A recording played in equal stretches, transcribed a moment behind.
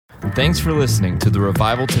and thanks for listening to the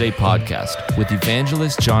Revival Today podcast with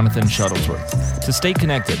evangelist Jonathan Shuttlesworth. To stay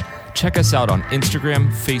connected, check us out on Instagram,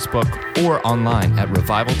 Facebook, or online at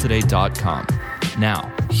revivaltoday.com. Now,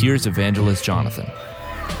 here's evangelist Jonathan.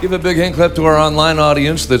 Give a big hand clap to our online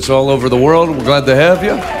audience that's all over the world. We're glad to have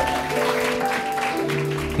you.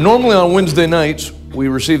 Normally on Wednesday nights, we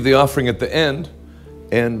receive the offering at the end,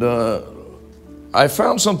 and I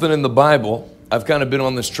found something in the Bible. I've kind of been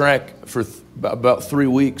on this track for about 3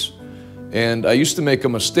 weeks, and I used to make a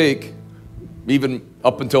mistake even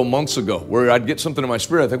up until months ago where I'd get something in my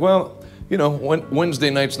spirit. I think, well, you know, Wednesday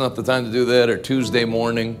night's not the time to do that, or Tuesday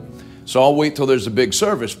morning, so I'll wait till there's a big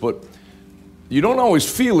service. But you don't always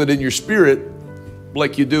feel it in your spirit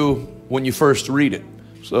like you do when you first read it.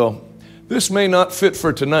 So this may not fit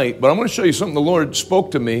for tonight, but I'm going to show you something the Lord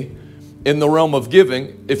spoke to me in the realm of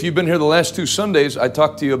giving. If you've been here the last 2 Sundays, I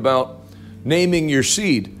talked to you about naming your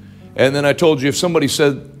seed. And then I told you if somebody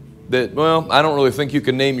said that, well, I don't really think you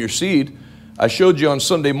can name your seed, I showed you on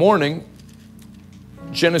Sunday morning,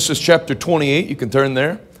 Genesis chapter 28, you can turn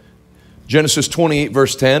there. Genesis 28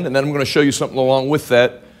 verse 10, and then I'm going to show you something along with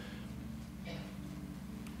that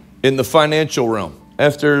in the financial realm.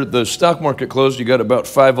 After the stock market closed, you got about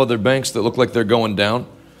 5 other banks that look like they're going down.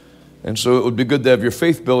 And so it would be good to have your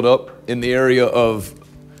faith built up in the area of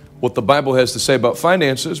what the Bible has to say about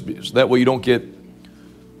finances, because that way you don't get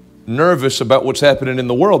nervous about what's happening in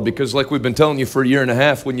the world. Because like we've been telling you for a year and a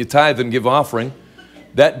half, when you tithe and give offering,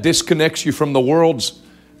 that disconnects you from the world's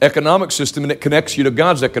economic system and it connects you to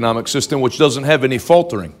God's economic system, which doesn't have any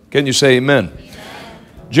faltering. Can you say amen?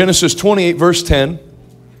 Genesis 28 verse 10,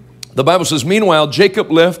 the Bible says, meanwhile,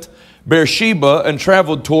 Jacob left Beersheba and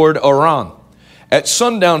traveled toward Aram. At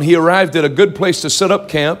sundown, he arrived at a good place to set up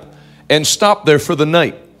camp and stopped there for the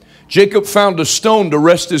night. Jacob found a stone to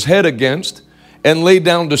rest his head against and lay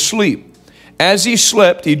down to sleep. As he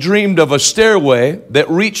slept, he dreamed of a stairway that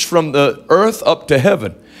reached from the earth up to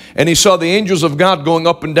heaven. And he saw the angels of God going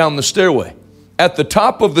up and down the stairway. At the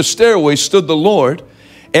top of the stairway stood the Lord,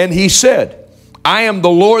 and he said, I am the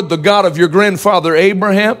Lord, the God of your grandfather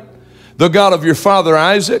Abraham, the God of your father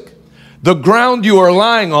Isaac. The ground you are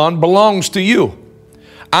lying on belongs to you.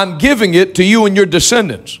 I'm giving it to you and your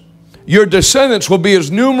descendants. Your descendants will be as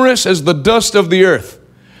numerous as the dust of the earth.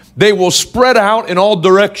 They will spread out in all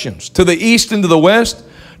directions, to the east and to the west,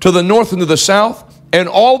 to the north and to the south, and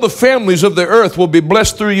all the families of the earth will be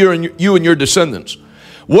blessed through you and your descendants.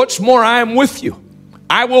 What's more, I am with you.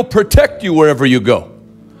 I will protect you wherever you go.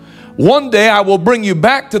 One day I will bring you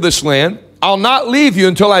back to this land. I'll not leave you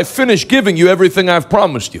until I finish giving you everything I've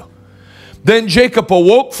promised you. Then Jacob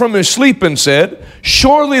awoke from his sleep and said,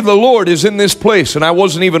 surely the Lord is in this place, and I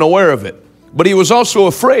wasn't even aware of it. But he was also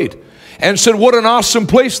afraid and said, what an awesome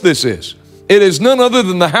place this is. It is none other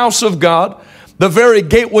than the house of God, the very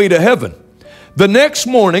gateway to heaven. The next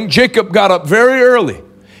morning, Jacob got up very early.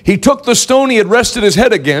 He took the stone he had rested his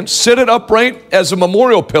head against, set it upright as a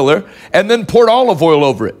memorial pillar, and then poured olive oil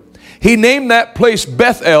over it. He named that place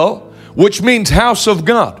Bethel, which means house of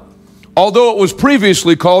God, although it was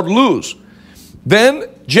previously called Luz. Then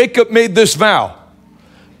Jacob made this vow.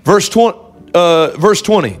 Verse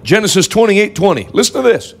 20, Genesis 28:20. Listen to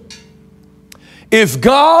this. If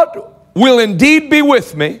God will indeed be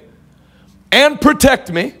with me and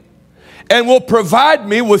protect me and will provide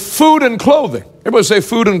me with food and clothing. Everybody say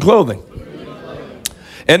food and clothing.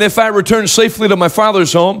 And if I return safely to my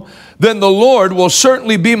father's home, then the Lord will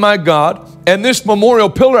certainly be my God, and this memorial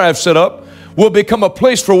pillar I've set up will become a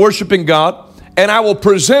place for worshiping God, and I will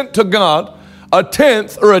present to God a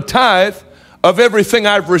tenth or a tithe of everything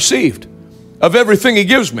I've received, of everything he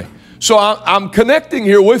gives me. So I'm connecting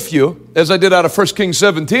here with you, as I did out of 1 Kings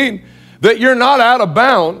 17, that you're not out of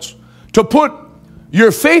bounds to put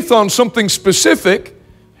your faith on something specific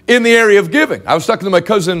in the area of giving. I was talking to my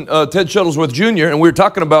cousin Ted Shuttlesworth Jr., and we were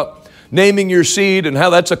talking about naming your seed and how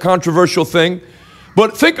that's a controversial thing.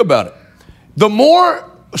 But think about it. The more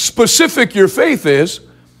specific your faith is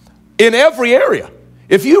in every area.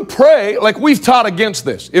 If you pray, like we've taught against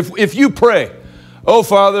this, if you pray, oh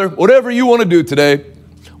Father, whatever you want to do today,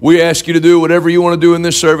 we ask you to do whatever you want to do in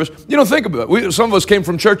this service. You know, think about it. Some of us came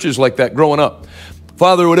from churches like that growing up.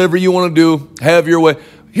 Father, whatever you want to do, have your way.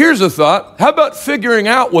 Here's a thought. How about figuring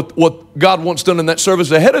out what God wants done in that service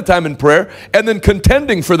ahead of time in prayer and then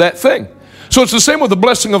contending for that thing? So it's the same with the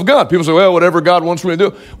blessing of God. People say, well, whatever God wants me to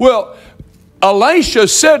do. Well, Elisha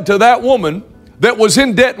said to that woman that was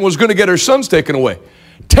in debt and was going to get her sons taken away,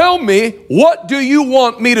 tell me, what do you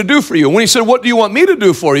want me to do for you? When he said, what do you want me to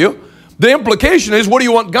do for you? The implication is, what do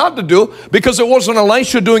you want God to do? Because it wasn't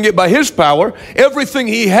Elisha doing it by his power. Everything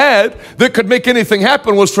he had that could make anything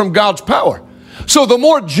happen was from God's power. So the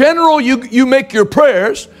more general you make your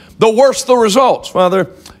prayers, the worse the results.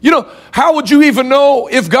 Father, how would you even know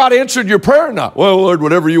if God answered your prayer or not? Well, Lord,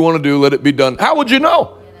 whatever you want to do, let it be done. How would you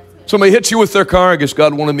know? Somebody hits you with their car. I guess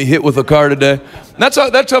God wanted me hit with a car today. That's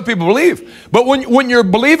how people believe. But when you're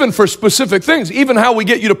believing for specific things, even how we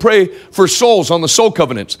get you to pray for souls on the soul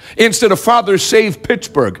covenants, instead of Father, save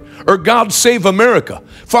Pittsburgh, or God save America,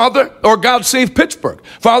 Father, or God save Pittsburgh.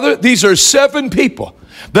 Father, these are 7 people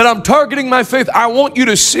that I'm targeting my faith. I want you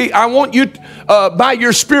to see, I want you by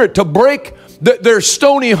your Spirit to break their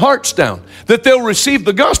stony hearts down, that they'll receive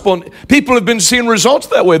the gospel. And people have been seeing results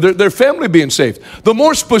that way, their family being saved. The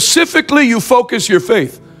more specifically you focus your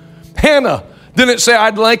faith. Hannah didn't say,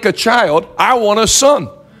 I'd like a child, I want a son.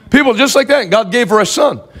 People just like that, and God gave her a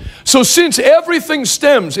son. So since everything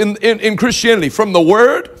stems in Christianity from the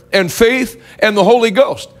Word and faith and the Holy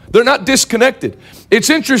Ghost, they're not disconnected.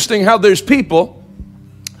 It's interesting how there's people,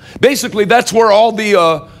 basically that's where all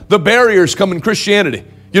the barriers come in Christianity.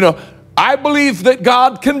 I believe that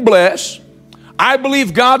God can bless. I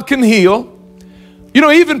believe God can heal.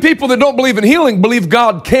 Even people that don't believe in healing believe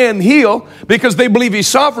God can heal because they believe He's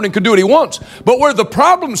sovereign and can do what He wants. But where the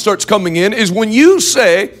problem starts coming in is when you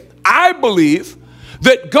say, I believe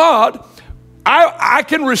that God, I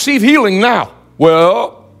can receive healing now.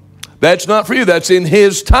 Well, that's not for you. That's in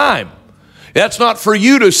His time. That's not for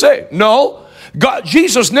you to say. No, God,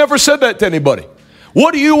 Jesus never said that to anybody.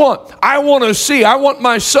 What do you want? I want to see. I want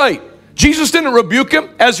my sight. Jesus didn't rebuke him.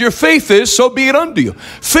 As your faith is, so be it unto you.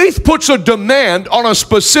 Faith puts a demand on a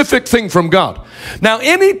specific thing from God. Now,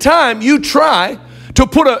 anytime you try to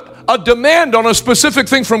put a demand on a specific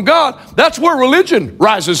thing from God, that's where religion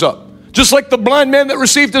rises up. Just like the blind man that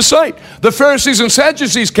received his sight. The Pharisees and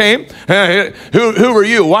Sadducees came. Hey, who are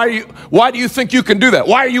you? Why do you think you can do that?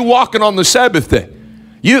 Why are you walking on the Sabbath day?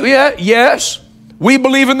 Yes. We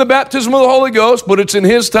believe in the baptism of the Holy Ghost, but it's in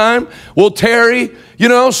His time. We'll tarry.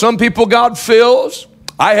 Some people God fills.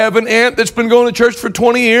 I have an aunt that's been going to church for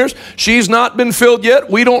 20 years. She's not been filled yet.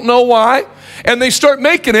 We don't know why. And they start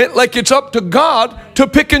making it like it's up to God to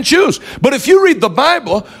pick and choose. But if you read the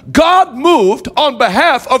Bible, God moved on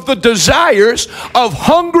behalf of the desires of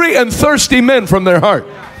hungry and thirsty men from their heart.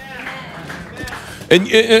 And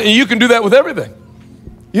you can do that with everything.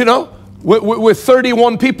 With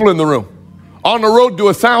 31 people in the room. On the road to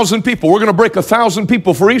 1,000 people. We're going to break 1,000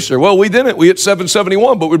 people for Easter. Well, we didn't. We hit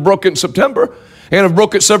 771, but we broke it in September. And have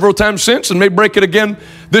broke it several times since, and may break it again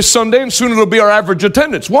this Sunday, and soon it'll be our average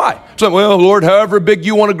attendance. Why? So, well, Lord, however big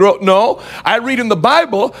you want to grow. No, I read in the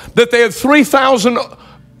Bible that they had 3,000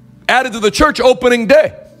 added to the church opening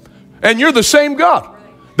day. And you're the same God.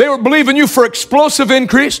 They were believing you for explosive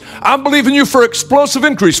increase. I'm believing you for explosive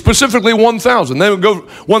increase, specifically 1,000. Then we'll go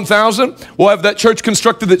 1,000. We'll have that church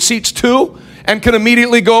constructed that seats 2 and can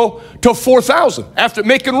immediately go to 4,000 after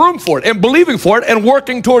making room for it and believing for it and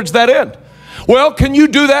working towards that end. Well, can you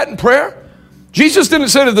do that in prayer? Jesus didn't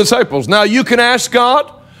say to the disciples, now you can ask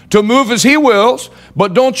God to move as He wills,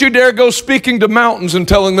 but don't you dare go speaking to mountains and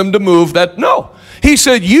telling them to move. No. He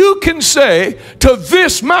said, you can say to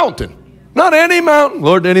this mountain, not any mountain,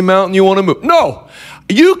 Lord, any mountain you want to move. No,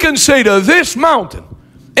 you can say to this mountain,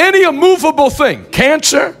 any immovable thing,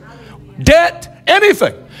 cancer, debt,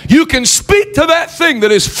 anything. You can speak to that thing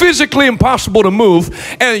that is physically impossible to move,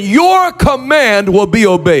 and your command will be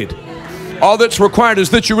obeyed. All that's required is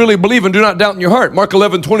that you really believe and do not doubt in your heart. Mark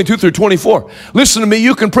 11, 22 through 24. Listen to me,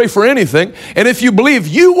 you can pray for anything, and if you believe,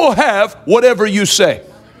 you will have whatever you say.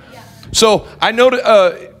 So I know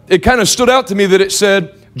it kind of stood out to me that it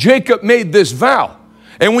said, Jacob made this vow.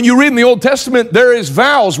 And when you read in the Old Testament, there is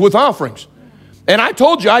vows with offerings. And I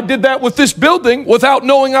told you I did that with this building without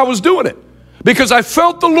knowing I was doing it. Because I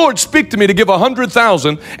felt the Lord speak to me to give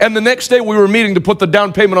 100,000, and the next day we were meeting to put the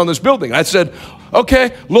down payment on this building. I said,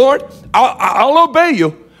 okay, Lord, I'll obey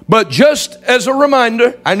you, but just as a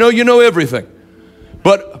reminder, I know you know everything.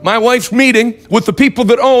 But my wife's meeting with the people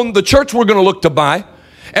that own the church we're going to look to buy,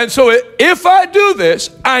 and so if I do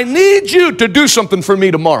this, I need you to do something for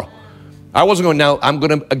me tomorrow. I wasn't going, now I'm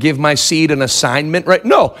going to give my seed an assignment, right?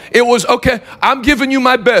 No, it was, okay, I'm giving you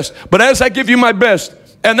my best, but as I give you my best,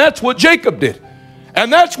 and that's what Jacob did.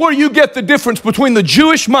 And that's where you get the difference between the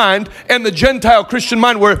Jewish mind and the Gentile Christian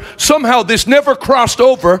mind, where somehow this never crossed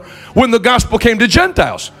over when the gospel came to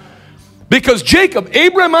Gentiles. Because Jacob,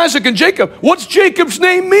 Abraham, Isaac, and Jacob, what's Jacob's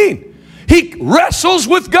name mean? He wrestles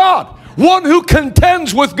with God. One who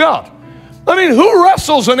contends with God. I mean, who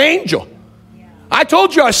wrestles an angel? I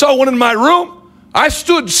told you I saw one in my room. I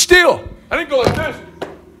stood still. I didn't go like this.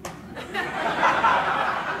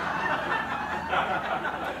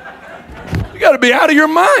 You got to be out of your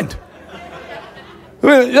mind. I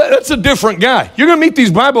mean, that's a different guy. You're going to meet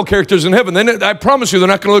these Bible characters in heaven. I promise you they're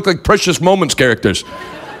not going to look like Precious Moments characters.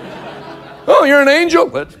 Oh, you're an angel?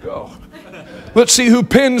 Let's go. Let's see who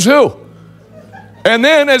pins who. And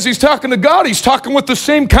then as he's talking to God, he's talking with the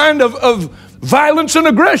same kind of violence and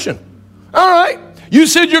aggression. All right, you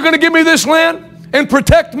said you're going to give me this land and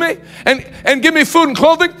protect me and give me food and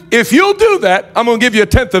clothing. If you'll do that, I'm going to give you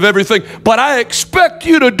 1/10 of everything. But I expect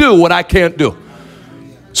you to do what I can't do.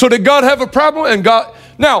 So did God have a problem? And God,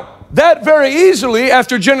 now that very easily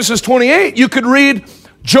after Genesis 28, you could read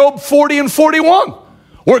Job 40 and 41,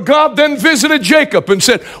 where God then visited Jacob and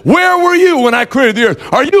said, where were you when I created the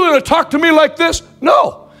earth? Are you going to talk to me like this?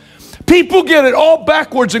 No. People get it all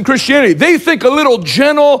backwards in Christianity. They think a little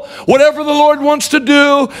gentle, whatever the Lord wants to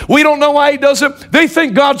do, we don't know why he does it. They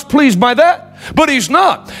think God's pleased by that. But he's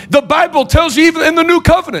not. The Bible tells you even in the new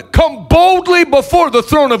covenant, come boldly before the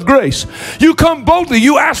throne of grace. You come boldly.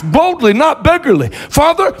 You ask boldly, not beggarly.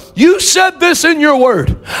 Father, you said this in your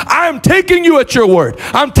word. I am taking you at your word.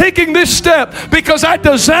 I'm taking this step because I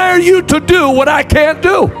desire you to do what I can't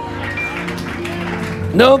do.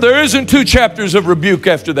 No, there isn't 2 chapters of rebuke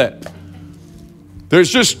after that.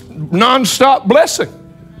 There's just nonstop blessing.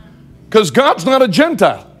 Because God's not a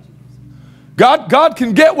Gentile. God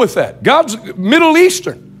can get with that. God's Middle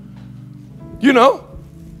Eastern, you know.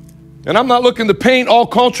 And I'm not looking to paint all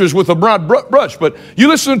cultures with a broad brush, but you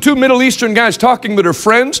listen to 2 Middle Eastern guys talking that are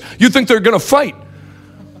friends, you think they're going to fight.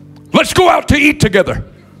 Let's go out to eat together.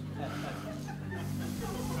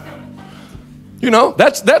 You know,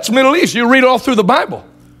 that's Middle East. You read it all through the Bible.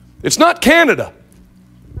 It's not Canada.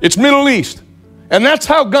 It's Middle East. And that's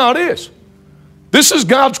how God is. This is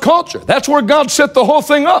God's culture. That's where God set the whole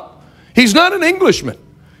thing up. He's not an Englishman.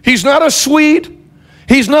 He's not a Swede.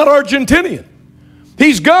 He's not Argentinian.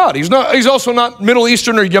 He's God. He's also not Middle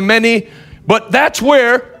Eastern or Yemeni, but that's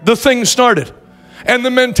where the thing started. And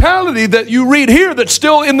the mentality that you read here that's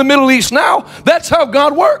still in the Middle East now, that's how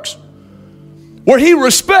God works. Where he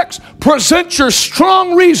respects, present your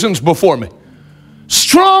strong reasons before me.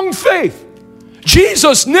 Strong faith.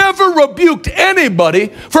 Jesus never rebuked anybody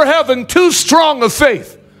for having too strong a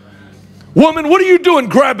faith. Woman, what are you doing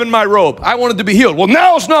grabbing my robe? I wanted to be healed. Well,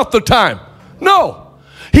 now's not the time. No.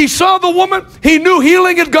 He saw the woman. He knew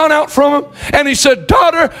healing had gone out from him. And he said,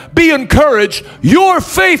 daughter, be encouraged. Your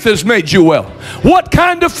faith has made you well. What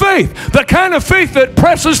kind of faith? The kind of faith that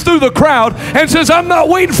presses through the crowd and says, I'm not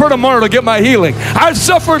waiting for tomorrow to get my healing. I've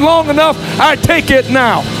suffered long enough. I take it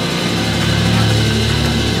now.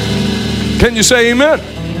 Can you say amen?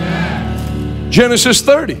 Amen. Genesis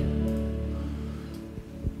 30.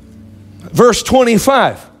 Verse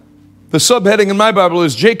 25, the subheading in my Bible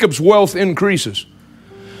is Jacob's wealth increases.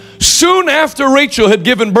 Soon after Rachel had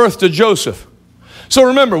given birth to Joseph. So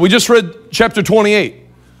remember, we just read chapter 28,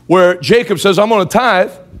 where Jacob says, I'm going to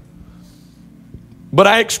tithe, but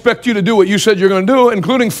I expect you to do what you said you're going to do,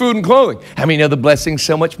 including food and clothing. I mean, the blessing's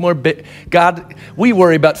so much more big. God, we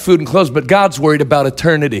worry about food and clothes, but God's worried about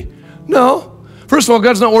eternity. No. First of all,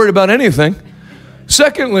 God's not worried about anything.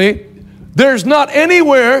 Secondly, there's not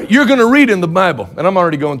anywhere you're going to read in the Bible, and I'm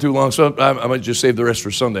already going too long, so I might just save the rest for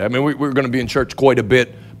Sunday. I mean, we're going to be in church quite a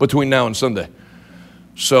bit between now and Sunday.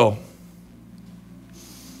 So,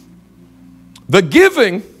 the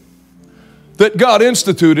giving that God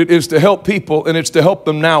instituted is to help people, and it's to help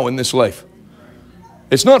them now in this life.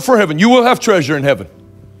 It's not for heaven. You will have treasure in heaven.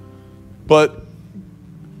 But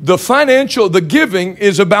the giving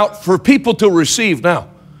is about for people to receive now.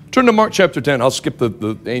 Turn to Mark chapter 10. I'll skip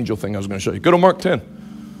the angel thing I was going to show you. Go to Mark 10.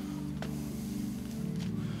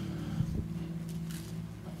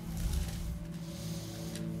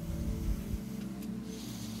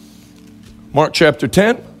 Mark chapter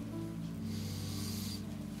 10.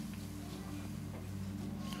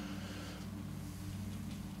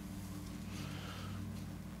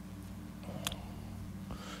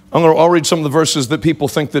 I'll read some of the verses that people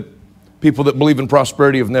think that people that believe in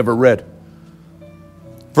prosperity have never read.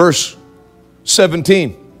 Verse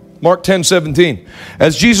 17, Mark 10:17.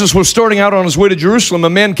 As Jesus was starting out on his way to Jerusalem, a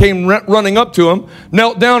man came running up to him,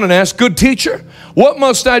 knelt down and asked, good teacher, what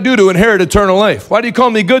must I do to inherit eternal life? Why do you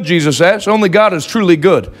call me good, Jesus asked. Only God is truly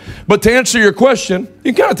good. But to answer your question,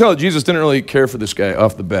 you can kind of tell that Jesus didn't really care for this guy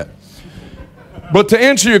off the bat. But to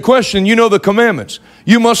answer your question, you know the commandments.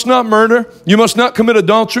 You must not murder. You must not commit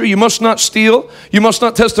adultery. You must not steal. You must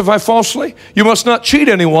not testify falsely. You must not cheat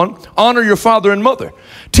anyone. Honor your father and mother.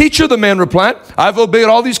 Teacher, the man replied, I've obeyed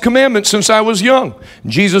all these commandments since I was young.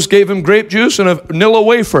 Jesus gave him grape juice and a vanilla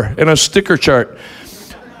wafer and a sticker chart.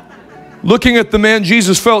 Looking at the man,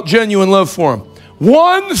 Jesus felt genuine love for him.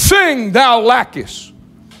 One thing thou lackest.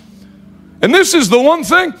 And this is the one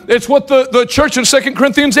thing, it's what the church in 2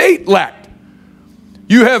 Corinthians 8 lacked.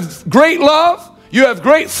 You have great love, you have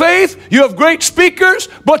great faith, you have great speakers,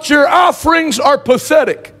 but your offerings are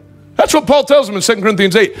pathetic. That's what Paul tells them in 2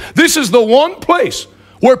 Corinthians 8. This is the one place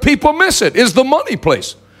where people miss it, is the money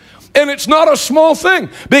place. And it's not a small thing,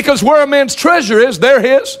 because where a man's treasure is, there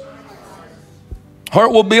his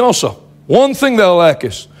heart will be also. One thing they'll lack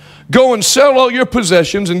is, go and sell all your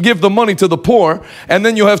possessions and give the money to the poor, and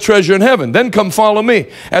then you'll have treasure in heaven. Then come follow me.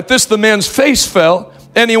 At this the man's face fell,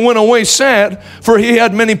 and he went away sad, for he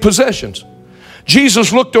had many possessions.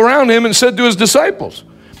 Jesus looked around him and said to his disciples,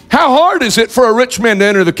 how hard is it for a rich man to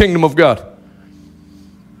enter the kingdom of God?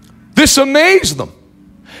 This amazed them.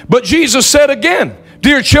 But Jesus said again,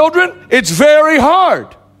 dear children, it's very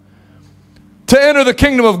hard to enter the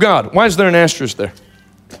kingdom of God. Why is there an asterisk there?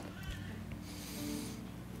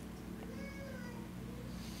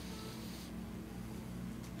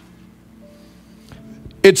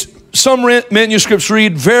 Some manuscripts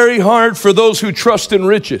read, very hard for those who trust in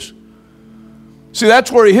riches. See,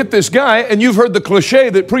 that's where he hit this guy, and you've heard the cliche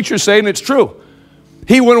that preachers say, and it's true.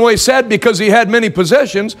 He went away sad because he had many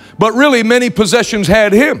possessions, but really many possessions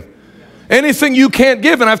had him. Anything you can't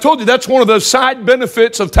give, and I've told you that's one of the side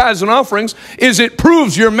benefits of tithes and offerings, is it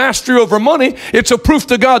proves your mastery over money. It's a proof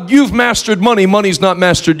to God you've mastered money. Money's not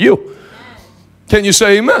mastered you. Can you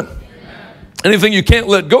say amen? Anything you can't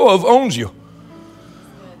let go of owns you.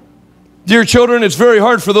 Dear children, it's very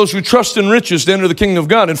hard for those who trust in riches to enter the kingdom of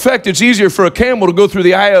God. In fact, it's easier for a camel to go through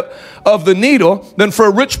the eye of the needle than for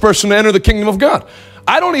a rich person to enter the kingdom of God.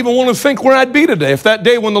 I don't even want to think where I'd be today if that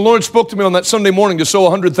day when the Lord spoke to me on that Sunday morning to sow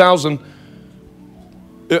 100,000.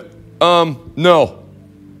 No.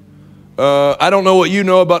 I don't know what you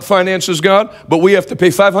know about finances, God, but we have to pay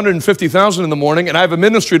 $550,000 in the morning, and I have a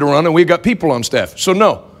ministry to run, and we've got people on staff. So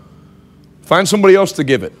no. Find somebody else to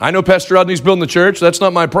give it. I know Pastor Rodney's building the church. That's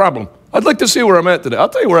not my problem. I'd like to see where I'm at today. I'll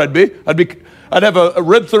tell you where I'd be. I'd have a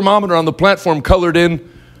red thermometer on the platform colored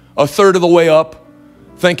in a third of the way up,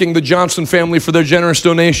 thanking the Johnson family for their generous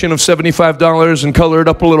donation of $75 and color it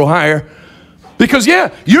up a little higher. Because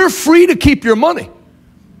yeah, you're free to keep your money.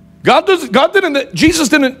 Jesus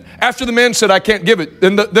didn't, after the man said, I can't give it,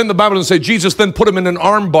 then the Bible doesn't say Jesus then put him in an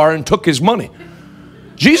arm bar and took his money.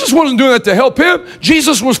 Jesus wasn't doing that to help him.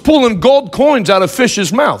 Jesus was pulling gold coins out of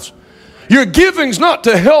fish's mouths. Your giving's not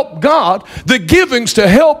to help God. The giving's to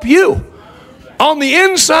help you. On the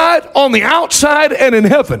inside, on the outside, and in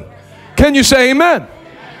heaven. Can you say amen?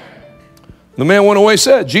 The man went away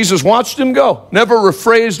sad. Jesus watched him go. Never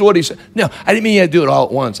rephrased what he said. No, I didn't mean you had to do it all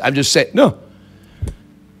at once. I'm just saying, no.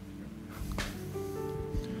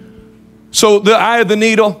 So the eye of the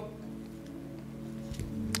needle,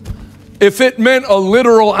 if it meant a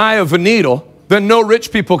literal eye of a needle, then no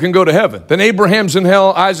rich people can go to heaven. Then Abraham's in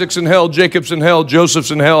hell, Isaac's in hell, Jacob's in hell,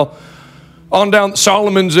 Joseph's in hell, on down,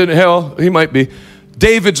 Solomon's in hell, he might be,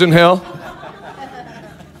 David's in hell,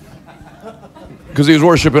 because he was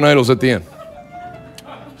worshiping idols at the end.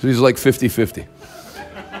 So he's like 50-50.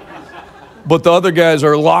 But the other guys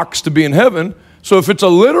are locks to be in heaven. So if it's a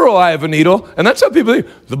literal eye of a needle, and that's how people think,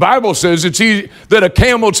 the Bible says it's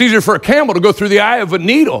easier for a camel to go through the eye of a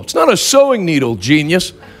needle. It's not a sewing needle,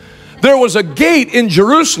 genius. There was a gate in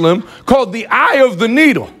Jerusalem called the eye of the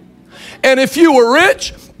needle. And if you were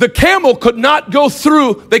rich, the camel could not go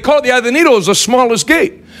through. They call it the eye of the needle as the smallest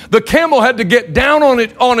gate. The camel had to get down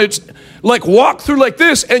on its, like walk through like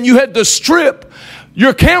this, and you had to strip.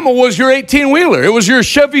 Your camel was your 18-wheeler. It was your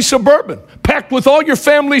Chevy Suburban, packed with all your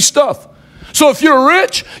family stuff. So if you're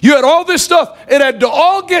rich, you had all this stuff. It had to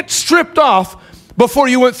all get stripped off before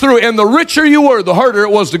you went through. And the richer you were, the harder it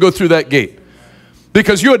was to go through that gate.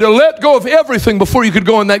 Because you had to let go of everything before you could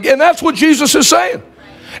go in that gate. And that's what Jesus is saying.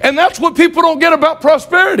 And that's what people don't get about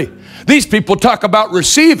prosperity. These people talk about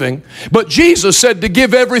receiving, but Jesus said to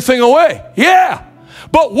give everything away. Yeah.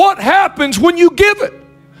 But what happens when you give it?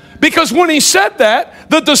 Because when he said that,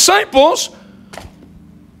 the disciples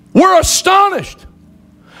were astonished.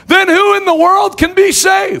 Then who in the world can be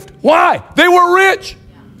saved? Why? They were rich.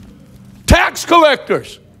 Tax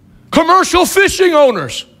collectors. Commercial fishing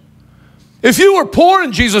owners. If you were poor,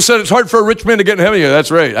 and Jesus said it's hard for a rich man to get in heaven, yeah,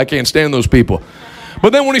 that's right. I can't stand those people.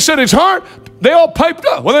 But then when he said it's hard, they all piped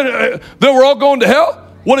up. Well, they were all going to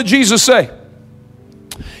hell. What did Jesus say?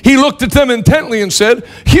 He looked at them intently and said,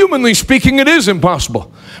 humanly speaking, it is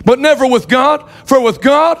impossible, but never with God, for with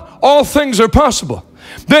God, all things are possible.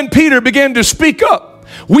 Then Peter began to speak up.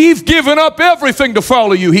 We've given up everything to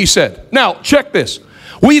follow you, he said. Now, check this.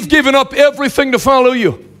 We've given up everything to follow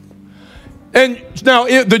you. And now,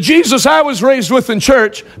 the Jesus I was raised with in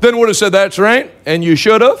church then would have said, that's right, and you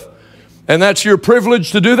should have. And that's your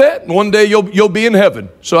privilege to do that. One day you'll be in heaven.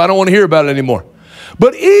 So I don't want to hear about it anymore.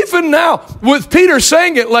 But even now, with Peter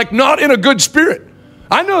saying it like not in a good spirit,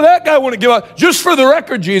 I know that guy wouldn't give up. Just for the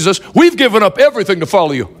record, Jesus, we've given up everything to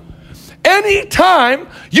follow you. Anytime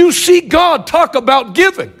you see God talk about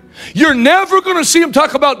giving, you're never going to see him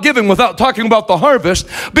talk about giving without talking about the harvest,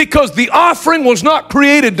 because the offering was not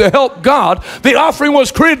created to help God. The offering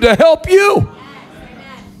was created to help you.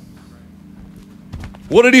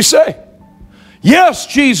 What did he say? Yes,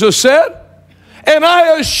 Jesus said, and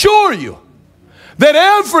I assure you that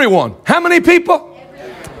everyone, how many people?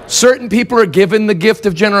 Everyone. Certain people are given the gift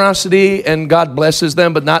of generosity and God blesses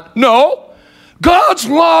them, but not. No, God's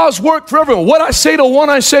laws work for everyone. What I say to one,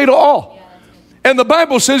 I say to all. And the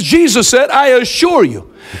Bible says, Jesus said, I assure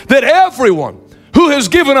you that everyone who has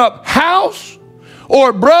given up house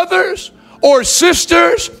or brothers or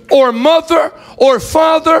sisters or mother or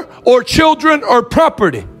father or children or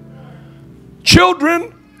property.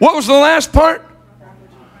 Children, what was the last part?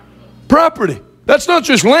 Property. That's not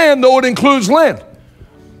just land, though it includes land.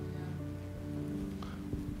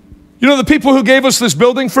 You know, the people who gave us this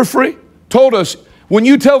building for free told us, when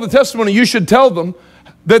you tell the testimony, you should tell them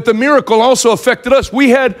that the miracle also affected us. We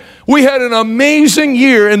had an amazing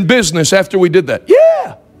year in business after we did that.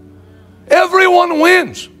 Yeah. Everyone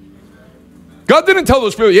wins. God didn't tell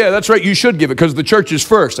those people, yeah, that's right, you should give it because the church is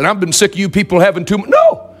first. And I've been sick of you people having too much.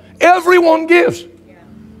 No, everyone gives.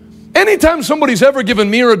 Anytime somebody's ever given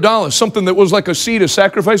me or a dollar, something that was like a seed, a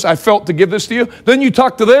sacrifice, I felt to give this to you, then you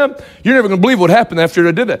talk to them, you're never going to believe what happened after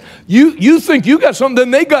I did that. You think you got something,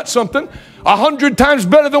 then they got something 100 times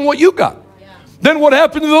better than what you got. Then what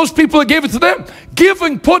happened to those people that gave it to them?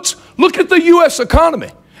 Giving look at the U.S. economy.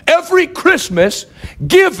 Every Christmas,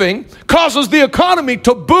 giving causes the economy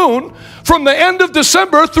to boom from the end of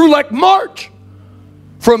December through like March.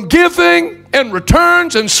 From giving and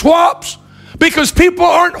returns and swaps, because people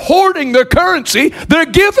aren't hoarding their currency, they're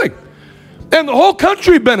giving. And the whole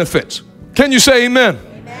country benefits. Can you say amen?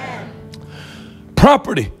 Amen.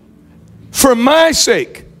 Property. For my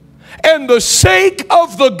sake and the sake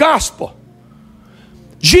of the gospel.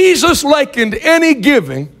 Jesus likened any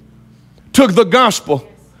giving to the gospel,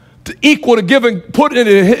 to equal to giving, put it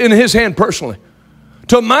in his hand personally.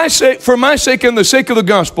 To my sake, for my sake and the sake of the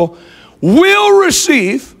gospel, will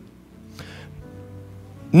receive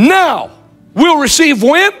now. We'll receive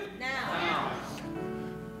when? Now.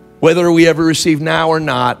 Whether we ever receive now or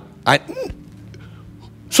not.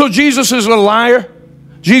 So Jesus is a liar.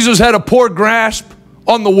 Jesus had a poor grasp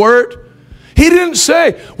on the word. He didn't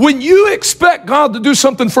say, when you expect God to do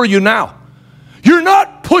something for you now, you're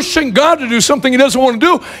not pushing God to do something he doesn't want to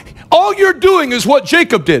do. All you're doing is what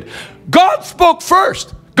Jacob did. God spoke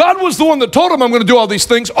first. God was the one that told him, I'm going to do all these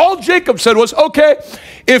things. All Jacob said was, okay,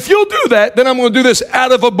 if you'll do that, then I'm going to do this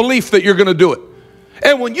out of a belief that you're going to do it.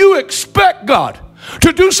 And when you expect God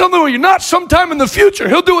to do something where you're not sometime in the future,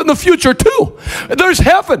 he'll do it in the future too. There's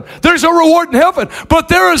heaven. There's a reward in heaven. But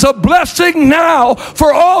there is a blessing now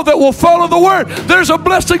for all that will follow the word. There's a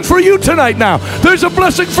blessing for you tonight now. There's a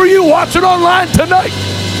blessing for you watching online tonight.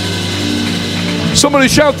 Somebody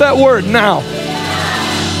shout that word, now.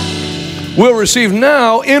 We'll receive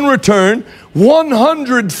now in return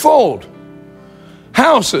 100-fold.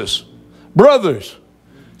 Houses, brothers,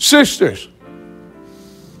 sisters.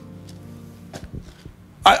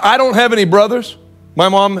 I don't have any brothers. My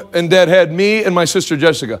mom and dad had me and my sister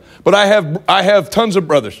Jessica. But I have tons of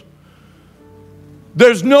brothers.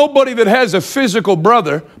 There's nobody that has a physical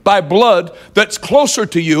brother by blood that's closer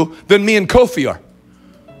to you than me and Kofi are.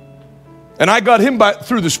 And I got him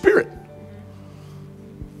through the Spirit.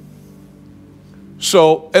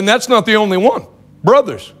 So, and that's not the only one.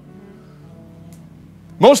 Brothers.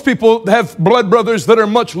 Most people have blood brothers that are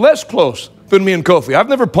much less close than me and Kofi. I've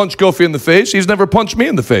never punched Kofi in the face. He's never punched me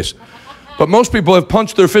in the face. But most people have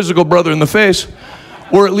punched their physical brother in the face,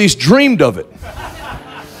 or at least dreamed of it.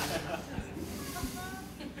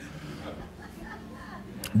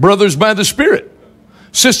 Brothers by the Spirit.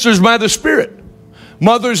 Sisters by the Spirit.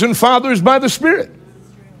 Mothers and fathers by the Spirit.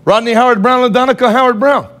 Rodney Howard Brown and Donica Howard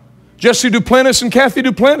Brown. Jesse Duplantis and Kathy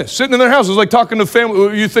Duplantis. Sitting in their houses like talking to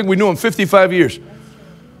family. You think we knew them 55 years.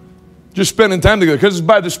 Just spending time together because it's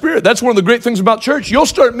by the Spirit. That's one of the great things about church. You'll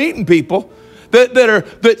start meeting people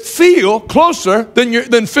that feel closer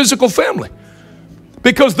than physical family.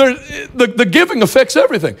 Because the giving affects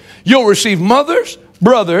everything. You'll receive mothers,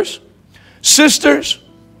 brothers, sisters,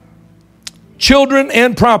 children,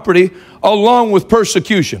 and property along with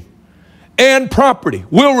persecution. And property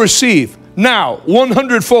will receive now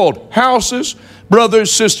 100-fold. Houses,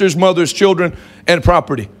 brothers, sisters, mothers, children, and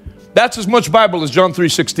property. That's as much Bible as John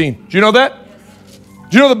 3:16. Do you know that?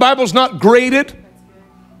 Do you know the Bible's not graded?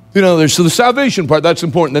 You know, there's the salvation part, that's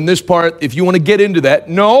important. Then this part, if you want to get into that,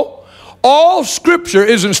 no. All Scripture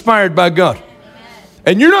is inspired by God.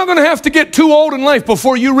 And you're not going to have to get too old in life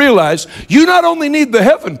before you realize you not only need the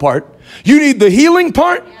heaven part, you need the healing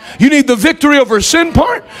part, you need the victory over sin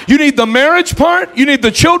part, you need the marriage part, you need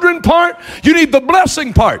the children part, you need the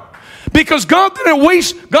blessing part. Because God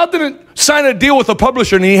didn't sign a deal with a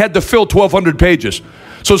publisher and he had to fill 1,200 pages.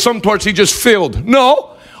 So some parts he just filled.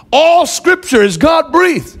 No, all Scripture is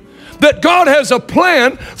God-breathed. That God has a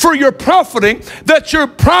plan for your profiting, that you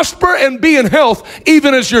prosper and be in health,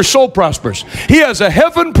 even as your soul prospers. He has a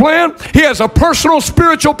heaven plan. He has a personal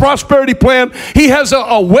spiritual prosperity plan. He has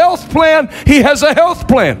a wealth plan. He has a health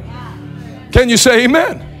plan. Can you say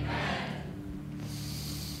amen?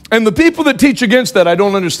 And the people that teach against that, I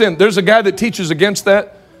don't understand. There's a guy that teaches against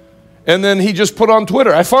that, and then he just put on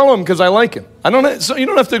Twitter. I follow him because I like him. So you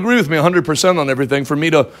don't have to agree with me 100% on everything for me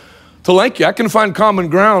to like you. I can find common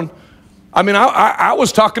ground. I mean, I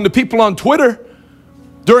was talking to people on Twitter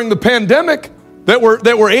during the pandemic that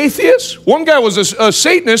were atheists. One guy was a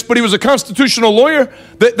Satanist, but he was a constitutional lawyer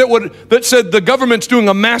that said the government's doing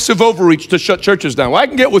a massive overreach to shut churches down. Well, I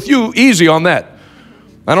can get with you easy on that.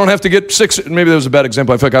 I don't have to get maybe that was a bad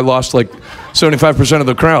example. I feel like I lost like 75% of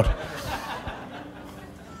the crowd.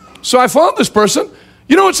 So I followed this person.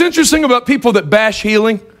 You know what's interesting about people that bash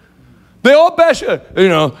healing? They all bash,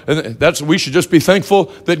 we should just be thankful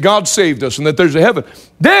that God saved us and that there's a heaven.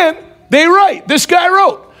 Then they write, this guy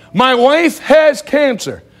wrote, my wife has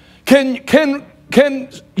cancer. Can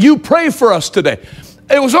you pray for us today?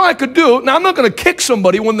 It was all I could do. Now, I'm not going to kick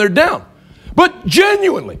somebody when they're down. But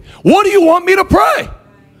genuinely, what do you want me to pray?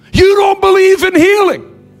 You don't believe in healing.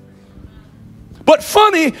 But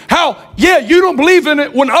funny how, you don't believe in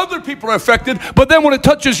it when other people are affected, but then when it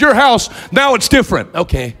touches your house, now it's different.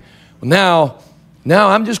 Okay. Now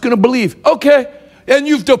I'm just going to believe. Okay. And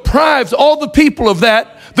you've deprived all the people of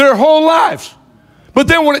that their whole lives. But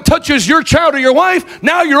then when it touches your child or your wife,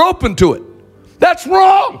 now you're open to it. That's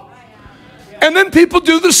wrong. And then people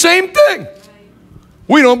do the same thing.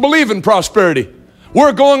 We don't believe in prosperity.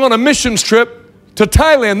 We're going on a missions trip to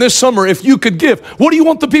Thailand this summer. If you could give, what do you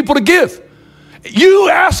want the people to give? You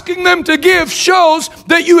asking them to give shows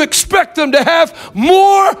that you expect them to have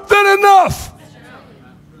more than enough.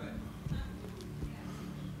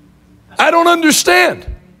 I don't understand.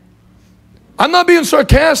 I'm not being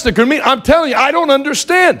sarcastic or mean. I'm telling you, I don't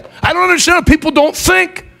understand. I don't understand how people don't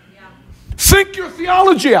think. Think your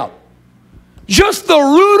theology out. Just the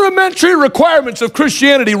rudimentary requirements of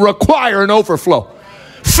Christianity require an overflow.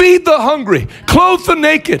 Feed the hungry, clothe the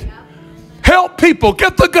naked, help people,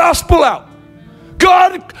 get the gospel out.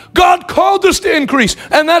 God called us to increase,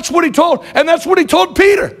 and that's what he told. And that's what he told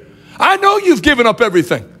Peter. I know you've given up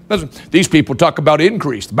everything. These people talk about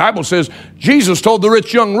increase. The Bible says Jesus told the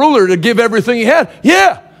rich young ruler to give everything he had.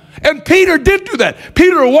 Yeah. And Peter did do that.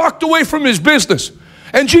 Peter walked away from his business.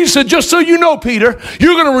 And Jesus said, just so you know, Peter,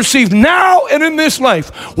 you're going to receive now and in this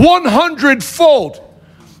life 100-fold.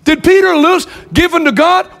 Did Peter lose given to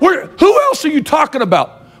God? Who else are you talking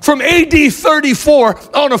about? From AD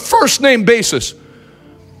 34 on a first name basis.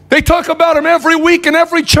 They talk about him every week in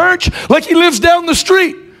every church like he lives down the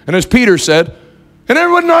street. And as Peter said, and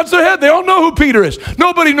everyone nods their head. They all know who Peter is.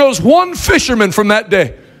 Nobody knows one fisherman from that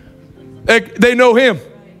day. They know him.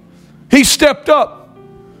 He stepped up.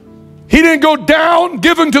 He didn't go down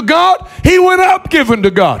giving to God. He went up giving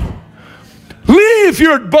to God. Leave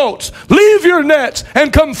your boats, leave your nets,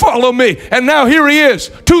 and come follow me. And now here he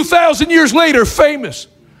is, 2,000 years later, famous.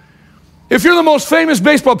 If you're the most famous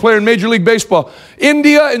baseball player in Major League Baseball,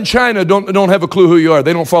 India and China don't have a clue who you are.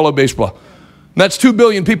 They don't follow baseball. That's 2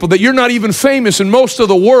 billion people that you're not even famous in most of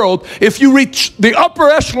the world if you reach the upper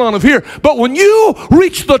echelon of here. But when you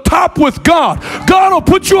reach the top with God, God will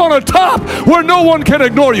put you on a top where no one can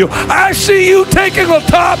ignore you. I see you taking the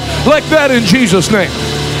top like that in Jesus' name.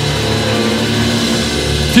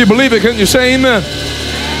 If you believe it, can you say amen?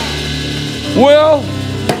 Well,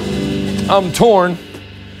 I'm torn,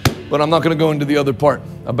 but I'm not going to go into the other part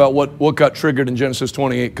about what got triggered in Genesis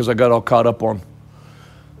 28 because I got all caught up on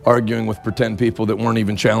arguing with pretend people that weren't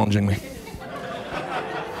even challenging me.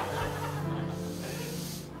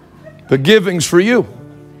 The giving's for you.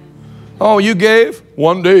 Oh, you gave?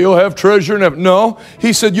 One day you'll have treasure in heaven. No,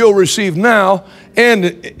 he said you'll receive now and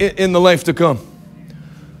in the life to come.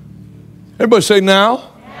 Everybody say now.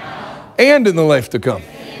 And in the life to come.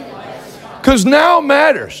 Because now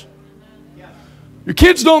matters. Your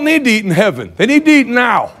kids don't need to eat in heaven. They need to eat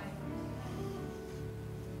now.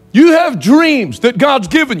 You have dreams that God's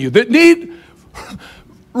given you that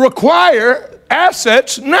require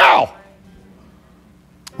assets now.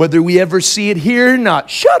 whether we ever see it here or not.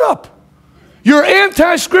 Shut up. You're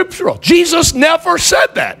anti-scriptural. Jesus never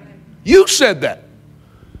said that. You said that.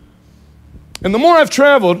 And the more I've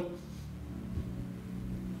traveled,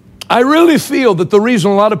 I really feel that the reason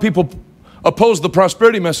a lot of people oppose the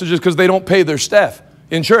prosperity message is because they don't pay their staff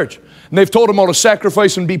in church. And they've told them all to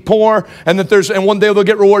sacrifice and be poor, and and one day they'll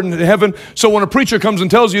get rewarded in heaven. So when a preacher comes and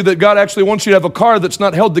tells you that God actually wants you to have a car that's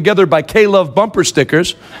not held together by K-Love bumper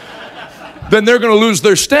stickers, then they're going to lose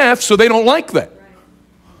their staff, so they don't like that.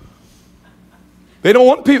 They don't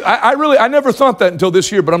want people. I never thought that until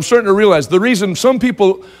this year, but I'm starting to realize the reason some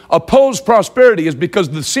people oppose prosperity is because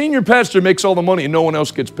the senior pastor makes all the money and no one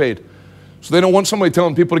else gets paid. So they don't want somebody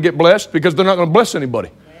telling people to get blessed because they're not going to bless anybody.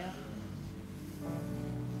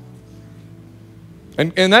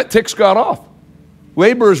 And that ticks God off.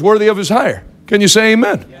 Labor is worthy of his hire. Can you say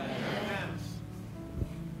amen? Yeah.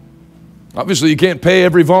 Obviously, you can't pay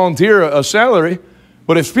every volunteer a salary,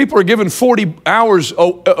 but if people are given 40 hours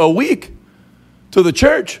a week to the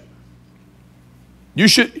church, you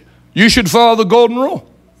should follow the golden rule.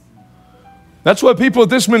 That's why people at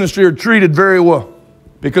this ministry are treated very well,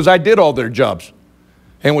 because I did all their jobs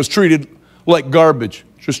and was treated like garbage.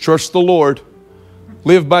 Just trust the Lord.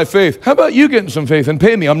 Live by faith. How about you getting some faith and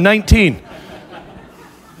pay me? I'm 19.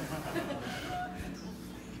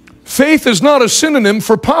 Faith is not a synonym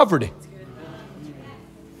for poverty.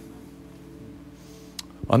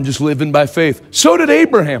 I'm just living by faith. So did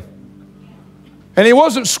Abraham. And he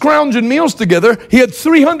wasn't scrounging meals together. He had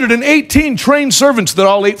 318 trained servants that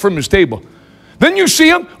all ate from his table. Then you see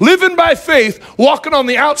him living by faith, walking on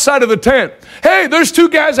the outside of the tent. Hey, there's two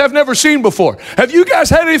guys I've never seen before. Have you guys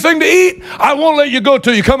had anything to eat? I won't let you go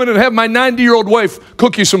till you come in and have my 90-year-old wife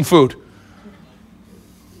cook you some food.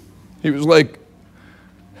 He was like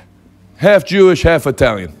half Jewish, half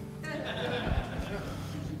Italian.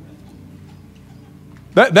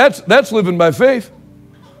 That's living by faith.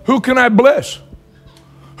 Who can I bless?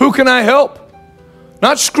 Who can I help?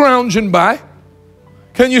 Not scrounging by.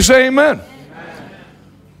 Can you say amen? Amen.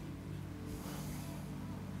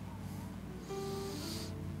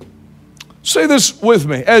 Say this with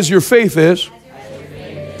me. As your faith is,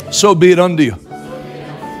 so be it unto you.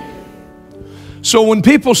 So when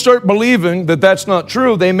people start believing that that's not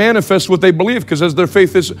true, they manifest what they believe, because as their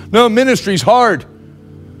faith is, no, ministry's hard.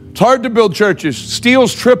 It's hard to build churches.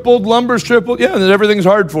 Steel's tripled, lumber's tripled. Yeah, and everything's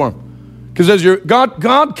hard for them. Because as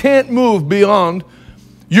God can't move beyond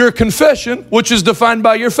your confession, which is defined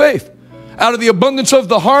by your faith. Out of the abundance of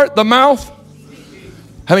the heart, the mouth.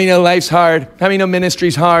 How many know life's hard? How many know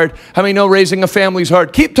ministry's hard? How many know raising a family's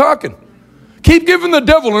hard? Keep talking. Keep giving the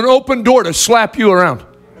devil an open door to slap you around.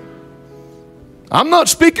 I'm not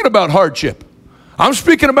speaking about hardship. I'm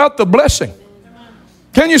speaking about the blessing.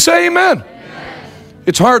 Can you say amen?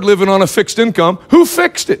 It's hard living on a fixed income. Who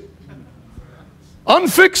fixed it?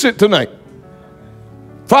 Unfix it tonight.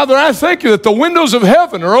 Father, I thank you that the windows of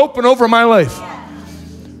heaven are open over my life.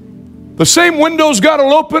 The same windows God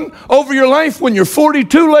will open over your life when you're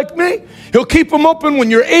 42 like me. He'll keep them open when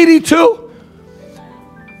you're 82.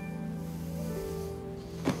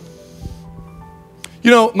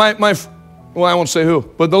 You know, well, I won't say who,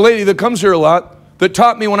 but the lady that comes here a lot that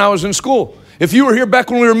taught me when I was in school. If you were here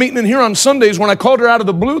back when we were meeting in here on Sundays, when I called her out of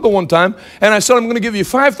the blue the one time, and I said, I'm going to give you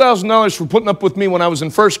 $5,000 for putting up with me when I was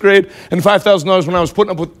in first grade, and $5,000 when I was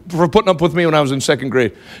putting up with me when I was in second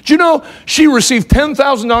grade. Do you know she received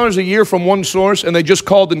 $10,000 a year from one source, and they just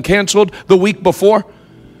called and canceled the week before?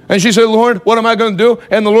 And she said, Lord, what am I going to do?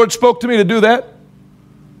 And the Lord spoke to me to do that.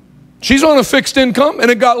 She's on a fixed income,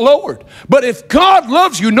 and it got lowered. But if God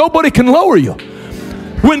loves you, nobody can lower you.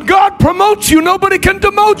 When God promotes you, nobody can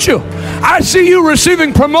demote you. I see you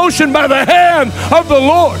receiving promotion by the hand of the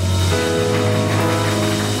Lord.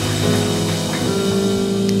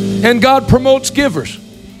 And God promotes givers.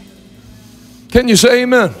 Can you say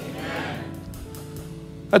amen? Amen.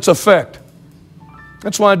 That's a fact.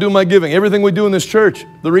 That's why I do my giving. Everything we do in this church,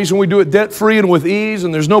 the reason we do it debt-free and with ease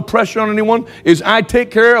and there's no pressure on anyone, is I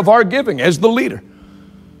take care of our giving as the leader.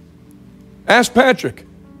 Ask Patrick.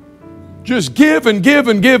 Just give and give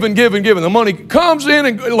and give and give and give. And the money comes in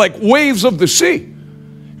and like waves of the sea.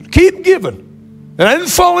 Keep giving. And I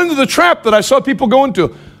didn't fall into the trap that I saw people go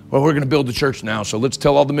into. Well, we're going to build the church now, so let's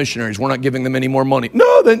tell all the missionaries we're not giving them any more money.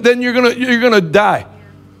 No, then you're gonna die.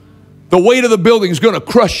 The weight of the building is going to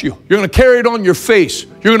crush you. You're going to carry it on your face.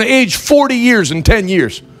 You're going to age 40 years in 10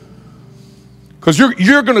 years. Because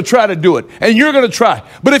you're going to try to do it. And you're going to try.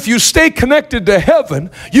 But if you stay connected to heaven,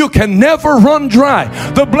 you can never run dry.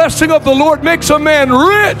 The blessing of the Lord makes a man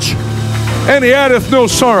rich, and he addeth no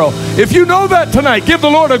sorrow. If you know that tonight, give the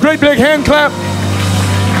Lord a great big hand clap.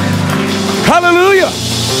 Hallelujah.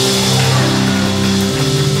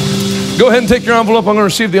 Go ahead and take your envelope. I'm going to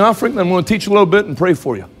receive the offering. Then I'm going to teach a little bit and pray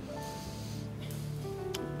for you.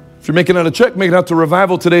 If you're making out a check, make it out to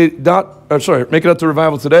Revival Today. Make it out to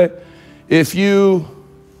Revival Today. If you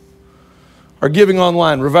are giving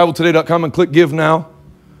online, revivaltoday.com, and click Give Now.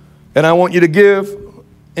 And I want you to give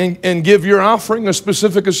and give your offering a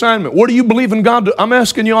specific assignment. What do you believe in God to? I'm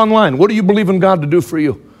asking you online. What do you believe in God to do for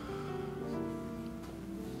you?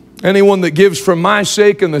 Anyone that gives for my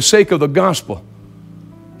sake and the sake of the gospel.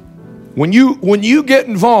 When you get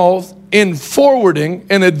involved in forwarding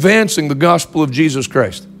and advancing the gospel of Jesus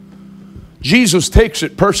Christ, Jesus takes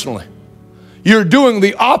it personally. You're doing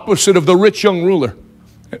the opposite of the rich young ruler.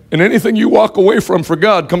 And anything you walk away from for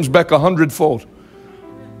God comes back 100-fold.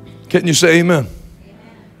 Can you say amen?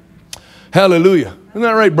 Hallelujah. Isn't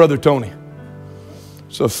that right, Brother Tony?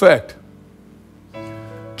 It's a fact.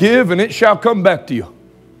 Give and it shall come back to you.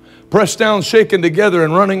 Pressed down, shaken together,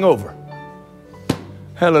 and running over.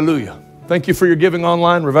 Hallelujah. Thank you for your giving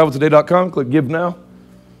online, revivaltoday.com. Click Give Now.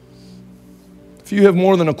 If you have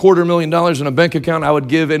more than $250,000 in a bank account, I would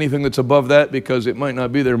give anything that's above that because it might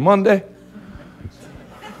not be there Monday.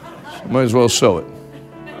 So might as well sow it.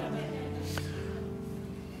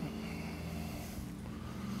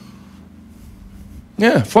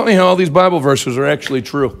 Yeah, funny how all these Bible verses are actually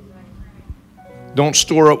true. Don't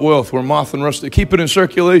store up wealth where moth and rust. Keep it in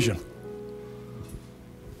circulation.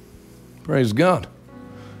 Praise God.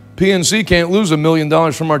 PNC can't lose $1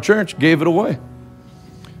 million from our church. Gave it away.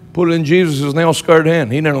 Put it in Jesus' nail-scarred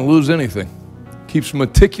hand. He didn't lose anything. Keeps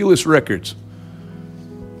meticulous records.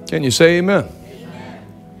 Can you say amen? Amen.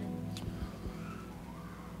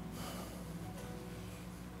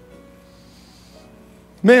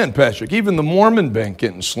 Man, Patrick, even the Mormon bank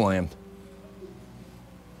getting slammed.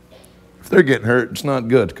 If they're getting hurt, it's not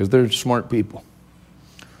good because they're smart people.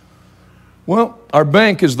 Well, our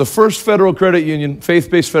bank is the first federal credit union,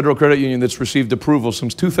 faith-based federal credit union that's received approval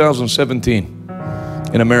since 2017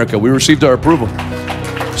 in America. We received our approval.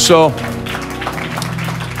 So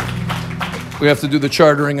we have to do the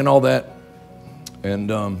chartering and all that. And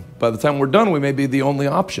by the time we're done, we may be the only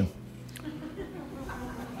option.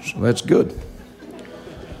 So that's good.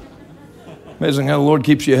 Amazing how the Lord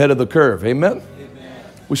keeps you ahead of the curve. Amen? Amen.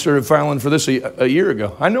 We started filing for this a year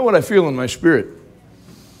ago. I know what I feel in my spirit.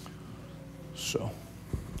 So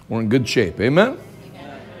we're in good shape. Amen?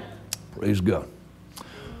 Amen. Praise God.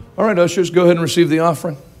 All right, ushers, go ahead and receive the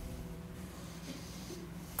offering.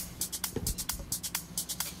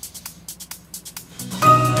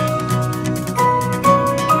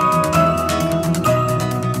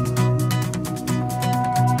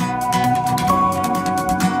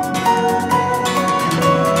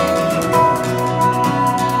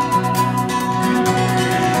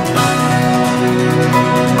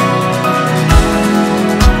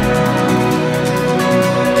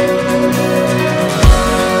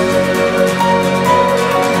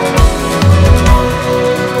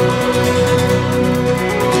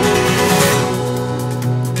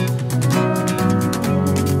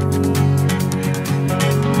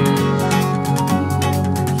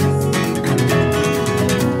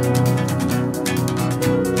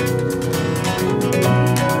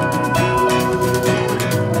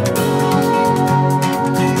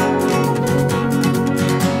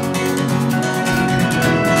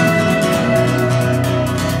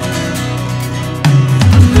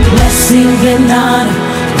 And honor,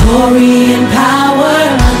 glory and power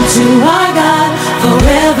unto our God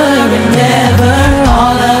forever and ever.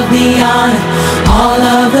 All of the honor, all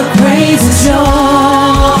of the praise is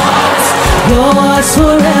yours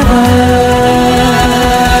forever.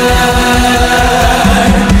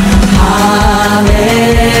 Hallelujah.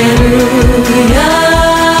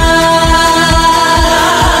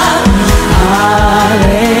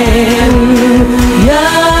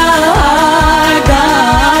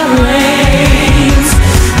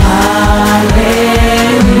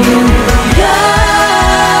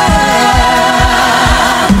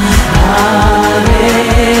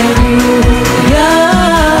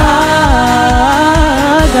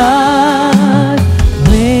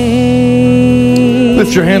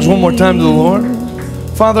 Lift your hands one more time to the Lord.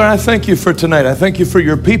 Father, I thank you for tonight. I thank you for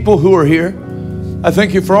your people who are here. I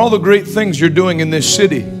thank you for all the great things you're doing in this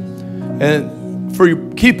city and for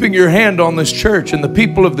keeping your hand on this church and the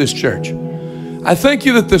people of this church. I thank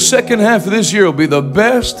you that the second half of this year will be the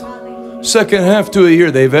best second half to a year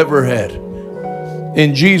they've ever had.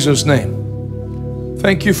 In Jesus' name.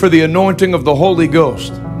 Thank you for the anointing of the Holy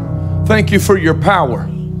Ghost. Thank you for your power.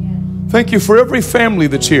 Thank you for every family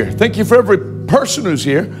that's here. Thank you for every person who's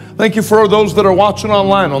here. Thank you for those that are watching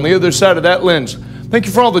online on the other side of that lens. Thank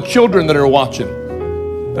you for all the children that are watching.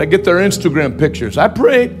 I get their Instagram pictures. I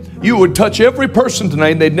pray you would touch every person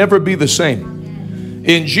tonight and they'd never be the same.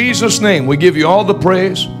 In Jesus' name, we give you all the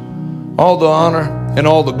praise, all the honor, and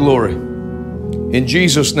all the glory. In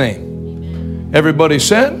Jesus' name. Everybody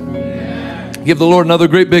said? Amen. Give the Lord another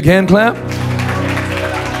great big hand clap.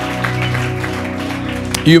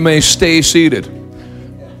 You may stay seated.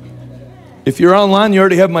 If you're online, you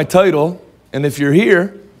already have my title. And if you're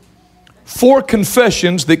here, 4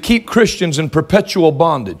 confessions that keep Christians in perpetual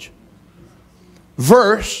bondage.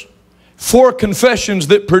 Verse, 4 confessions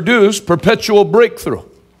that produce perpetual breakthrough.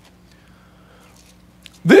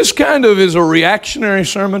 This kind of is a reactionary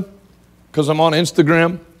sermon because I'm on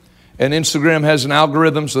Instagram, and Instagram has an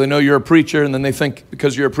algorithm so they know you're a preacher, and then they think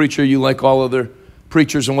because you're a preacher you like all other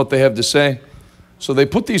preachers and what they have to say. So they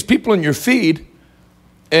put these people in your feed,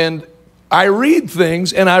 and I read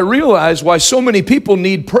things and I realize why so many people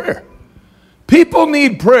need prayer. People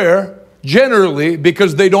need prayer generally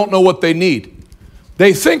because they don't know what they need.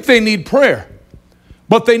 They think they need prayer,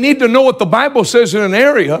 but they need to know what the Bible says in an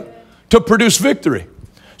area to produce victory.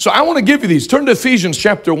 So I want to give you these. Turn to Ephesians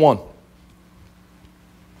chapter 1.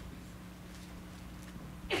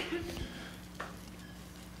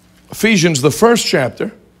 Ephesians, the first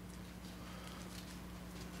chapter.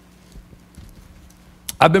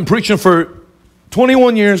 I've been preaching for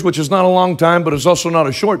 21 years, which is not a long time, but it's also not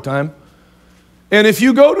a short time. And if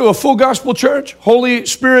you go to a full gospel church, Holy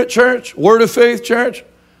Spirit church, Word of Faith church,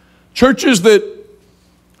 churches that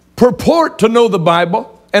purport to know the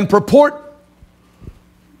Bible and purport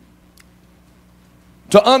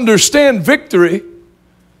to understand victory,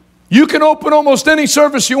 you can open almost any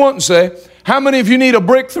service you want and say, how many of you need a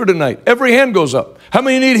breakthrough tonight? Every hand goes up. How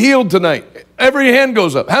many need healed tonight? Every hand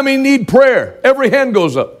goes up. How many need prayer? Every hand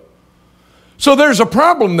goes up. So there's a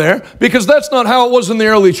problem there because that's not how it was in the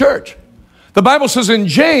early church. The Bible says in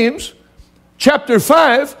James chapter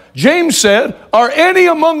 5, James said, are any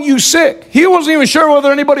among you sick? He wasn't even sure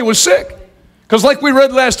whether anybody was sick. Because like we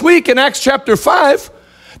read last week in Acts chapter 5,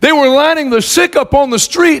 they were lining the sick up on the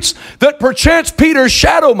streets that perchance Peter's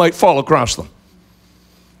shadow might fall across them.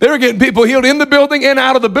 They were getting people healed in the building and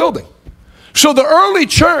out of the building. So the early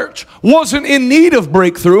church wasn't in need of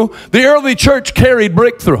breakthrough. The early church carried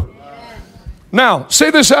breakthrough. Now,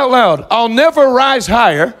 say this out loud. I'll never rise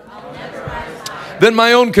higher than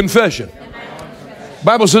my own confession.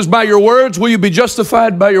 Bible says, by your words will you be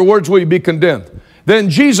justified, by your words will you be condemned. Then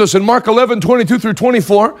Jesus in Mark 11, 22 through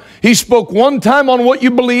 24, he spoke 1 time on what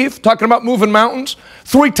you believe, talking about moving mountains,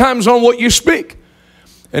 3 times on what you speak.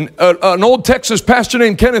 And an old Texas pastor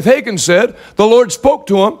named Kenneth Hagin said, the Lord spoke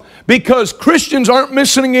to him because Christians aren't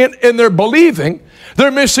missing it in their believing,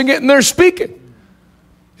 they're missing it in their speaking.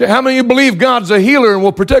 How many of you believe God's a healer and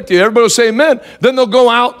will protect you? Everybody will say amen. Then they'll go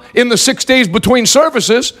out in the 6 days between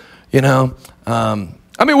services. We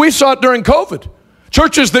saw it during COVID.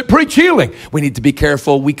 Churches that preach healing. We need to be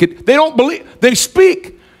careful. They don't believe. They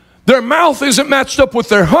speak. Their mouth isn't matched up with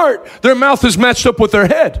their heart. Their mouth is matched up with their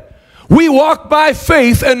head. We walk by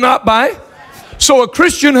faith and not by. So a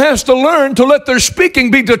Christian has to learn to let their speaking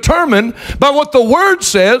be determined by what the Word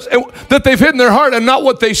says that they've hid in their heart and not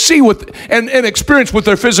what they see with and experience with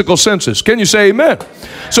their physical senses. Can you say amen?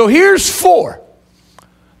 So here's 4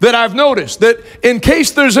 that I've noticed that in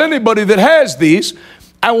case there's anybody that has these,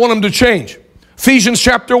 I want them to change. Ephesians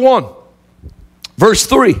chapter 1, verse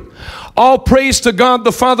 3. All praise to God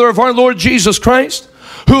the Father of our Lord Jesus Christ,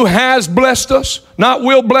 who has blessed us, not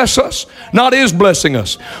will bless us, not is blessing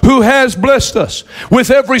us, who has blessed us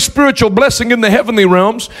with every spiritual blessing in the heavenly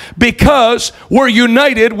realms because we're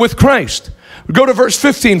united with Christ. Go to verse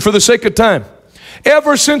 15 for the sake of time.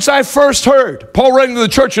 Ever since I first heard, Paul writing to the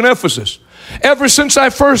church in Ephesus, ever since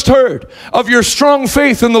I first heard of your strong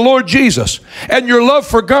faith in the Lord Jesus and your love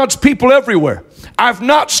for God's people everywhere, I've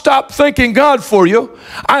not stopped thanking God for you.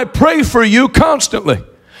 I pray for you constantly.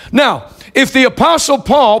 Now, if the Apostle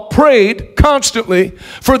Paul prayed constantly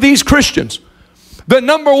for these Christians, then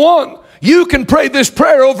number 1, you can pray this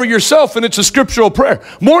prayer over yourself, and it's a scriptural prayer.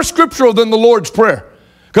 More scriptural than the Lord's Prayer.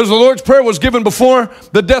 Because the Lord's Prayer was given before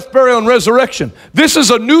the death, burial, and resurrection. This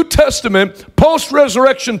is a New Testament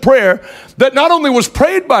post-resurrection prayer that not only was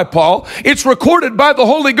prayed by Paul, it's recorded by the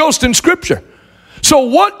Holy Ghost in Scripture. So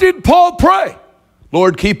what did Paul pray?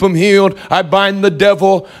 Lord, keep him healed. I bind the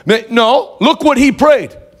devil. No, look what he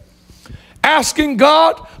prayed. Asking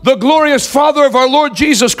God, the glorious Father of our Lord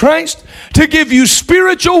Jesus Christ, to give you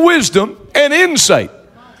spiritual wisdom and insight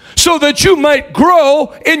so that you might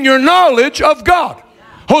grow in your knowledge of God.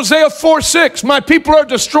 Hosea 4:6, my people are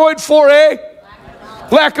destroyed for a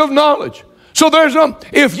lack of knowledge. So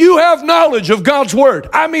if you have knowledge of God's word,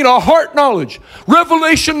 I mean a heart knowledge,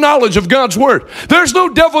 revelation knowledge of God's word, there's no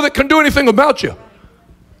devil that can do anything about you.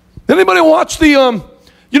 Anybody watch they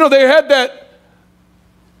had that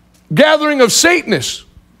gathering of Satanists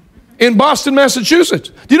in Boston,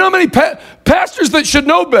 Massachusetts. Do you know how many pastors that should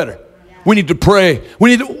know better? We need to pray.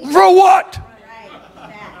 For what?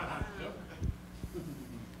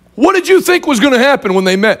 What did you think was going to happen when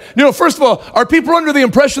they met? First of all, are people under the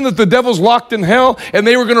impression that the devil's locked in hell and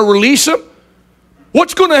they were going to release him?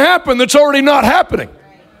 What's going to happen that's already not happening?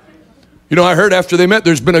 I heard after they met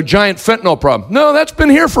there's been a giant fentanyl problem. No, that's been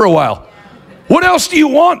here for a while. What else do you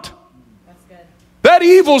want? That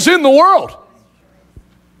evil's in the world.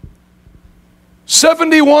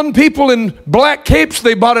 71 people in black capes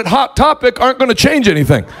they bought at Hot Topic aren't going to change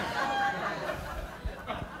anything.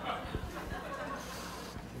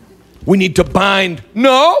 We need to bind.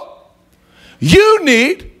 No.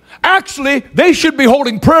 Actually, they should be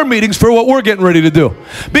holding prayer meetings for what we're getting ready to do.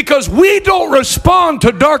 Because we don't respond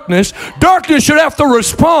to darkness. Darkness should have to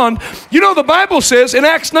respond. The Bible says in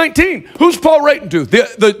Acts 19, who's Paul writing to?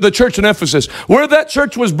 The church in Ephesus. Where that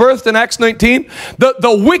church was birthed in Acts 19,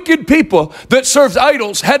 the wicked people that served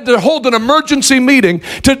idols had to hold an emergency meeting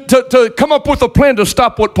to come up with a plan to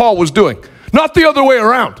stop what Paul was doing. Not the other way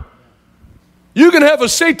around. You can have a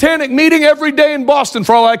satanic meeting every day in Boston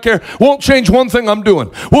for all I care. Won't change one thing I'm doing.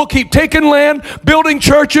 We'll keep taking land, building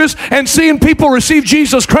churches, and seeing people receive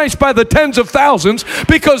Jesus Christ by the tens of thousands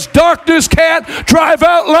because darkness can't drive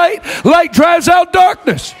out light. Light drives out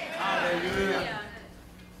darkness.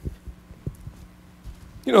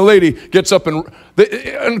 Lady gets up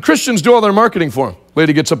and Christians do all their marketing for them.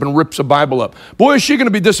 Lady gets up and rips a Bible up. Boy, is she going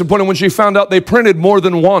to be disappointed when she found out they printed more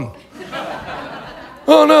than one.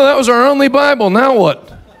 Oh no, that was our only Bible. Now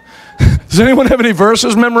what? Does anyone have any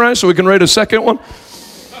verses memorized so we can write a second one?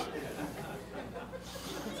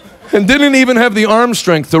 And didn't even have the arm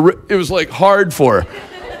strength to it was like hard for her.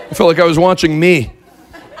 I felt like I was watching me.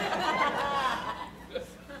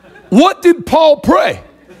 What did Paul pray?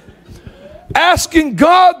 Asking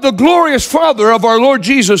God, the glorious Father of our Lord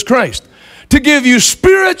Jesus Christ, to give you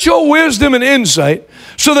spiritual wisdom and insight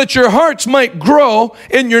so that your hearts might grow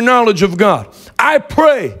in your knowledge of God. I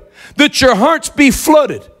pray that your hearts be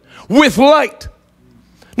flooded with light.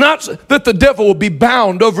 Not that the devil will be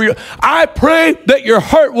bound over you. I pray that your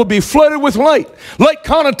heart will be flooded with light. Light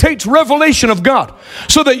connotates revelation of God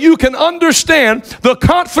so that you can understand the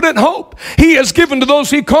confident hope He has given to those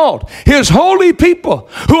He called, His holy people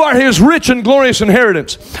who are His rich and glorious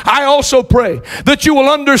inheritance. I also pray that you will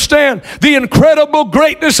understand the incredible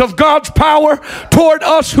greatness of God's power toward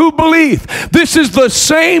us who believe. This is the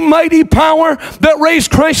same mighty power that raised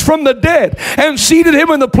Christ from the dead and seated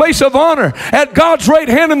Him in the place of honor at God's right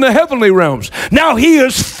hand in the heavenly realms. Now He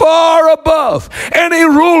is far above any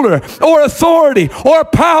ruler or authority or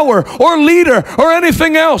power or leader or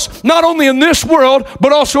anything else, not only in this world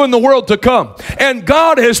but also in the world to come. And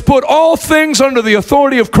God has put all things under the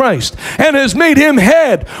authority of Christ and has made Him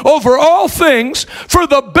head over all things for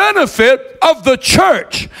the benefit of the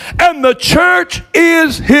church. And the church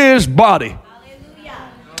is His body.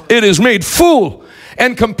 Hallelujah. It is made full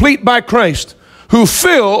and complete by Christ, who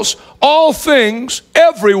fills all things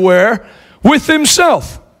everywhere with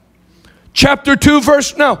Himself. Chapter 2,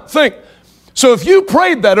 verse, now think. So if you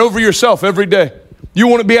prayed that over yourself every day, you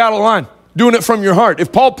want to be out of line, doing it from your heart.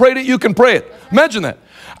 If Paul prayed it, you can pray it. Imagine that.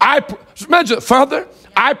 Imagine, Father,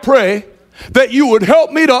 I pray that you would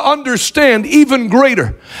help me to understand even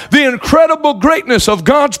greater the incredible greatness of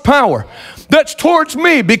God's power that's towards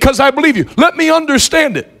me because I believe you. Let me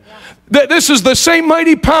understand it. That this is the same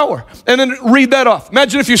mighty power. And then read that off.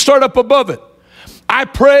 Imagine if you start up above it. I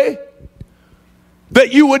pray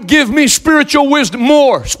that you would give me spiritual wisdom,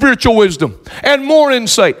 more spiritual wisdom, and more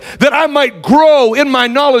insight, that I might grow in my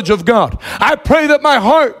knowledge of God. I pray that my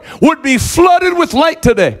heart would be flooded with light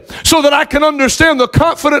today, so that I can understand the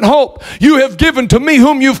confident hope you have given to me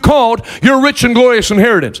whom you've called your rich and glorious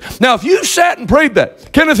inheritance. Now, if you sat and prayed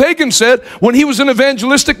that, Kenneth Hagin said when he was in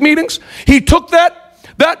evangelistic meetings, he took that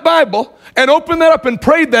Bible and opened that up and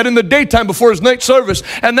prayed that in the daytime before his night service.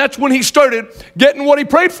 And that's when he started getting what he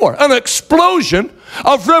prayed for. An explosion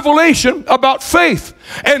of revelation about faith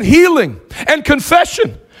and healing and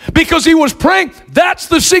confession. Because he was praying, that's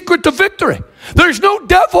the secret to victory. There's no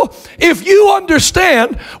devil. If you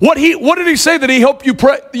understand what did he say that he helped you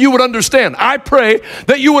pray, you would understand? I pray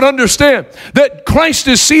that you would understand that Christ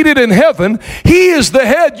is seated in heaven. He is the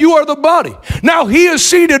head. You are the body. Now he is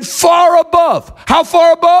seated far above. How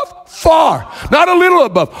far above? Far. Not a little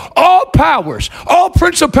above. All powers, all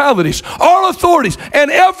principalities, all authorities,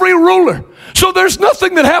 and every ruler. So there's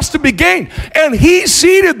nothing that has to be gained. And he's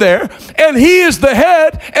seated there, and he is the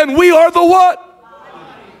head, and we are the what?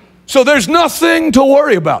 So there's nothing to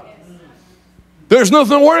worry about. There's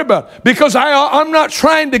nothing to worry about. Because I'm not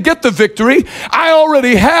trying to get the victory. I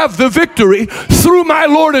already have the victory through my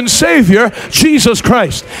Lord and Savior, Jesus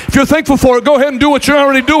Christ. If you're thankful for it, go ahead and do what you're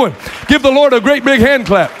already doing. Give the Lord a great big hand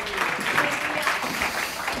clap.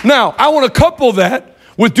 Now, I want to couple that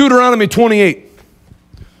with Deuteronomy 28.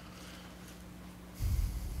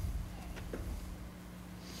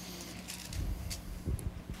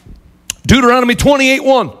 Deuteronomy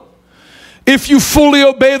 28:1. If you fully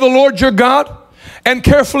obey the Lord your God and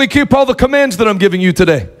carefully keep all the commands that I'm giving you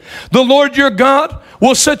today, the Lord your God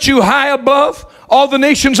will set you high above all the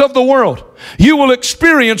nations of the world. You will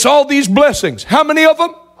experience all these blessings. How many of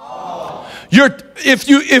them? All.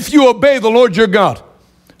 If you obey the Lord your God.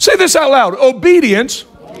 Say this out loud. Obedience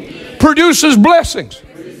produces blessings.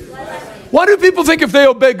 Why do people think if they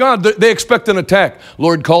obey God, they expect an attack?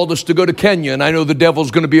 Lord called us to go to Kenya, and I know the devil's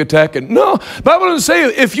going to be attacking. No, the Bible doesn't say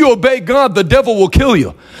if you obey God, the devil will kill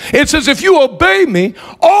you. It says if you obey me,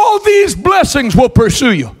 all these blessings will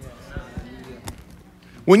pursue you.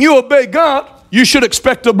 When you obey God, you should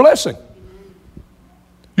expect a blessing.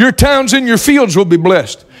 Your towns and your fields will be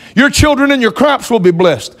blessed. Your children and your crops will be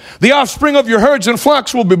blessed. The offspring of your herds and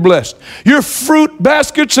flocks will be blessed. Your fruit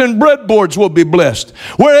baskets and breadboards will be blessed.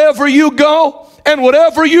 Wherever you go and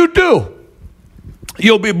whatever you do,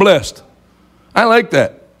 you'll be blessed. I like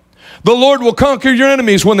that. The Lord will conquer your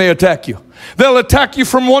enemies when they attack you. They'll attack you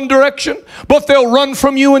from one direction, but they'll run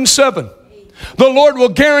from you in 7. The Lord will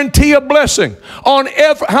guarantee a blessing on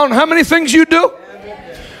how many things you do?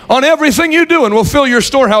 On everything you do, and will fill your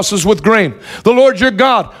storehouses with grain. The Lord your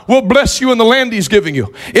God will bless you in the land he's giving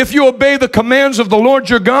you. If you obey the commands of the Lord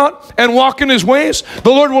your God and walk in his ways, the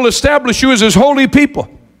Lord will establish you as his holy people,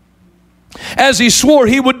 as he swore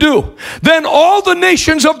he would do. Then all the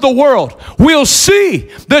nations of the world will see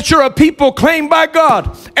that you're a people claimed by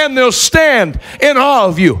God, and they'll stand in awe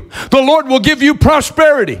of you. The Lord will give you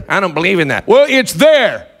prosperity. I don't believe in that. Well, it's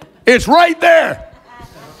there. It's right there.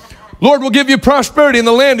 Lord will give you prosperity in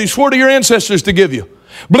the land he swore to your ancestors to give you,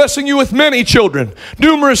 blessing you with many children,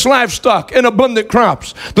 numerous livestock, and abundant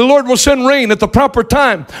crops. The Lord will send rain at the proper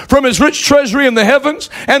time from his rich treasury in the heavens,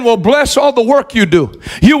 and will bless all the work you do.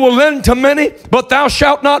 You will lend to many, but thou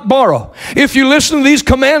shalt not borrow. If you listen to these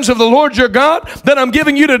commands of the Lord your God that I'm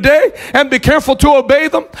giving you today, and be careful to obey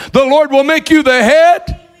them, the Lord will make you the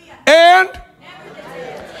head, and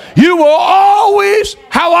you will always,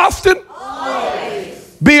 how often? Always.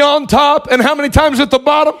 Be on top. And how many times at the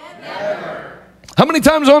bottom? Never. How many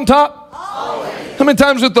times on top? Always. How many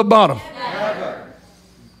times at the bottom? Never.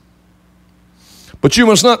 But you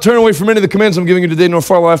must not turn away from any of the commands I'm giving you today, nor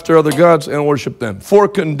follow after other gods and worship them. 4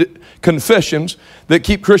 confessions that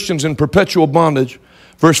keep Christians in perpetual bondage.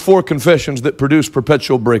 Verse 4 confessions that produce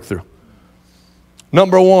perpetual breakthrough.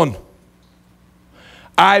 Number 1,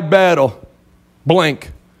 I battle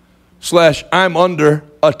blank / I'm under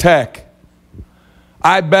attack.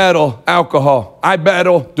 I battle alcohol. I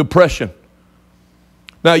battle depression.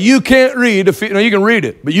 Now you can't read, you can read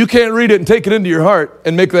it, but you can't read it and take it into your heart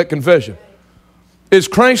and make that confession. Is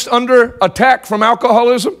Christ under attack from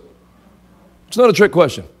alcoholism? It's not a trick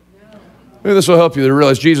question. Maybe this will help you to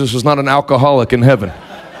realize Jesus is not an alcoholic in heaven.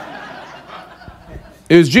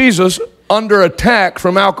 Is Jesus under attack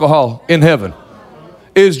from alcohol in heaven?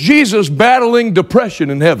 Is Jesus battling depression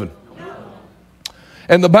in heaven?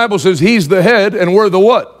 And the Bible says he's the head and we're the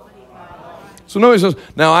what? So nobody says,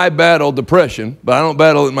 now I battle depression, but I don't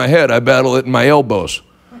battle it in my head, I battle it in my elbows.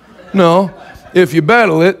 No, if you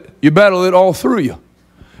battle it all through you.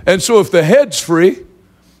 And so if the head's free,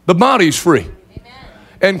 the body's free. Amen.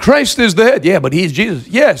 And Christ is the head. Yeah, but he's Jesus.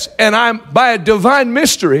 Yes, and I'm, by a divine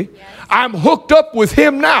mystery, I'm hooked up with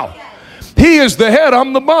him now. He is the head,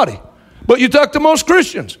 I'm the body. But you talk to most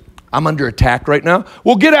Christians, I'm under attack right now.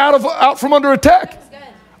 Well, get out from under attack.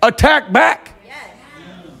 Attack back. Yes.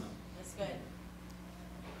 That's good.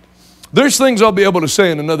 There's things I'll be able to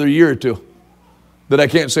say in another year or two that I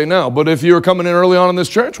can't say now. But if you were coming in early on in this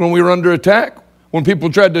church, when we were under attack, when people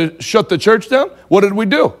tried to shut the church down, what did we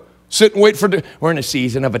do? Sit and wait for we're in a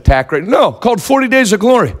season of attack right now. No, called 40 Days of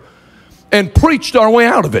Glory. And preached our way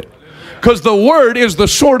out of it. Because the word is the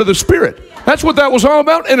sword of the Spirit. That's what that was all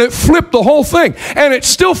about, and it flipped the whole thing. And it's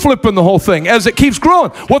still flipping the whole thing as it keeps growing.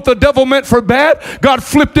 What the devil meant for bad, God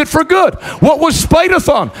flipped it for good. What was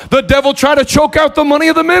Spite-a-thon? The devil tried to choke out the money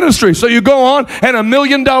of the ministry. So you go on, and $1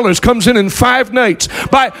 million comes in 5 nights.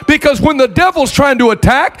 Because when the devil's trying to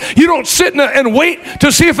attack, you don't sit and wait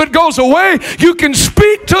to see if it goes away. You can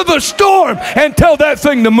speak to the storm and tell that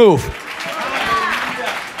thing to move.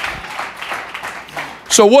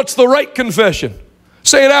 So what's the right confession?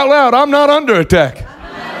 Say it out loud. I'm not under attack.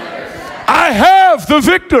 I have the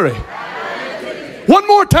victory. One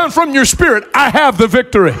more time from your spirit. I have the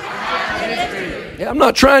victory. Yeah, I'm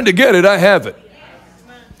not trying to get it. I have it.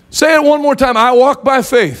 Say it one more time. I walk by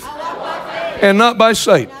faith and not by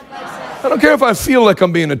sight. I don't care if I feel like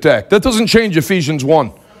I'm being attacked. That doesn't change Ephesians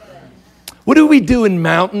 1. What do we do in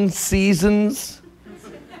mountain seasons?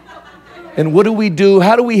 And what do we do?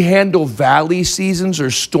 How do we handle valley seasons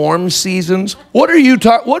or storm seasons? What do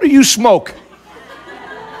you smoke?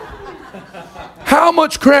 How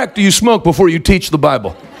much crack do you smoke before you teach the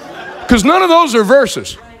Bible? Because none of those are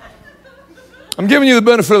verses. I'm giving you the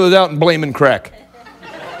benefit of the doubt and blaming crack.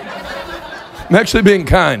 I'm actually being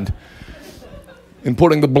kind in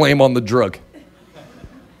putting the blame on the drug.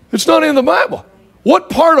 It's not in the Bible. What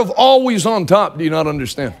part of always on top do you not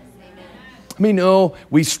understand? How many know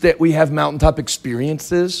we have mountaintop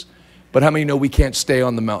experiences, but how many know we can't stay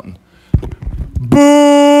on the mountain?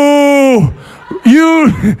 Boo!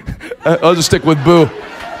 I'll just stick with boo.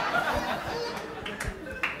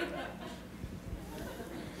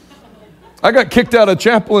 I got kicked out of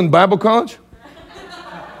chapel in Bible college.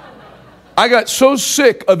 I got so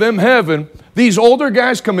sick of them having these older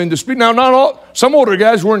guys come in to speak. Now, not all, some older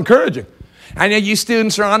guys were encouraging. I know you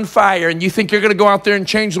students are on fire and you think you're going to go out there and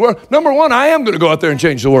change the world. Number one, I am going to go out there and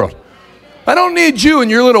change the world. I don't need you in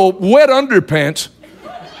your little wet underpants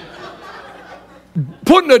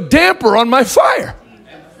putting a damper on my fire.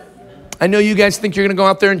 I know you guys think you're going to go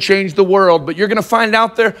out there and change the world, but you're going to find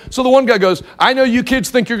out there. So the one guy goes, I know you kids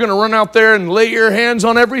think you're going to run out there and lay your hands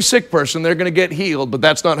on every sick person. They're going to get healed, but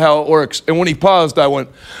that's not how it works. And when he paused, I went,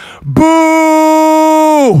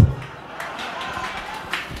 boo!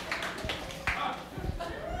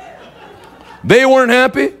 They weren't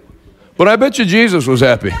happy, but I bet you Jesus was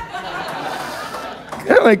happy.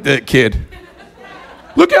 I like that kid.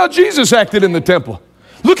 Look how Jesus acted in the temple.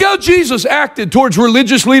 Look how Jesus acted towards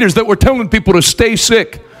religious leaders that were telling people to stay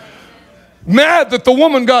sick. Mad that the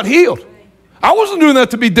woman got healed. I wasn't doing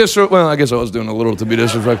that to be disrespectful. Well, I guess I was doing a little to be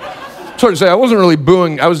disrespectful. Sorry to say, I wasn't really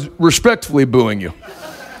booing. I was respectfully booing you.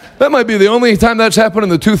 That might be the only time that's happened in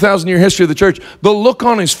the 2,000-year history of the church. The look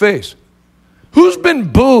on his face. Who's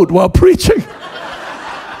been booed while preaching?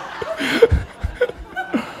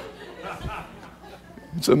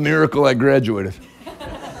 It's a miracle I graduated.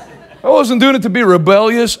 I wasn't doing it to be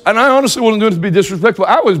rebellious, and I honestly wasn't doing it to be disrespectful.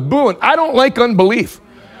 I was booing. I don't like unbelief.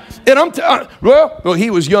 And well, he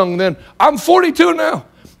was young then. I'm 42 now,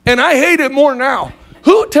 and I hate it more now.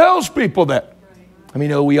 Who tells people that? I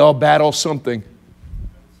mean, we all battle something.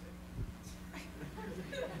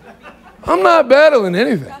 I'm not battling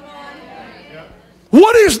anything.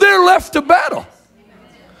 What is there left to battle?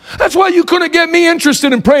 That's why you couldn't get me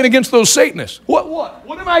interested in praying against those Satanists.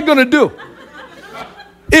 What am I going to do?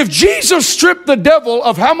 If Jesus stripped the devil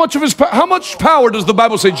of how much power does the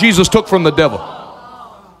Bible say Jesus took from the devil?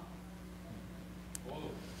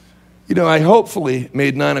 I hopefully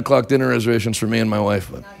made 9 o'clock dinner reservations for me and my wife,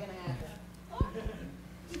 but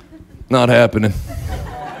not happening.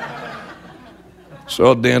 So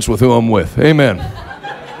I'll dance with who I'm with. Amen.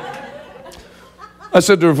 I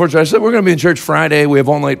said to her, we're going to be in church Friday. We have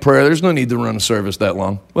all-night prayer. There's no need to run a service that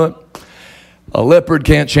long. But a leopard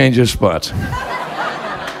can't change his spots.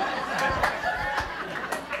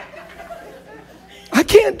 I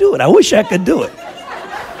can't do it. I wish I could do it.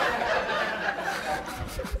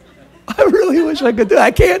 I really wish I could do it.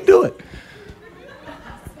 I can't do it.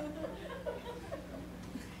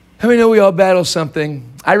 How many know we all battle something?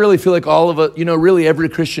 I really feel like all of us, really every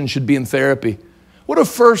Christian should be in therapy. What a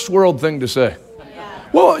first world thing to say.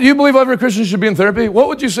 Well, you believe every Christian should be in therapy? What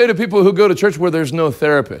would you say to people who go to church where there's no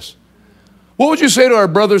therapist? What would you say to our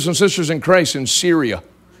brothers and sisters in Christ in Syria?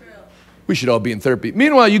 We should all be in therapy.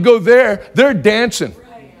 Meanwhile, you go there, they're dancing.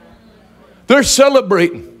 They're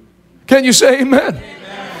celebrating. Can you say amen?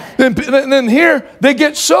 And then here, they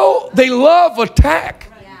love attack.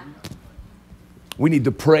 We need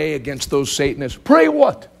to pray against those Satanists. Pray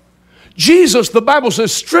what? Jesus, the Bible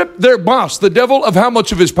says, stripped their boss, the devil, of how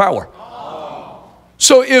much of his power?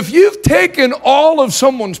 So if you've taken all of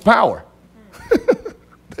someone's power,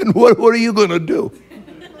 then what are you going to do?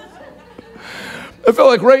 I felt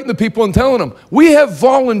like writing the people and telling them, we have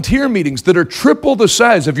volunteer meetings that are triple the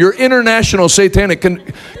size of your international satanic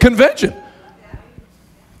convention.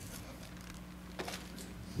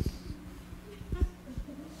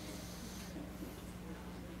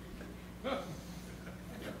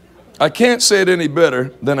 I can't say it any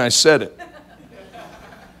better than I said it.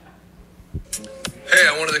 Hey,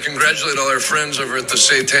 I wanted to congratulate all our friends over at the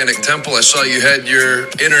Satanic Temple. I saw you had your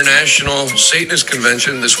International Satanist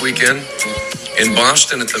Convention this weekend in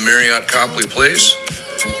Boston at the Marriott Copley Place.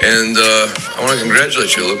 And I want to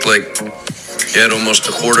congratulate you. It looked like you had almost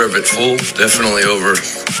a quarter of it full, definitely over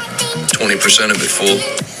 20% of it full.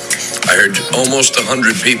 I heard almost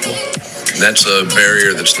 100 people. That's a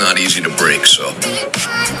barrier that's not easy to break, so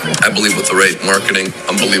I believe with the right marketing,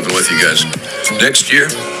 I'm believing with you guys. Next year,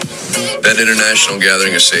 that international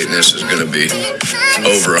gathering of Satanists is going to be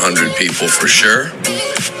over 100 people for sure.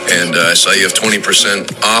 And I saw you have 20%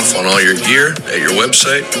 off on all your gear at your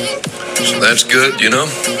website. So that's good, you know.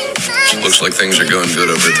 So it looks like things are going good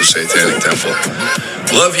over at the Satanic Temple.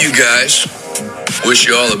 Love you guys. Wish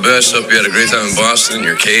you all the best. Hope you had a great time in Boston in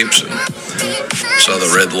your capes and saw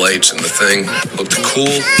the red lights and the thing. Looked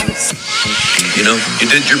cool. You know, you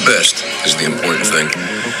did your best is the important thing.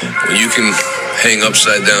 When you can hang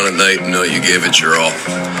upside down at night and know you gave it your all,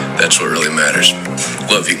 that's what really matters.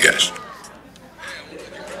 Love you guys.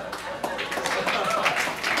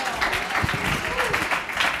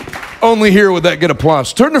 Only here would that get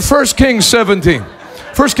applause. Turn to 1 Kings 17.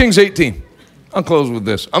 1 Kings 18. I'll close with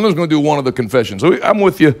this. I'm just going to do one of the confessions. I'm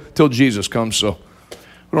with you till Jesus comes, so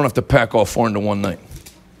we don't have to pack all four into one night.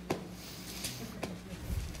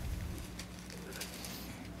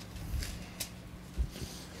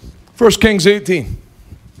 First Kings 18.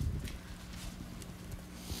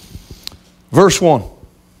 Verse 1.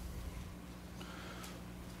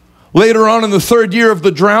 Later on in the third year of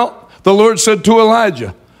the drought, the Lord said to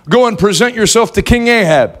Elijah, go and present yourself to King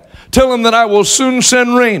Ahab. Tell him that I will soon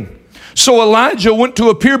send rain. So Elijah went to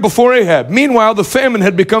appear before Ahab. Meanwhile, the famine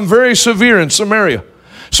had become very severe in Samaria.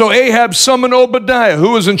 So Ahab summoned Obadiah,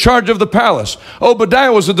 who was in charge of the palace.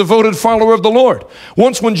 Obadiah was a devoted follower of the Lord.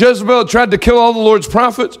 Once when Jezebel tried to kill all the Lord's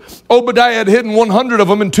prophets, Obadiah had hidden 100 of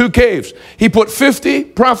them in 2 caves. He put 50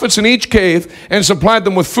 prophets in each cave and supplied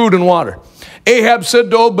them with food and water. Ahab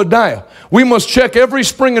said to Obadiah, we must check every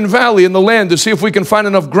spring and valley in the land to see if we can find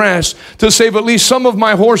enough grass to save at least some of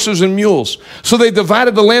my horses and mules. So they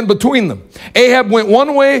divided the land between them. Ahab went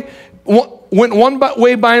one way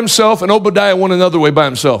by himself, and Obadiah went another way by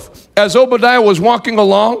himself. As Obadiah was walking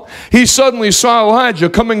along, he suddenly saw Elijah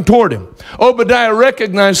coming toward him. Obadiah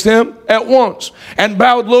recognized him at once and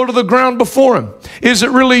bowed low to the ground before him. Is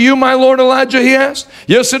it really you, my lord Elijah, he asked.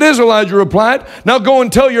 Yes, it is, Elijah replied. Now go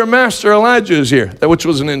and tell your master Elijah is here. That which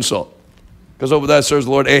was an insult. Because Obadiah serves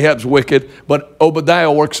the Lord. Ahab's wicked, but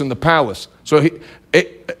Obadiah works in the palace. So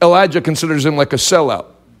Elijah considers him like a sellout.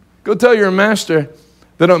 Go tell your master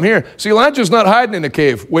that I'm here. See, Elijah's not hiding in a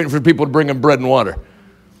cave waiting for people to bring him bread and water.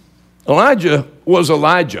 Elijah was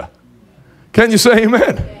Elijah. Can you say amen?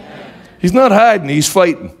 Amen. He's not hiding, he's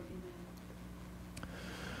fighting.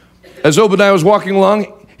 As Obadiah was walking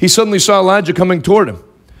along, he suddenly saw Elijah coming toward him.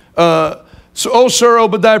 Oh, sir,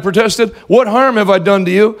 Obadiah protested, what harm have I done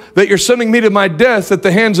to you that you're sending me to my death at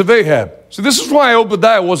the hands of Ahab? So this is why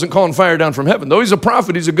Obadiah wasn't calling fire down from heaven. Though he's a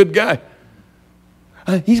prophet, he's a good guy.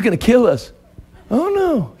 He's going to kill us. Oh,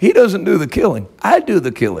 no, he doesn't do the killing. I do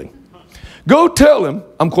the killing. Go tell him,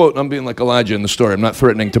 I'm being like Elijah in the story. I'm not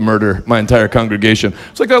threatening to murder my entire congregation.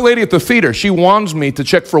 It's like that lady at the theater. She wands me to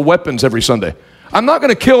check for weapons every Sunday. I'm not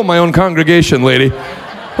going to kill my own congregation, lady.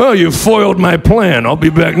 Oh, you foiled my plan. I'll be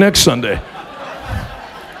back next Sunday.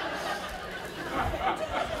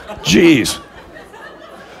 Jeez.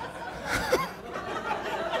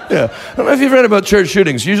 Yeah, I don't know if you've read about church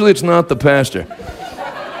shootings. Usually it's not the pastor.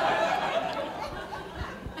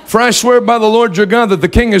 For I swear by the Lord your God that the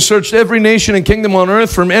king has searched every nation and kingdom on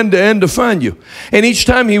earth from end to end to find you. And each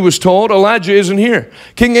time he was told, Elijah isn't here.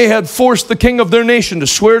 King Ahab forced the king of their nation to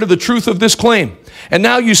swear to the truth of this claim. And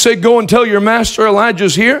now you say, go and tell your master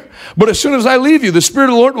Elijah's here. But as soon as I leave you, the Spirit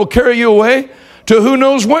of the Lord will carry you away to who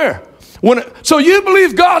knows where. So you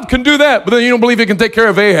believe God can do that, but then you don't believe he can take care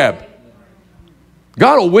of Ahab.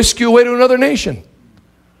 God will whisk you away to another nation.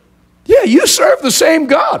 Yeah, you serve the same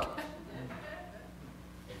God.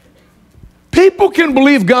 People can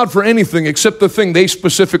believe God for anything except the thing they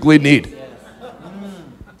specifically need.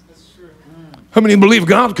 How many believe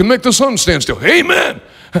God can make the sun stand still? Amen.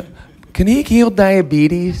 Can he heal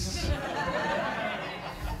diabetes?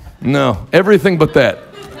 No, everything but that.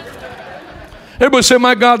 Everybody say,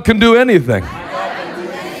 my God can do anything.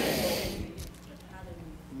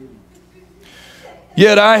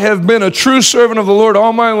 Yet I have been a true servant of the Lord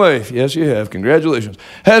all my life. Yes, you have. Congratulations.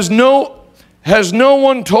 Has no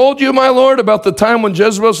one told you, my Lord, about the time when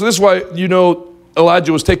Jezebel... So this is why,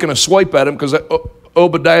 Elijah was taking a swipe at him, because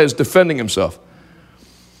Obadiah is defending himself.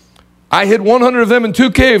 I hid 100 of them in 2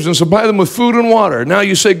 caves and supplied them with food and water. Now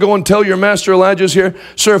you say, go and tell your master Elijah's here.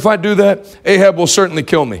 Sir, if I do that, Ahab will certainly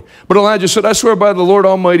kill me. But Elijah said, I swear by the Lord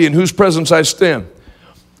Almighty, in whose presence I stand.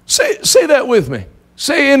 Say that with me.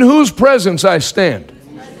 Say, in whose presence I stand.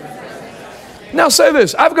 Now say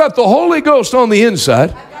this. I've got the Holy Ghost on the inside,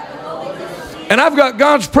 and I've got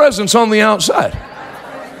God's presence on the outside.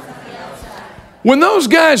 When those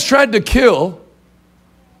guys tried to kill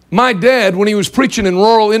my dad when he was preaching in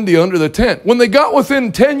rural India under the tent, when they got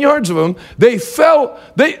within 10 yards of him, they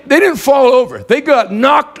didn't fall over. They got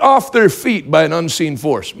knocked off their feet by an unseen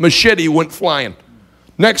force. Machete went flying.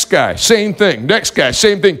 Next guy, same thing. Next guy,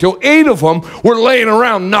 same thing. Till 8 of them were laying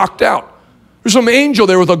around knocked out. There's some angel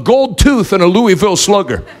there with a gold tooth and a Louisville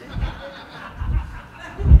Slugger.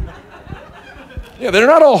 Yeah, they're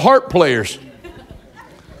not all harp players.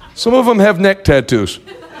 Some of them have neck tattoos.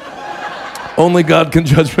 Only God can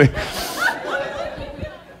judge me.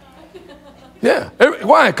 Yeah.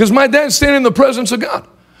 Why? Because my dad's standing in the presence of God.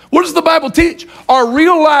 What does the Bible teach? Our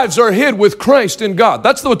real lives are hid with Christ in God.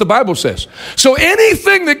 That's what the Bible says. So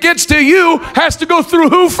anything that gets to you has to go through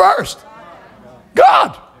who first?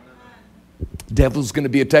 God. Devil's going to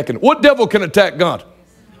be attacking. What devil can attack God?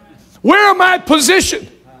 Where am I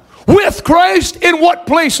positioned? With Christ in what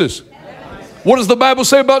places? What does the Bible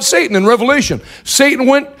say about Satan in Revelation? Satan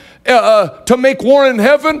went to make war in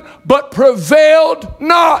heaven, but prevailed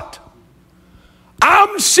not.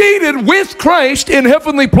 I'm seated with Christ in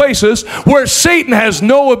heavenly places where Satan has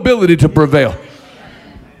no ability to prevail.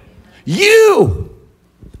 You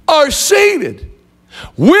are seated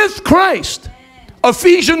with Christ,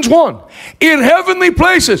 Ephesians 1, in heavenly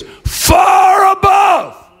places far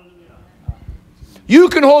above. You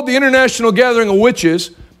can hold the international gathering of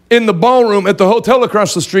witches in the ballroom at the hotel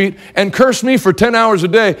across the street and curse me for 10 hours a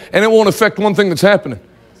day, and it won't affect one thing that's happening.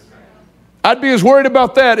 I'd be as worried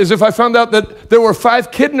about that as if I found out that there were 5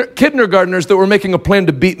 kindergartners that were making a plan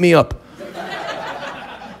to beat me up.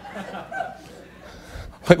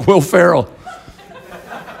 Like Will Ferrell.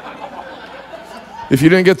 If you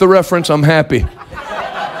didn't get the reference, I'm happy.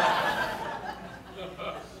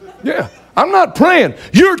 Yeah, I'm not praying.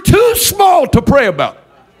 You're too small to pray about.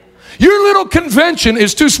 Your little convention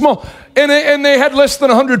is too small. And they had less than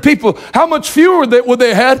 100 people. How much fewer would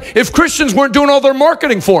they had if Christians weren't doing all their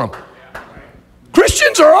marketing for them?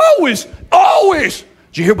 Christians are always.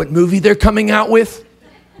 Did you hear what movie they're coming out with?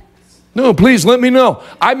 No, please let me know.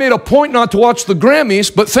 I made a point not to watch the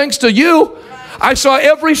Grammys, but thanks to you, I saw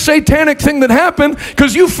every satanic thing that happened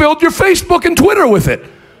because you filled your Facebook and Twitter with it.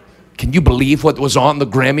 Can you believe what was on the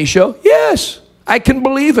Grammy show? Yes, I can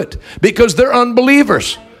believe it because they're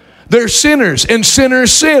unbelievers. They're sinners, and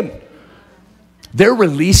sinners sin. They're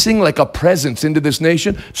releasing like a presence into this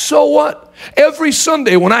nation. So what? Every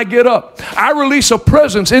Sunday when I get up, I release a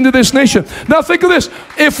presence into this nation. Now think of this.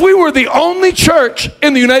 If we were the only church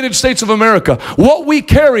in the United States of America, what we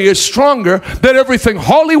carry is stronger than everything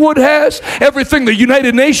Hollywood has, everything the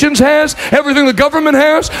United Nations has, everything the government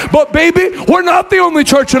has. But baby, we're not the only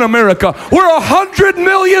church in America. We're 100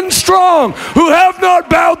 million strong who have not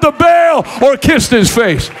bowed to Baal or kissed his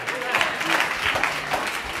face.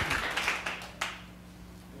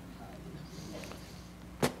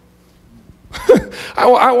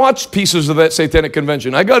 I watched pieces of that satanic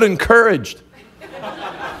convention. I got encouraged.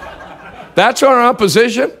 That's our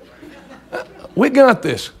opposition? We got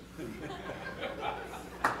this.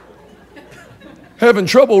 Having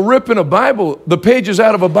trouble ripping the pages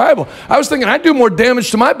out of a Bible. I was thinking I do more damage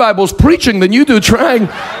to my Bibles preaching than you do trying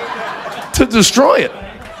to destroy it.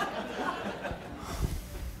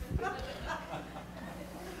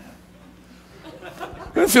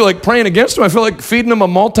 I don't feel like praying against them. I feel like feeding them a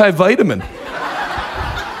multivitamin.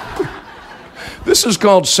 This is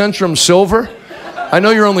called Centrum Silver. I know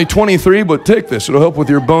you're only 23, but take this. It'll help with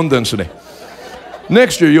your bone density.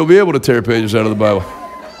 Next year, you'll be able to tear pages out of the Bible.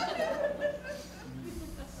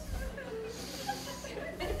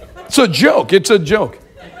 It's a joke. It's a joke.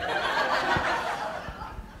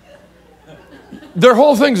 Their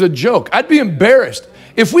whole thing's a joke. I'd be embarrassed.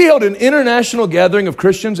 If we held an international gathering of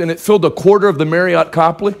Christians and it filled a quarter of the Marriott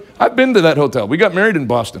Copley, I've been to that hotel. We got married in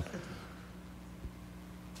Boston.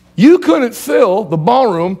 You couldn't fill the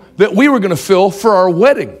ballroom that we were going to fill for our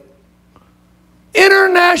wedding.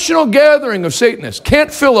 International gathering of Satanists.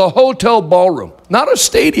 Can't fill a hotel ballroom. Not a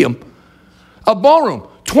stadium. A ballroom.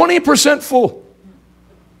 20% full.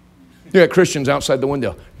 You got Christians outside the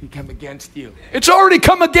window. He come against you. It's already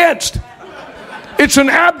come against. It's an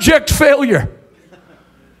abject failure.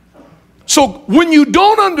 So when you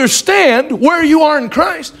don't understand where you are in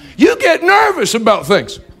Christ, you get nervous about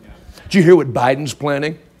things. Did you hear what Biden's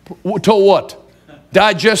planning? To what?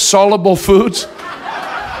 Digest soluble foods?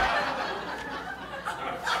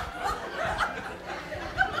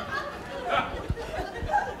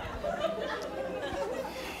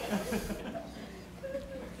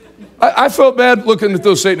 I felt bad looking at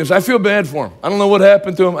those Satanists. I feel bad for them. I don't know what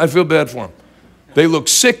happened to them. I feel bad for them. They look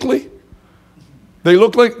sickly. They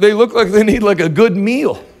look like they need like a good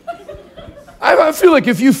meal. I feel like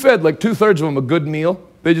if you fed like 2/3 of them a good meal,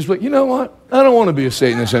 they just like, you know what? I don't want to be a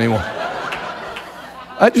Satanist anymore.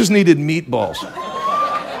 I just needed meatballs.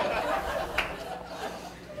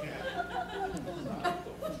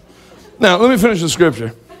 Now, let me finish the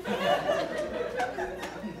scripture.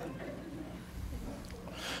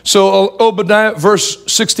 So Obadiah, verse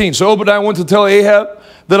 16. So Obadiah went to tell Ahab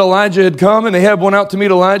that Elijah had come, and Ahab went out to meet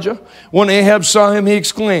Elijah. When Ahab saw him, he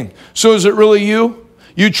exclaimed, "So is it really you,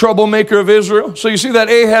 you troublemaker of Israel?" So you see that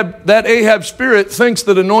Ahab spirit thinks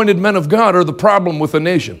that anointed men of God are the problem with the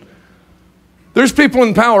nation. There's people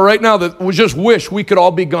in power right now that would just wish we could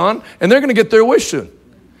all be gone, and they're going to get their wish soon.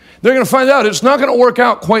 They're going to find out it's not going to work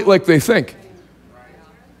out quite like they think.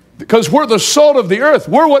 Because we're the salt of the earth.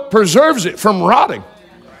 We're what preserves it from rotting.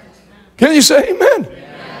 Can you say amen? Amen?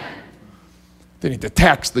 They need to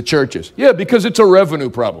tax the churches. Yeah, because it's a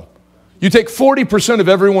revenue problem. You take 40% of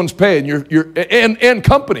everyone's pay and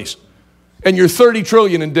companies, and you're $30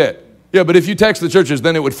 trillion in debt. Yeah, but if you tax the churches,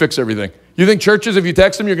 then it would fix everything. You think churches, if you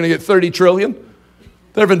tax them, you're going to get $30 trillion?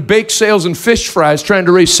 They're having bake sales and fish fries trying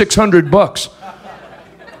to raise $600.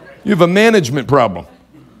 You have a management problem.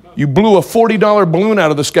 You blew a $40 balloon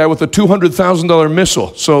out of the sky with a $200,000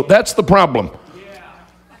 missile. So that's the problem.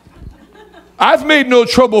 I've made no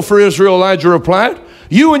trouble for Israel, Elijah replied.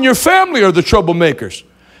 You and your family are the troublemakers.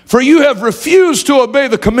 For you have refused to obey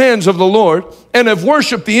the commands of the Lord and have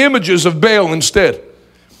worshiped the images of Baal instead.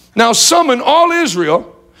 Now summon all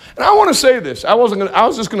Israel. And I want to say this. I was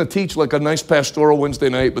just going to teach like a nice pastoral Wednesday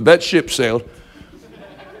night, but that ship sailed.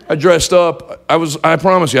 I dressed up. I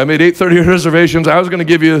promise you, I made 8:30 reservations. I was going to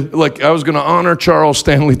give you, I was going to honor Charles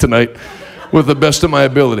Stanley tonight with the best of my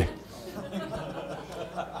ability.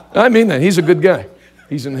 I mean that. He's a good guy.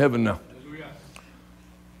 He's in heaven now.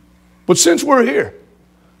 But since we're here,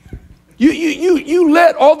 you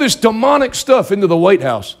let all this demonic stuff into the White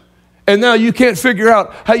House, and now you can't figure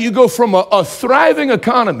out how you go from a thriving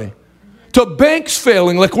economy to banks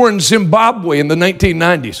failing like we're in Zimbabwe in the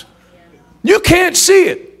 1990s. You can't see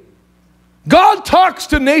it. God talks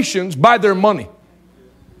to nations by their money.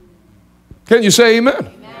 Can you say amen?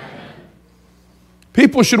 Amen.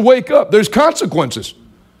 People should wake up. There's consequences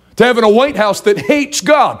to having a White House that hates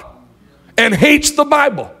God and hates the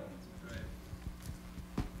Bible.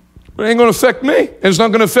 It ain't going to affect me, and it's not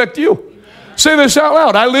going to affect you. Say this out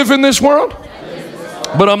loud. I live in this world,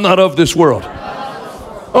 but I'm not of this world.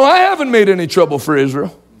 Oh, I haven't made any trouble for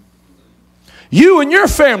Israel. You and your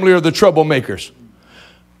family are the troublemakers.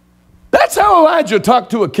 That's how Elijah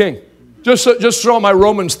talked to a king. Just throw my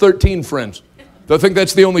Romans 13 friends. I think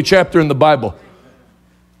that's the only chapter in the Bible.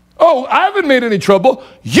 Oh, I haven't made any trouble.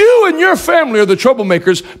 You and your family are the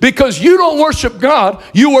troublemakers because you don't worship God,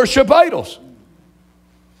 you worship idols.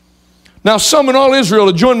 Now summon all Israel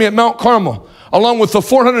to join me at Mount Carmel, along with the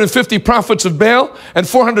 450 prophets of Baal and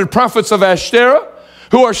 400 prophets of Ashtoreth,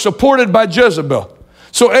 who are supported by Jezebel.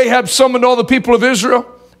 So Ahab summoned all the people of Israel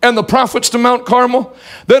and the prophets to Mount Carmel.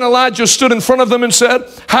 Then Elijah stood in front of them and said,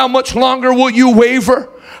 "How much longer will you waver,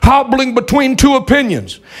 hobbling between two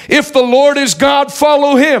opinions? If the Lord is God,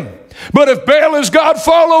 follow him. But if Baal is God,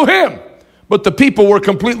 follow him." But the people were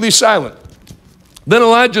completely silent. Then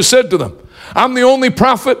Elijah said to them, "I'm the only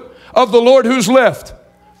prophet of the Lord who's left.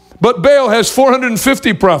 But Baal has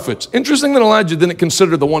 450 prophets." Interesting that Elijah didn't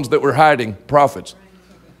consider the ones that were hiding prophets.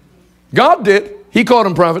 God did. He called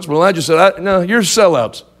them prophets, but Elijah said, "No, you're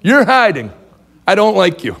sellouts. You're hiding. I don't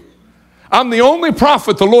like you. I'm the only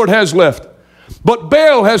prophet the Lord has left. But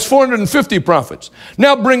Baal has 450 prophets.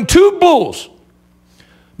 Now bring 2 bulls.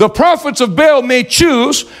 The prophets of Baal may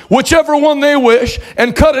choose whichever one they wish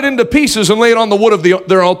and cut it into pieces and lay it on the wood of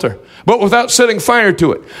their altar, but without setting fire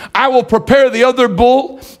to it. I will prepare the other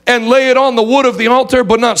bull and lay it on the wood of the altar,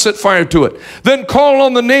 but not set fire to it. Then call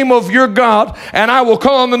on the name of your God, and I will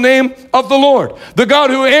call on the name of the Lord. The God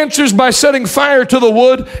who answers by setting fire to the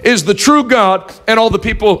wood is the true God." And all the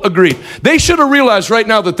people agreed. They should have realized right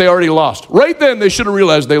now that they already lost. Right then, they should have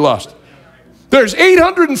realized they lost. There's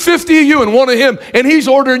 850 of you and one of him, and he's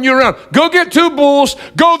ordering you around. Go get 2 bulls,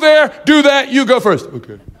 go there, do that, you go first.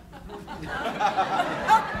 Okay.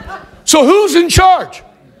 So who's in charge?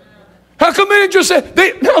 How come they didn't just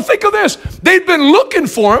say, now think of this. They'd been looking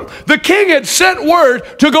for him. The king had sent word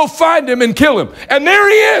to go find him and kill him. And there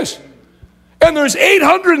he is. And there's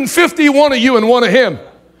 851 of you and one of him.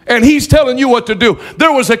 And he's telling you what to do.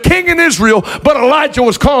 There was a king in Israel, but Elijah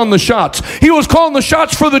was calling the shots. He was calling the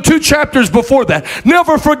shots for the 2 chapters before that.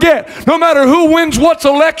 Never forget, no matter who wins what's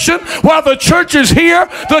election, while the church is here,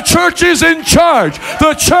 the church is in charge.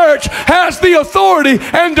 The church has the authority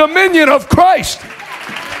and dominion of Christ.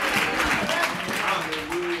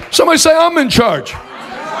 Somebody say, I'm in charge.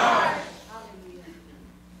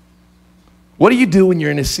 What do you do when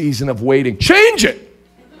you're in a season of waiting? Change it.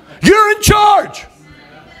 You're in charge.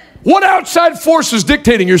 What outside force is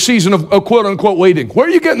dictating your season of quote-unquote waiting? Where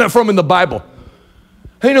are you getting that from in the Bible?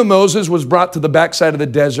 Hey, you know, Moses was brought to the backside of the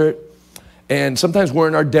desert, and sometimes we're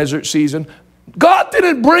in our desert season. God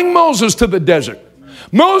didn't bring Moses to the desert.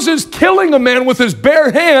 Moses killing a man with his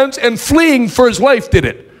bare hands and fleeing for his life did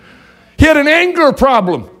it. He had an anger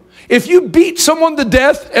problem. If you beat someone to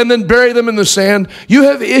death and then bury them in the sand, you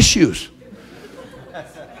have issues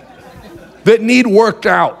that need worked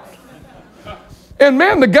out. And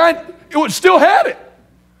man, the guy still had it.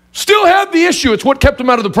 Still had the issue. It's what kept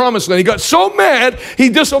him out of the promised land. He got so mad, he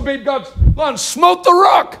disobeyed God's law and smote the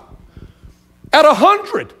rock at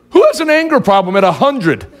 100. Who has an anger problem at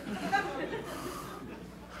 100?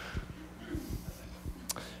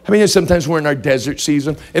 I mean, sometimes we're in our desert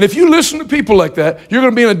season. And if you listen to people like that, you're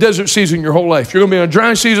going to be in a desert season your whole life. You're going to be in a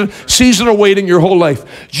dry season of waiting your whole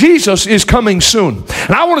life. Jesus is coming soon.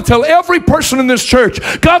 And I want to tell every person in this church,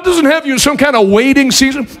 God doesn't have you in some kind of waiting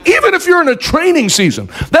season. Even if you're in a training season,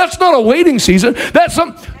 that's not a waiting season.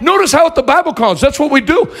 Notice how the Bible calls. That's what we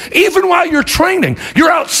do. Even while you're training,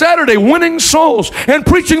 you're out Saturday winning souls and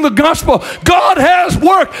preaching the gospel. God has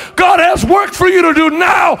work. God has work for you to do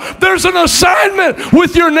now. There's an assignment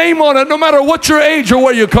with your name on it, no matter what your age or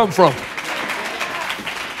where you come from.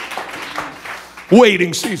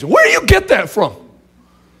 Waiting season. Where do you get that from?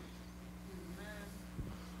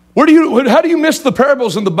 How do you miss the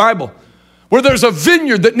parables in the Bible? Where there's a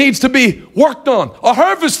vineyard that needs to be worked on, a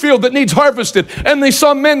harvest field that needs harvested, and they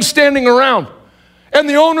saw men standing around. And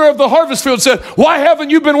the owner of the harvest field said, why haven't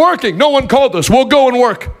you been working? No one called us. We'll go and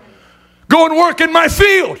work. Go and work in my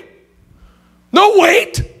field. No,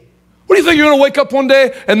 wait. What do you think? You're going to wake up one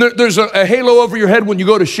day and there's a halo over your head when you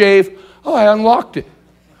go to shave? Oh, I unlocked it.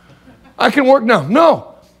 I can work now.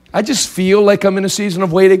 No. I just feel like I'm in a season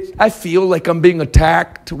of waiting. I feel like I'm being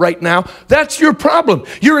attacked right now. That's your problem.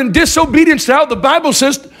 You're in disobedience to how the Bible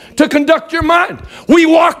says to conduct your mind. We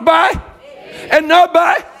walk by and not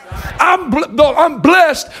by. I'm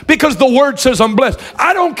blessed because the word says I'm blessed.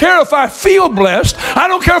 I don't care if I feel blessed. I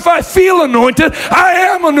don't care if I feel anointed. I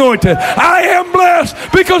am anointed. I am blessed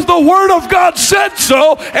because the word of God said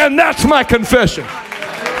so, and that's my confession.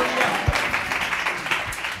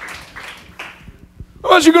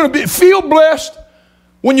 Otherwise, you're going to feel blessed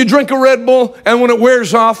when you drink a Red Bull, and when it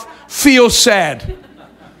wears off, feel sad.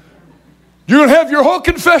 You're going to have your whole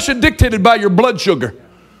confession dictated by your blood sugar.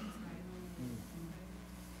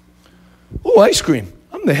 Oh, ice cream.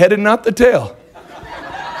 I'm the head and not the tail.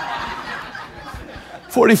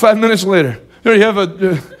 45 minutes later, there you have I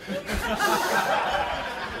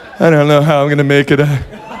don't know how I'm going to make it.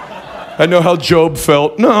 I know how Job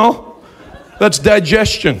felt. No, that's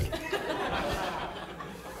digestion.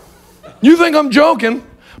 You think I'm joking,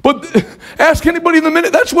 but ask anybody in the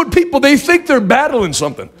minute. That's what people, they think they're battling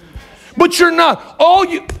something. But you're not.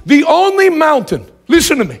 The only mountain,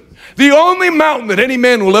 listen to me, the only mountain that any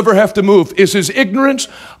man will ever have to move is his ignorance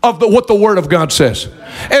of what the Word of God says.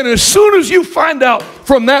 And as soon as you find out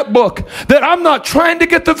from that book that I'm not trying to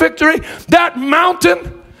get the victory, that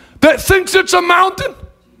mountain that thinks it's a mountain,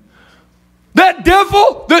 that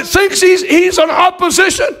devil that thinks he's an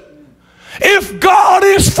opposition, if God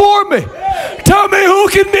is for me, tell me who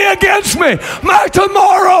can be against me. My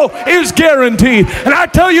tomorrow is guaranteed. And I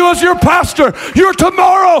tell you as your pastor, your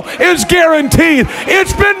tomorrow is guaranteed.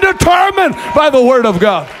 It's been determined by the Word of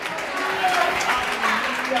God.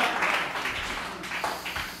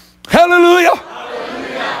 Hallelujah. Hallelujah.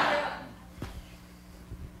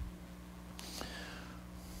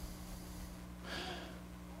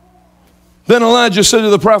 Then Elijah said to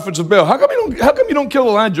the prophets of Baal, how come you don't kill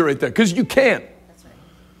Elijah right there? Because you can't. That's right.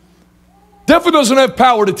 Devil doesn't have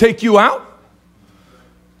power to take you out.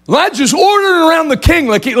 Elijah's ordering around the king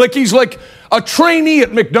like he's like a trainee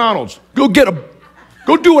at McDonald's. Go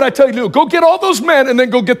do what I tell you to do. Go get all those men and then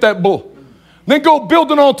go get that bull. Then go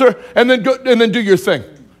build an altar and then do your thing.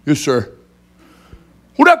 Yes, sir.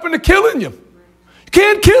 What happened to killing you? You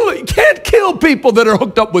can't kill it. You can't kill people that are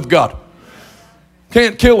hooked up with God.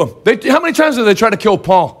 Can't kill them. How many times did they try to kill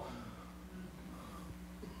Paul?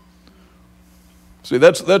 See,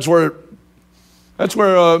 that's where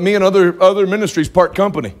me and other ministries part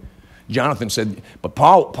company. Jonathan said, but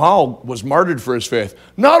Paul was martyred for his faith.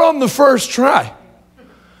 Not on the first try.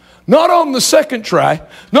 Not on the second try.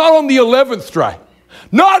 Not on the 11th try.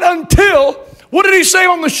 Not until, what did he say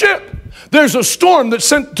on the ship? There's a storm that's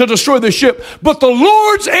sent to destroy the ship. But the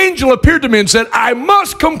Lord's angel appeared to me and said, I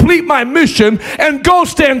must complete my mission and go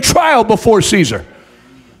stand trial before Caesar.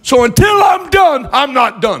 So until I'm done, I'm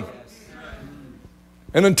not done.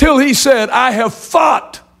 And until he said, I have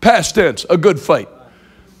fought, past tense, a good fight.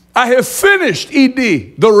 I have finished,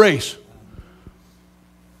 ED, the race.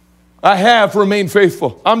 I have remained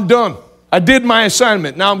faithful. I'm done. I did my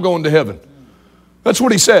assignment. Now I'm going to heaven. That's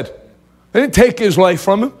what he said. They didn't take his life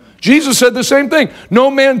from him. Jesus said the same thing. No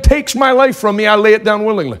man takes my life from me. I lay it down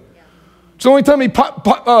willingly. It's the only time he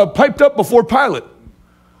piped up before Pilate.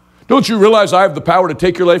 Don't you realize I have the power to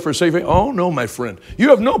take your life or save it? Oh, no, my friend. You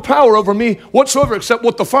have no power over me whatsoever except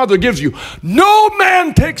what the Father gives you. No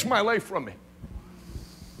man takes my life from me.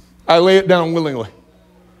 I lay it down willingly.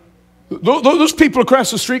 Those people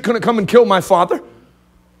across the street couldn't come and kill my father.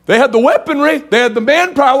 They had the weaponry, they had the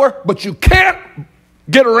manpower, but you can't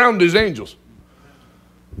get around his angels.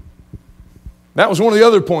 That was one of the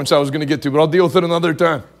other points I was going to get to, but I'll deal with it another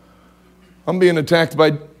time. I'm being attacked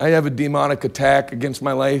I have a demonic attack against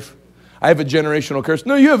my life. I have a generational curse.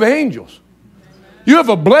 No, you have angels. You have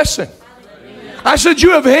a blessing. I said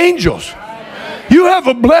you have angels. You have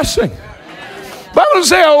a blessing. The Bible doesn't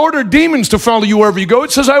say I order demons to follow you wherever you go.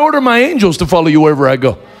 It says I order my angels to follow you wherever I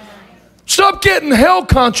go. Stop getting hell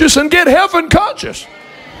conscious and get heaven conscious.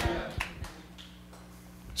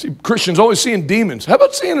 See, Christians always seeing demons. How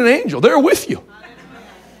about seeing an angel? They're with you.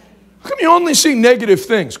 How come you only see negative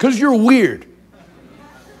things? Because you're weird.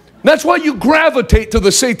 That's why you gravitate to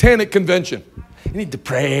the satanic convention. You need to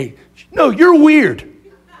pray. No, you're weird.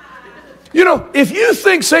 You know, if you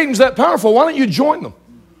think Satan's that powerful, why don't you join them?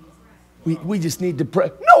 We just need to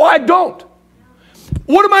pray. No, I don't.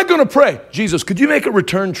 What am I going to pray? Jesus, could you make a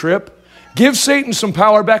return trip? Give Satan some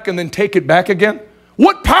power back and then take it back again?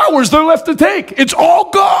 What power is there left to take? It's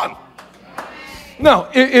all gone. Now,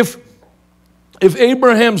 if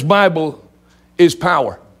Abraham's Bible is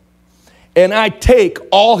power, and I take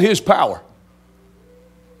all his power,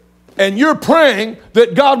 and you're praying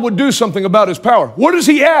that God would do something about his power, what does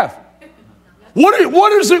he have?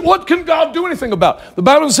 What is it? What can God do anything about? The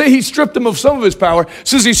Bible doesn't say he stripped him of some of his power. It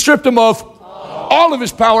says he stripped him of all of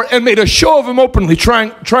his power and made a show of him openly,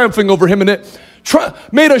 triumphing over him in it.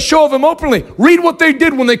 Made a show of him openly. Read what they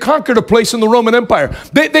did when they conquered a place in the Roman Empire.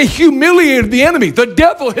 They humiliated the enemy. The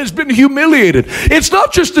devil has been humiliated. It's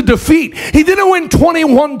not just a defeat. He didn't win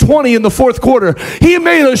 21-20 in the fourth quarter. He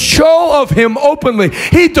made a show of him openly.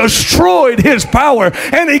 He destroyed his power,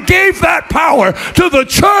 and he gave that power to the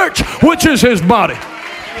church, which is his body.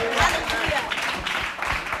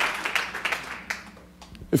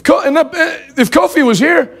 If Kofi was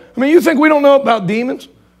here, I mean, you think we don't know about demons?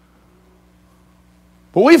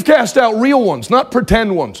 But we've cast out real ones, not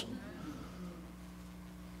pretend ones.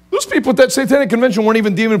 Those people at that satanic convention weren't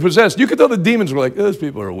even demon-possessed. You could tell the demons were like, those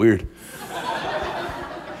people are weird.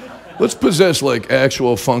 Let's possess like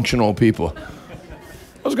actual functional people.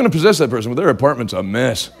 I was going to possess that person, but their apartment's a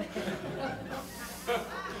mess.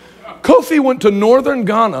 Kofi went to northern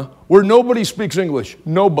Ghana where nobody speaks English.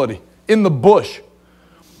 Nobody. In the bush.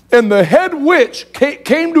 And the head witch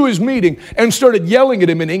came to his meeting and started yelling at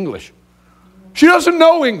him in English. She doesn't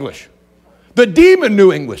know English. The demon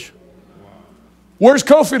knew English. Where's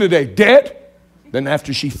Kofi today? Dead? Then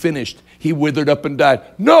after she finished, he withered up and died.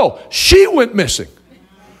 No, she went missing.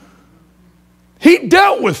 He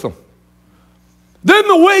dealt with them. Then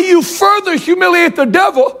the way you further humiliate the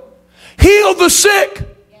devil, heal the sick.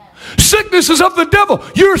 Sickness is of the devil.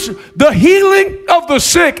 The healing of the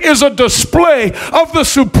sick is a display of the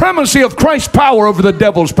supremacy of Christ's power over the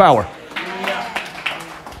devil's power.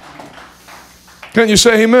 Can you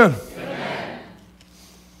say amen? Amen?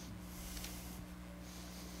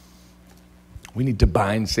 We need to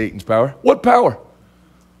bind Satan's power. What power?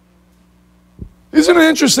 Isn't it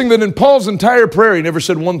interesting that in Paul's entire prayer, he never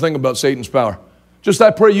said one thing about Satan's power? Just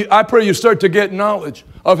I pray you start to get knowledge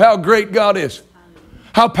of how great God is,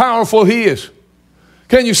 how powerful he is.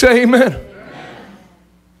 Can you say amen? Amen.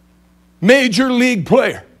 Major league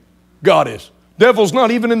player, God is. Devil's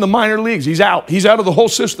not even in the minor leagues. He's out. He's out of the whole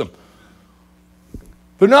system.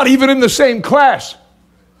 They're not even in the same class.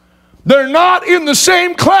 They're not in the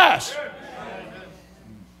same class.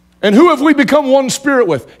 And who have we become one spirit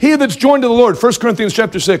with? He that's joined to the Lord. 1 Corinthians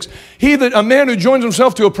chapter 6. A man who joins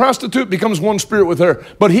himself to a prostitute becomes one spirit with her.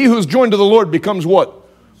 But he who is joined to the Lord becomes what?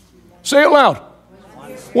 Say it loud.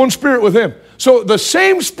 One spirit with him. So the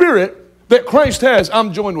same spirit that Christ has,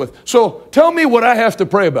 I'm joined with. So tell me what I have to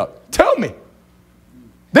pray about. Tell me.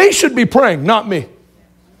 They should be praying, not me.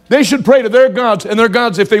 They should pray to their gods, and their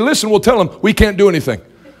gods, if they listen, will tell them, we can't do anything.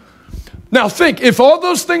 Now think, if all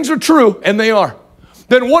those things are true, and they are,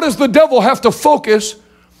 then what does the devil have to focus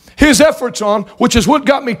his efforts on, which is what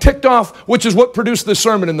got me ticked off, which is what produced this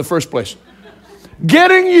sermon in the first place?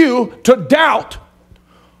 Getting you to doubt,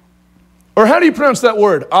 or how do you pronounce that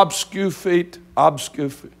word? Obscufate.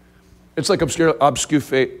 It's like obscure,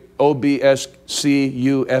 obscufate, O-B-S-C-U-F-A-T-E,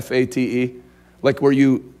 like where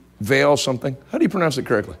you veil something. How do you pronounce it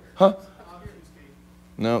correctly? Huh?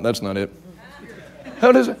 No, that's not it.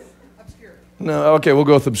 How does it? Obscure. No, okay, we'll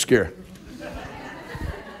go with obscure.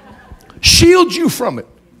 Shield you from it.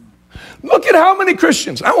 Look at how many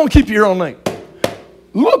Christians, I won't keep you here all night.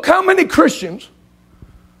 Look how many Christians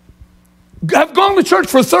have gone to church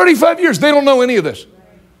for 35 years. They don't know any of this.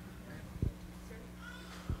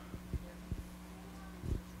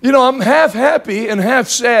 You know, I'm half happy and half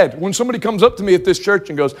sad when somebody comes up to me at this church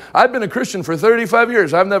and goes, I've been a Christian for 35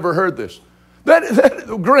 years. I've never heard this.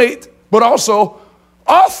 That great, but also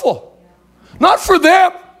awful. Not for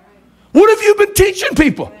them. What have you been teaching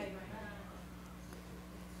people?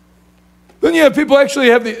 Then you have people actually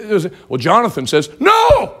have well, Jonathan says,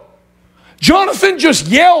 no! Jonathan just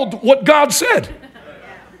yelled what God said.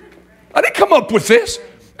 I didn't come up with this.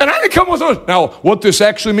 And I didn't come with those. Now, what this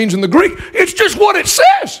actually means in the Greek, it's just what it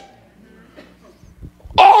says.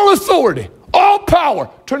 All authority, all power.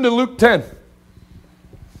 Turn to Luke 10.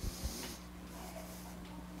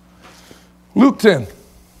 Luke 10.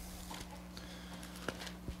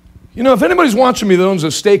 You know, if anybody's watching me that owns a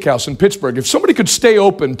steakhouse in Pittsburgh, if somebody could stay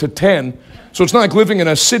open to 10, so it's not like living in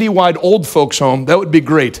a citywide old folks home, that would be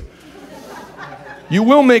great. You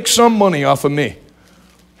will make some money off of me.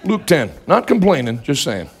 Luke 10. Not complaining, just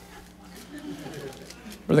saying.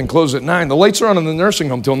 Everything closes at 9. The lights are on in the nursing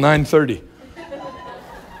home till 9:30.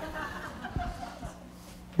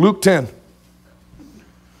 Luke 10.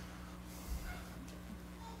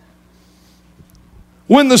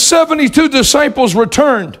 When the 72 disciples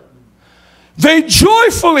returned, they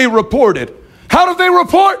joyfully reported. How did they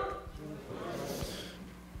report?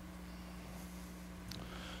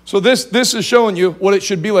 So this is showing you what it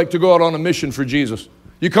should be like to go out on a mission for Jesus.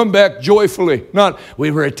 You come back joyfully. Not,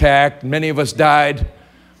 we were attacked, many of us died,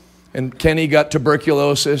 and Kenny got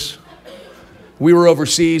tuberculosis. We were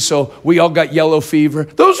overseas, so we all got yellow fever.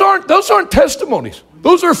 Those aren't testimonies.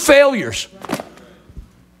 Those are failures.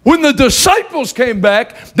 When the disciples came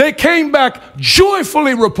back, they came back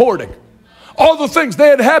joyfully reporting all the things. They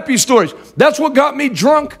had happy stories. That's what got me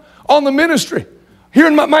drunk on the ministry.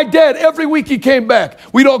 Hearing my dad, every week he came back.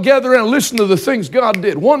 We'd all gather around and listen to the things God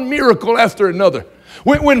did. One miracle after another.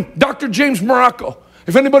 When Dr. James Morocco,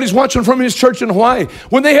 if anybody's watching from his church in Hawaii,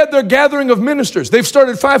 when they had their gathering of ministers, they've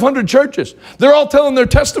started 500 churches. They're all telling their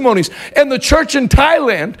testimonies. And the church in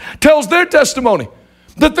Thailand tells their testimony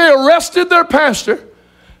that they arrested their pastor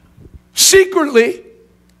secretly,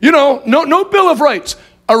 no Bill of Rights,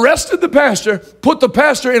 arrested the pastor, put the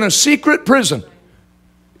pastor in a secret prison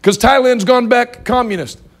because Thailand's gone back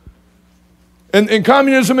communist. And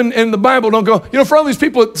communism and the Bible don't go, for all these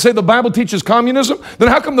people that say the Bible teaches communism, then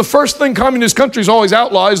how come the first thing communist countries always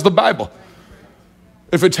outlaw is the Bible?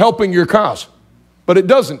 If it's helping your cause. But it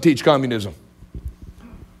doesn't teach communism.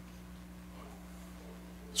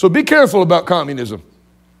 So be careful about communism.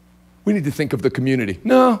 We need to think of the community.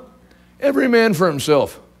 No, every man for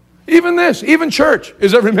himself. Even church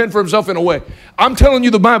is every man for himself in a way. I'm telling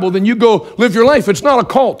you the Bible, then you go live your life. It's not a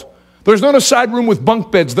cult. There's not a side room with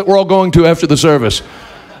bunk beds that we're all going to after the service.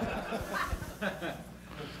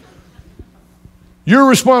 You're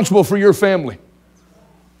responsible for your family.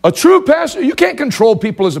 A true pastor, you can't control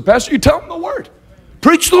people as a pastor. You tell them the word.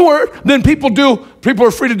 Preach the word, then people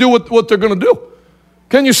are free to do what they're going to do.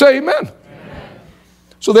 Can you say amen? Amen.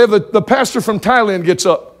 So they have the pastor from Thailand gets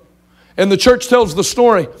up. And the church tells the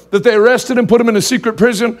story that they arrested him, put him in a secret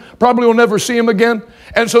prison, probably will never see him again.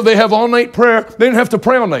 And so they have all-night prayer. They didn't have to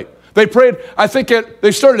pray all night. They prayed,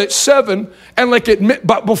 they started at 7, and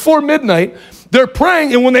before midnight, they're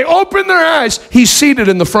praying, and when they open their eyes, he's seated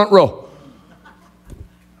in the front row.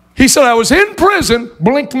 He said, I was in prison,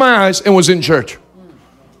 blinked my eyes, and was in church.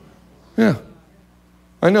 Yeah,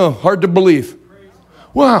 I know, hard to believe.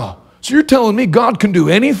 Wow, so you're telling me God can do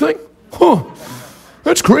anything? Huh.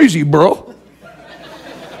 That's crazy, bro.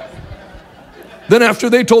 Then after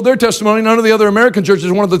they told their testimony, none of the other American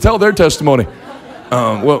churches wanted to tell their testimony.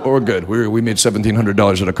 Well, we're good. We made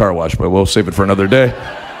 $1,700 at a car wash, but we'll save it for another day.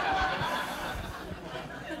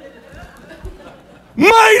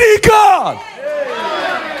 Mighty God!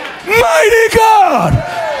 Mighty God!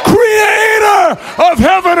 Creator of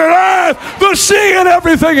heaven and earth, the sea and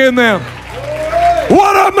everything in them.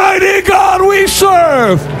 What a mighty God we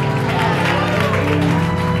serve!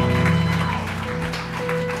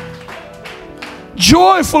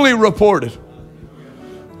 Joyfully reported.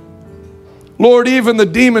 Lord, even the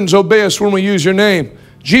demons obey us when we use your name.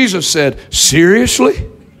 Jesus said, seriously?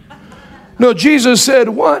 No, Jesus said,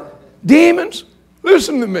 what? Demons?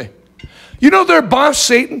 Listen to me. You know their boss,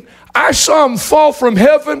 Satan? I saw him fall from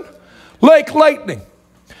heaven like lightning.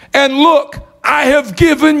 And look, I have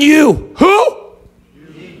given you. Who?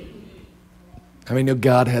 I mean,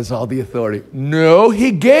 God has all the authority. No,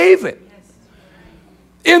 he gave it.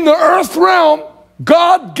 In the earth realm,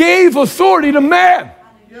 God gave authority to man.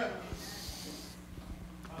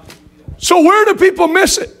 So where do people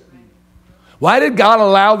miss it? Why did God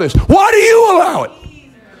allow this? Why do you allow it?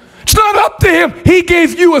 It's not up to him. He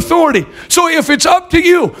gave you authority. So if it's up to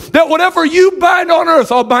you, that whatever you bind on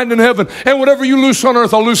earth, I'll bind in heaven. And whatever you loose on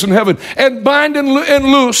earth, I'll loose in heaven. And bind and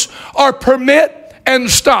loose are permit and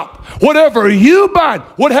stop. Whatever you bind.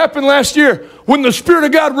 What happened last year when the Spirit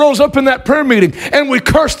of God rose up in that prayer meeting and we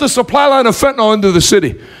cursed the supply line of fentanyl into the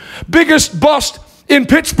city? Biggest bust in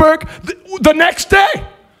Pittsburgh the next day.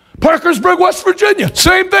 Parkersburg, West Virginia,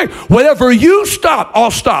 same thing. Whatever you stop,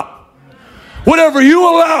 I'll stop. Whatever you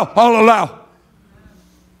allow, I'll allow.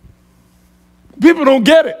 People don't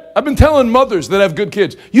get it. I've been telling mothers that have good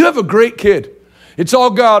kids, you have a great kid. It's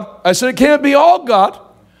all God. I said, it can't be all God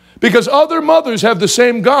because other mothers have the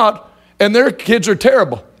same God and their kids are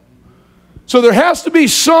terrible. So there has to be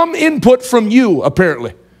some input from you,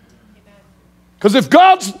 apparently. Because if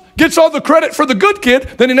God gets all the credit for the good kid,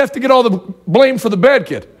 then he'd have to get all the blame for the bad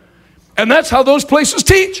kid. And that's how those places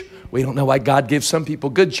teach. We don't know why God gives some people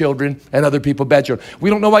good children and other people bad children. We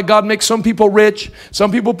don't know why God makes some people rich,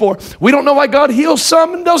 some people poor. We don't know why God heals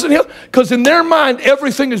some and doesn't heal. Because in their mind,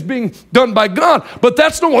 everything is being done by God. But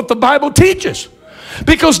that's not what the Bible teaches.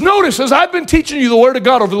 Because notice, as I've been teaching you the Word of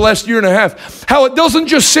God over the last year and a half, how it doesn't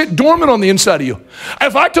just sit dormant on the inside of you.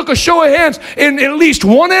 If I took a show of hands in at least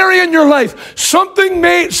one area in your life, something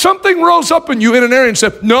rose up in you in an area and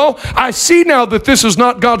said, no, I see now that this is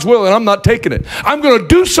not God's will and I'm not taking it. I'm going to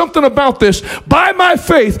do something about this by my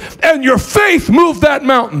faith, and your faith moved that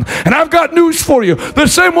mountain. And I've got news for you. The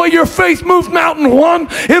same way your faith moved mountain 1,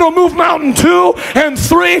 it'll move mountain 2 and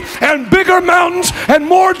 3 and bigger mountains and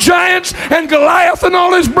more giants and Goliath and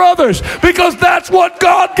all his brothers, because that's what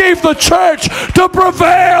God gave the church to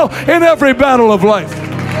prevail in every battle of life.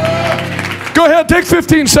 Go ahead, take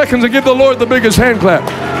 15 seconds and give the Lord the biggest hand clap.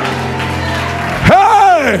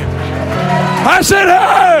 Hey! I said,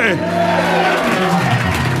 hey!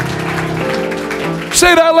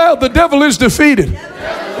 Say it out loud. The devil is defeated.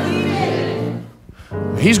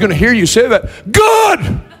 He's going to hear you say that.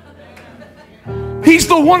 Good! He's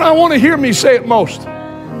the one I want to hear me say it most.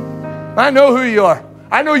 I know who you are.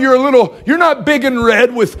 I know you're not big and red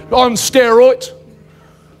on steroids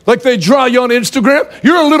like they draw you on Instagram.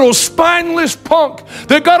 You're a little spineless punk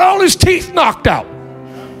that got all his teeth knocked out.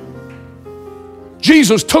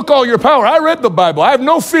 Jesus took all your power. I read the Bible. I have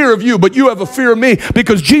no fear of you, but you have a fear of me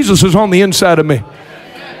because Jesus is on the inside of me.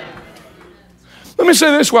 Let me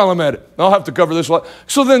say this while I'm at it. I'll have to cover this one.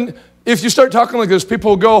 So then if you start talking like this,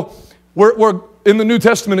 people will go, we're in the New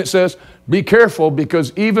Testament it says, be careful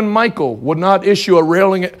because even Michael would not issue a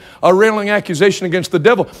railing accusation against the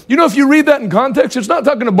devil. You know, if you read that in context, it's not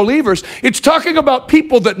talking to believers. It's talking about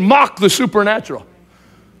people that mock the supernatural.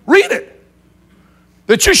 Read it.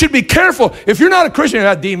 That you should be careful. If you're not a Christian, you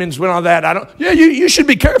got demons and all that. You should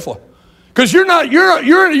be careful. Because you're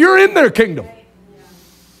in their kingdom.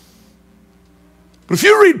 But if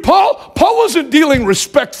you read Paul wasn't dealing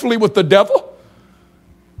respectfully with the devil.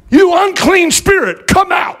 You unclean spirit,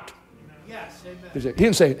 come out. Yes, amen. He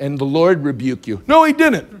didn't say, and the Lord rebuke you. No, he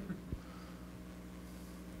didn't.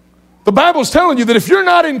 The Bible's telling you that if you're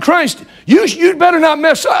not in Christ, you'd better not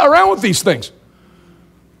mess around with these things.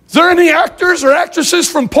 Is there any actors or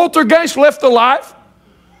actresses from Poltergeist left alive?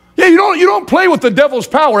 Yeah, you don't play with the devil's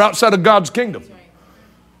power outside of God's kingdom.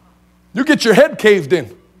 You get your head caved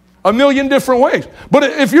in a million different ways. But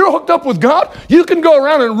if you're hooked up with God, you can go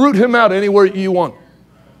around and root him out anywhere you want.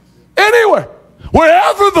 Anywhere.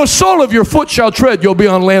 Wherever the sole of your foot shall tread, you'll be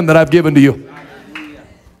on land that I've given to you.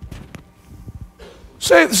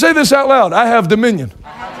 Say this out loud. I have dominion.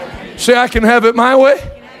 Say, I can have it my way,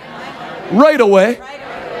 right away,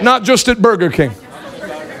 Not just at Burger King.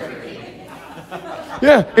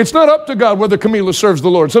 Yeah, it's not up to God whether Camila serves the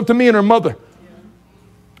Lord. It's up to me and her mother.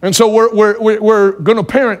 And so we're going to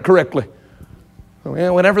parent correctly.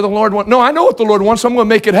 Well, whatever the Lord wants. No, I know what the Lord wants. I'm going to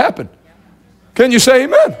make it happen. Can you say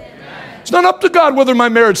amen? Amen? It's not up to God whether my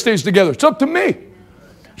marriage stays together. It's up to me.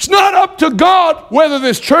 It's not up to God whether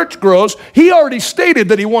this church grows. He already stated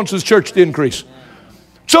that He wants His church to increase.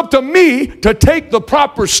 It's up to me to take the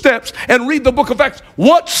proper steps and read the book of Acts.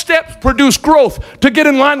 What steps produce growth to get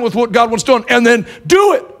in line with what God wants done, and then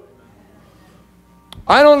do it.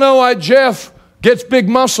 I don't know why Jeff gets big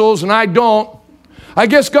muscles and I don't. I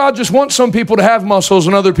guess God just wants some people to have muscles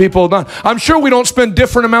and other people not. I'm sure we don't spend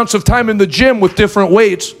different amounts of time in the gym with different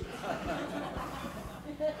weights.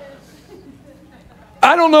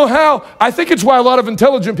 I don't know how. I think it's why a lot of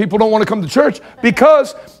intelligent people don't want to come to church,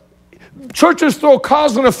 because churches throw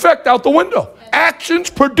cause and effect out the window. Actions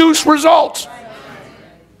produce results.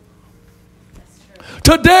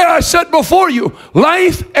 Today I set before you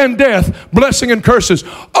life and death, blessing and curses.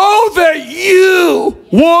 Oh, that you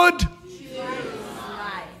would.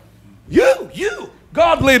 You.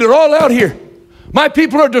 God laid it all out here. My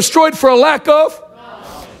people are destroyed for a lack of.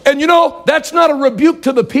 And you know, that's not a rebuke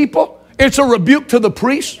to the people. It's a rebuke to the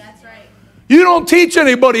priests. That's right. You don't teach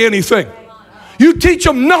anybody anything. You teach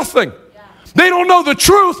them nothing. They don't know the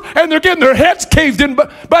truth, and they're getting their heads caved in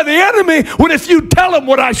by the enemy, when if you tell them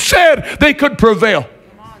what I said, they could prevail.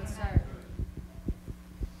 Come on, sir.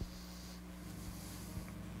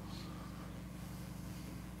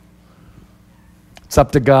 It's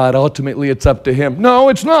up to God. Ultimately, it's up to Him. No,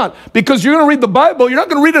 it's not. Because you're going to read the Bible. You're not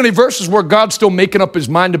going to read any verses where God's still making up His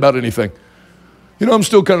mind about anything. You know, I'm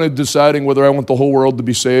still kind of deciding whether I want the whole world to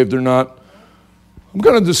be saved or not. I'm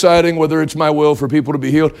kind of deciding whether it's my will for people to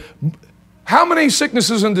be healed. How many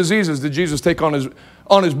sicknesses and diseases did Jesus take on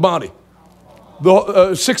his body?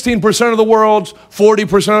 16% of the world's,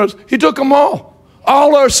 40% of us. He took them all.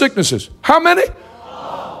 All our sicknesses. How many?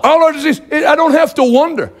 All our diseases. I don't have to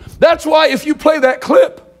wonder. That's why if you play that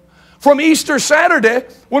clip from Easter Saturday,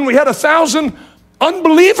 when we had 1,000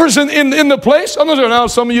 unbelievers in the place, I'm not saying, now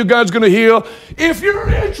some of you guys going to heal. If you're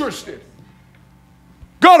interested,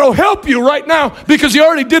 God will help you right now, because He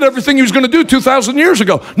already did everything He was going to do 2,000 years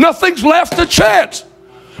ago. Nothing's left to chance.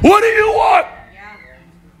 What do you want?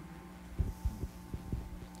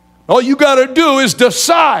 All you got to do is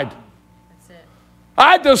decide. That's it.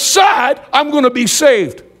 I decide I'm going to be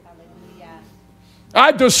saved. Hallelujah.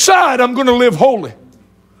 I decide I'm going to live holy.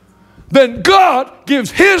 Then God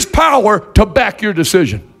gives His power to back your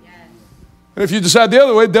decision. Yes. And if you decide the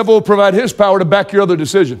other way, the devil will provide his power to back your other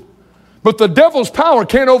decision. But the devil's power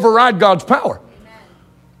can't override God's power. Amen.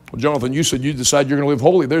 Well, Jonathan, you said you decide you're going to live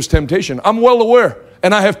holy. There's temptation. I'm well aware.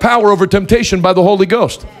 And I have power over temptation by the Holy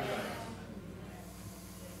Ghost.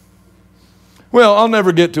 Well, I'll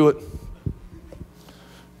never get to it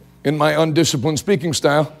in my undisciplined speaking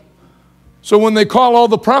style. So when they call all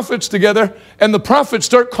the prophets together, and the prophets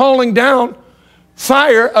start calling down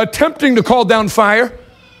fire, attempting to call down fire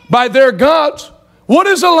by their gods, what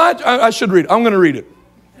is Elijah? I should read it. I'm going to read it.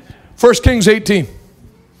 1 Kings 18.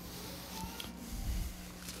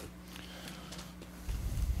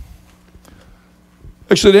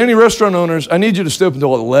 Actually, to any restaurant owners, I need you to stay up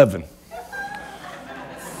until 11.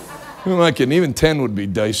 Who am I kidding? Even 10 would be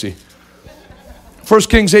dicey. 1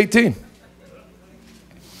 Kings 18.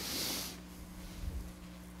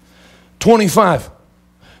 25.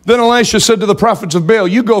 Then Elisha said to the prophets of Baal,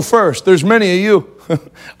 you go first. There's many of you.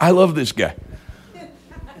 I love this guy.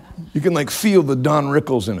 You can like feel the Don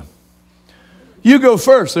Rickles in him. You go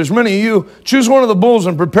first. There's many of you. Choose one of the bulls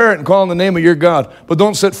and prepare it and call on the name of your God. But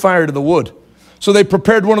don't set fire to the wood. So they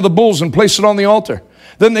prepared one of the bulls and placed it on the altar.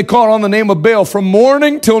 Then they called on the name of Baal from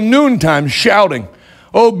morning till noontime, shouting,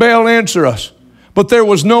 "Oh, Baal, answer us." But there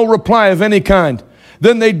was no reply of any kind.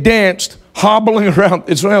 Then they danced, hobbling around.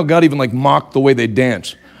 It's how God even like mocked the way they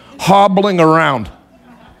dance. Hobbling around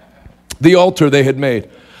the altar they had made.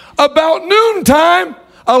 About noontime,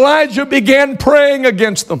 Elijah began praying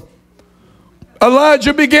against them.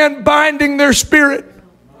 Elijah began binding their spirit.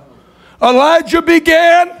 Elijah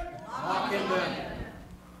began mocking them.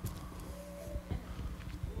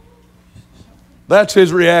 That's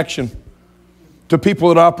his reaction to people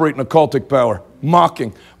that operate in occultic power.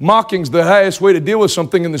 Mocking. Mocking's the highest way to deal with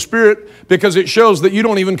something in the spirit, because it shows that you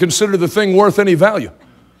don't even consider the thing worth any value.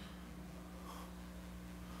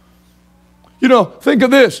 You know, think of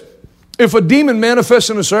this. If a demon manifests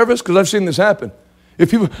in a service, because I've seen this happen.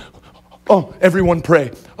 If people, oh, everyone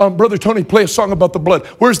pray. Brother Tony, play a song about the blood.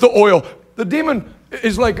 Where's the oil? The demon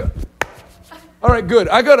is like, all right, good.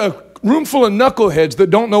 I got room full of knuckleheads that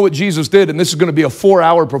don't know what Jesus did, and this is going to be a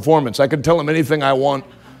 4-hour performance. I can tell them anything I want.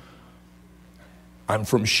 I'm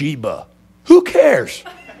from Sheba. Who cares?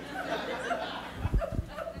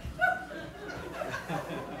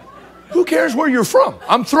 Who cares where you're from?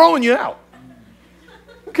 I'm throwing you out.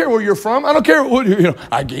 I don't care where you're from. I don't care what,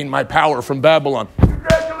 I gained my power from Babylon.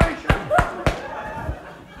 Congratulations.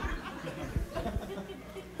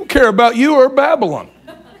 I don't care about you or Babylon.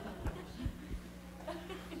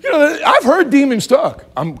 I've heard demons talk.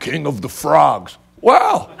 I'm king of the frogs.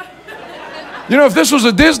 Wow. If this was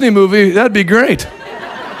a Disney movie, that'd be great.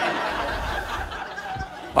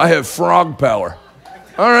 I have frog power.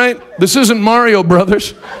 All right, this isn't Mario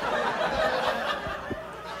Brothers.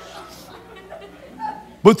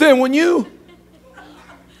 But then when you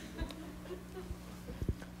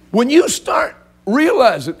start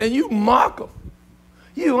realizing and you mock them,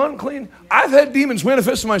 you unclean. I've had demons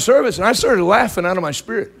manifest in my service, and I started laughing out of my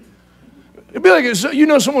spirit. It'd be like,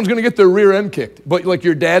 someone's going to get their rear end kicked, but like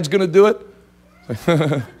your dad's going to do it.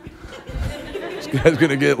 This guy's going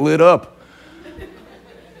to get lit up.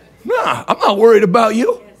 Nah, I'm not worried about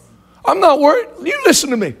you. I'm not worried. You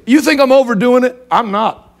listen to me. You think I'm overdoing it? I'm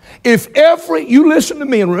not. You listen to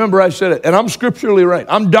me, and remember I said it, and I'm scripturally right.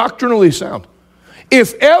 I'm doctrinally sound.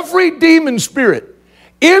 If every demon spirit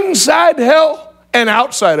inside hell and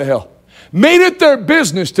outside of hell made it their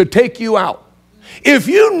business to take you out, if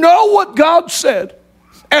you know what God said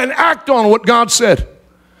and act on what God said,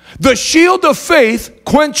 the shield of faith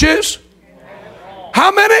quenches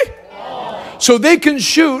how many? So they can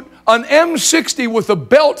shoot an M60 with a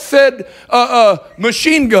belt-fed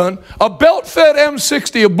machine gun, a belt-fed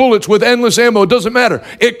M60 of bullets with endless ammo. It doesn't matter.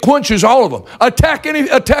 It quenches all of them. Attack any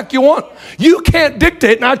attack you want. You can't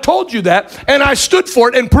dictate, and I told you that, and I stood for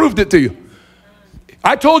it and proved it to you.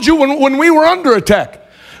 I told you when we were under attack.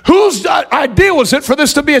 Whose idea was it for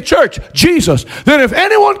this to be a church? Jesus. Then if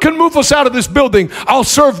anyone can move us out of this building, I'll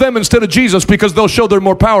serve them instead of Jesus because they'll show they're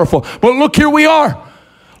more powerful. But look, here we are.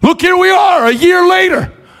 Look, here we are a year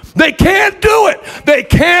later. They can't do it. They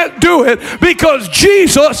can't do it because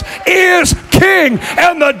Jesus is king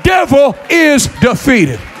and the devil is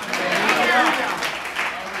defeated.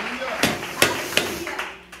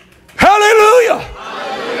 Hallelujah.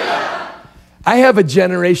 I have a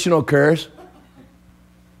generational curse.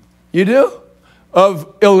 You do?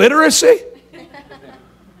 Of illiteracy?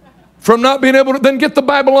 From not being able to then get the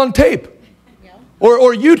Bible on tape.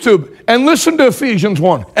 Or YouTube and listen to Ephesians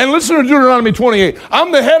 1 and listen to Deuteronomy 28.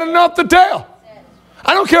 I'm the head and not the tail.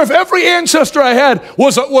 I don't care if every ancestor I had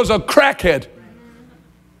was a crackhead.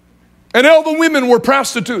 And all the women were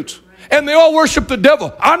prostitutes. And they all worship the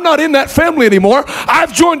devil. I'm not in that family anymore.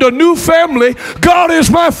 I've joined a new family. God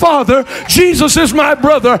is my father. Jesus is my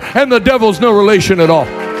brother. And the devil's no relation at all.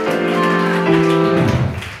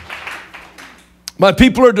 My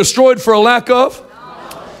people are destroyed for a lack of.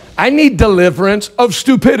 I need deliverance of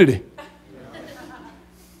stupidity,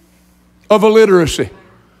 of illiteracy,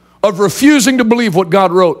 of refusing to believe what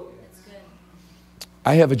God wrote.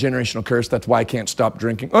 I have a generational curse. That's why I can't stop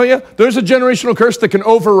drinking. Oh yeah, there's a generational curse that can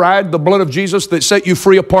override the blood of Jesus that set you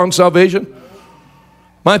free upon salvation.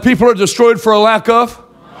 My people are destroyed for a lack of.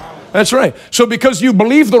 That's right. So because you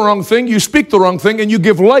believe the wrong thing, you speak the wrong thing, and you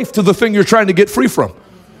give life to the thing you're trying to get free from.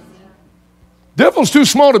 Devil's too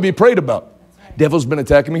small to be prayed about. Devil's been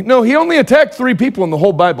attacking me. No, he only attacked 3 people in the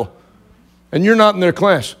whole Bible. And you're not in their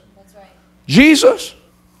class. That's right. Jesus.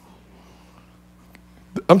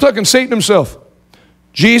 I'm talking Satan himself.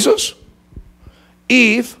 Jesus,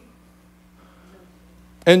 Eve,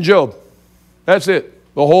 and Job. That's it.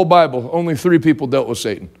 The whole Bible. Only 3 people dealt with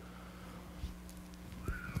Satan.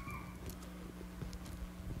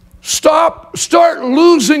 Start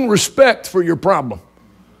losing respect for your problem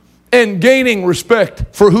and gaining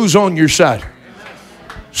respect for who's on your side.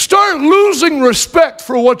 Start losing respect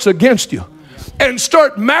for what's against you and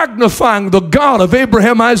start magnifying the God of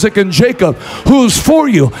Abraham, Isaac, and Jacob who's for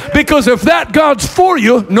you. Because if that God's for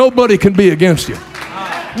you, nobody can be against you.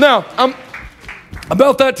 Now,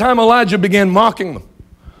 about that time Elijah began mocking them.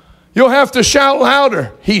 You'll have to shout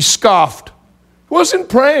louder. He scoffed. Wasn't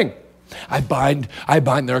praying. I bind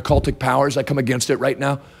their occultic powers. I come against it right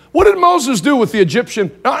now. What did Moses do with the Egyptian?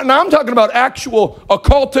 Now I'm talking about actual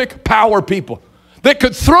occultic power people that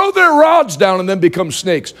could throw their rods down and then become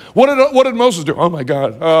snakes. What did Moses do? Oh my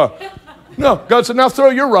God. No, God said, now throw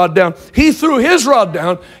your rod down. He threw his rod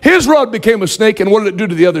down. His rod became a snake, and what did it do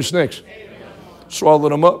to the other snakes?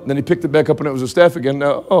 Swallowed them up. Then he picked it back up and it was a staff again.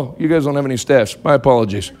 Now, you guys don't have any staffs. My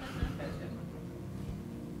apologies.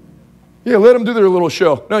 Yeah, let them do their little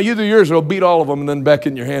show. No, you do yours, it'll beat all of them, and then back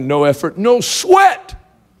in your hand. No effort, no sweat.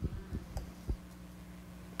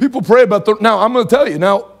 People pray about now I'm going to tell you,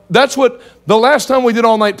 now that's what, the last time we did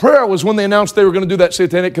all-night prayer was when they announced they were going to do that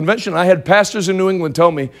satanic convention. I had pastors in New England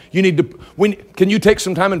tell me, can you take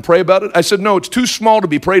some time and pray about it? I said, no, it's too small to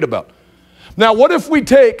be prayed about. Now, what if we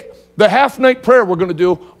take the half-night prayer we're going to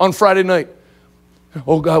do on Friday night?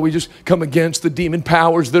 Oh, God, we just come against the demon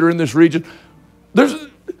powers that are in this region. The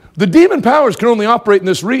demon powers can only operate in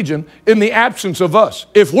this region in the absence of us.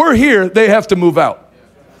 If we're here, they have to move out.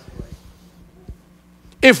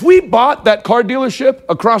 If we bought that car dealership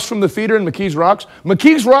across from the feeder in McKees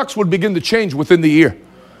Rocks would begin to change within the year.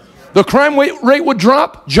 The crime rate would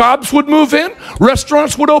drop, jobs would move in,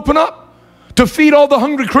 restaurants would open up to feed all the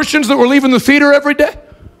hungry Christians that were leaving the feeder every day.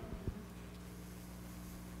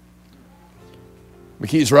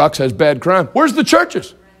 McKees Rocks has bad crime. Where's the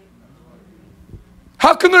churches?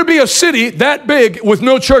 How can there be a city that big with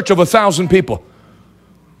no church of 1,000 people?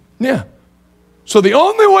 Yeah. So the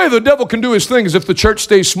only way the devil can do his thing is if the church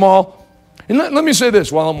stays small. And let me say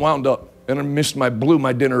this while I'm wound up, and I blew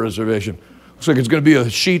my dinner reservation. Looks like it's going to be a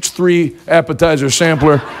Sheets 3 appetizer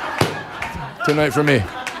sampler tonight for me.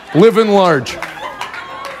 Living large.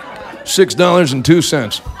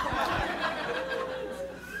 $6.02.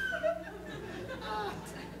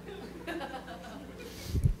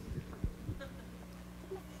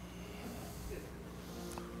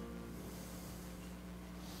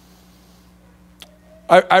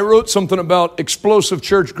 I wrote something about explosive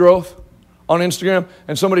church growth on Instagram,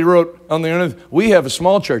 and somebody wrote on the internet, we have a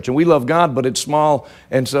small church, and we love God, but it's small,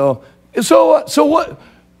 and so what?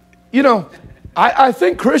 You know, I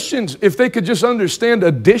think Christians, if they could just understand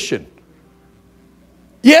addition.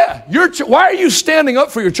 Yeah, why are you standing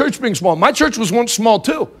up for your church being small? My church was once small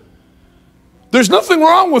too. There's nothing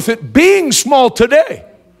wrong with it being small today.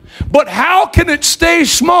 But how can it stay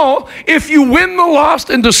small if you win the lost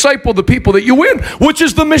and disciple the people that you win, which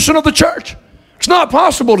is the mission of the church? It's not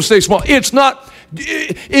possible to stay small. It's not.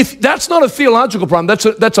 If that's not a theological problem,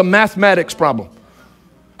 that's a mathematics problem.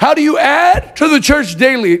 How do you add to the church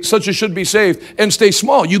daily such as should be saved and stay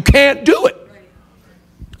small? You can't do it.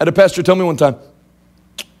 I had a pastor tell me one time,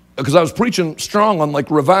 because I was preaching strong on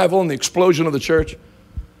like revival and the explosion of the church,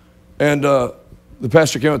 and the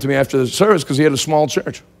pastor came up to me after the service because he had a small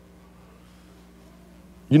church.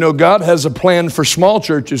 You know, God has a plan for small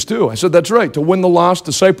churches too. I said, that's right, to win the lost,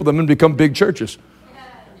 disciple them, and become big churches.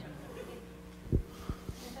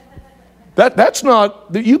 That's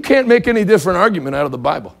not, you can't make any different argument out of the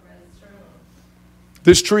Bible.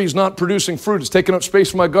 This tree is not producing fruit. It's taking up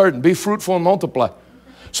space in my garden. Be fruitful and multiply.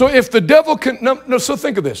 So if the devil can, no, so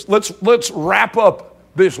think of this. Let's wrap up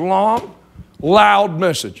this long, loud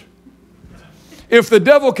message. If the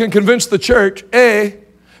devil can convince the church, A,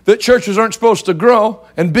 that churches aren't supposed to grow,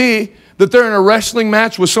 and B, that they're in a wrestling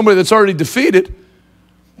match with somebody that's already defeated,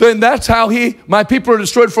 then that's how my people are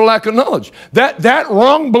destroyed for lack of knowledge. That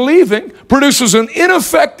wrong believing produces an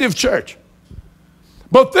ineffective church.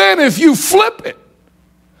 But then if you flip it,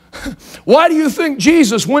 why do you think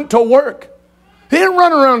Jesus went to work? He didn't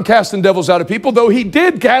run around casting devils out of people, though he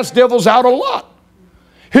did cast devils out a lot.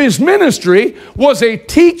 His ministry was a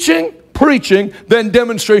teaching, preaching, then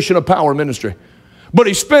demonstration of power ministry. But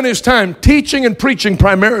he spent his time teaching and preaching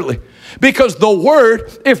primarily. Because the word,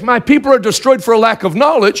 if my people are destroyed for a lack of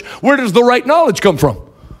knowledge, where does the right knowledge come from?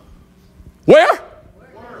 Where?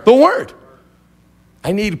 The word.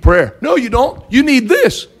 I need prayer. No, you don't. You need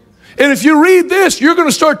this. And if you read this, you're going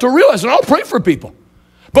to start to realize, and I'll pray for people.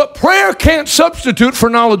 But prayer can't substitute for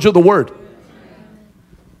knowledge of the word.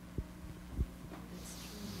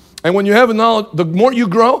 And when you have a knowledge, the more you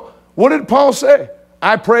grow, what did Paul say?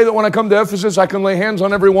 I pray that when I come to Ephesus, I can lay hands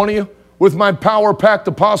on every one of you with my power-packed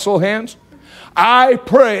apostle hands. I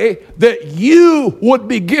pray that you would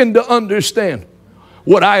begin to understand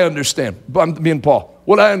what I understand. I'm being Paul.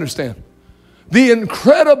 What I understand. The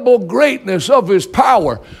incredible greatness of his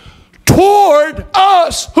power toward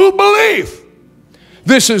us who believe.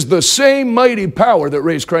 This is the same mighty power that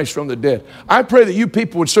raised Christ from the dead. I pray that you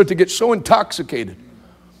people would start to get so intoxicated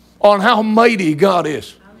on how mighty God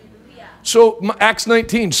is. So Acts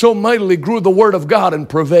 19, so mightily grew the word of God and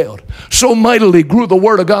prevailed. So mightily grew the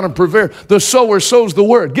word of God and prevailed. The sower sows the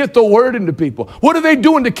word. Get the word into people. What are they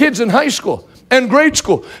doing to kids in high school and grade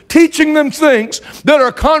school? Teaching them things that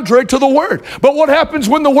are contrary to the word. But what happens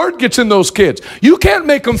when the word gets in those kids? You can't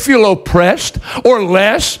make them feel oppressed or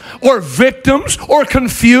less or victims or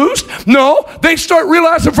confused. No, they start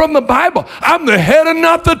realizing from the Bible, I'm the head and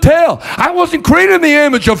not the tail. I wasn't created in the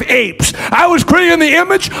image of apes. I was created in the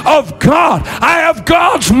image of God. I have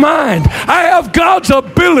God's mind. I have God's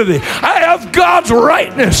ability. I have God's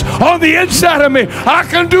rightness on the inside of me. I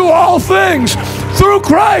can do all things through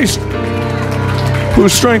Christ. who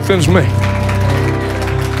strengthens me.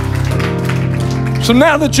 So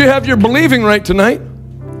now that you have your believing right tonight,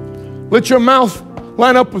 let your mouth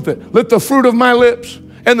line up with it. Let the fruit of my lips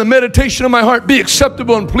and the meditation of my heart be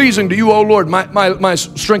acceptable and pleasing to you, O Lord, my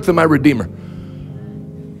strength and my Redeemer.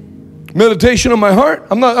 Meditation of my heart.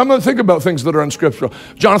 I'm not going to think about things that are unscriptural.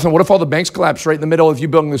 Jonathan, what if all the banks collapse right in the middle of you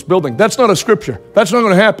building this building? That's not a scripture. That's not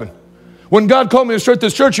going to happen. When God called me to start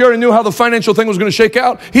this church, he already knew how the financial thing was going to shake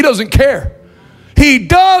out. He doesn't care. He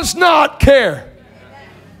does not care.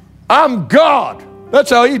 I'm God. That's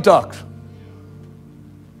how he talks.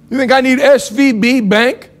 You think I need SVB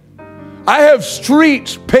Bank? I have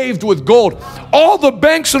streets paved with gold. All the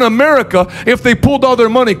banks in America, if they pulled all their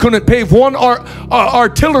money, couldn't pave one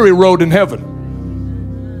artillery road in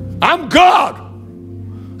heaven. I'm God.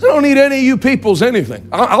 I don't need any of you people's anything.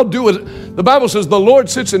 I'll do it. The Bible says the Lord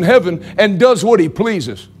sits in heaven and does what he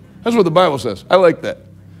pleases. That's what the Bible says. I like that.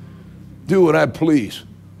 Do what I please.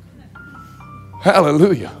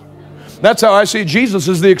 Hallelujah. That's how I see Jesus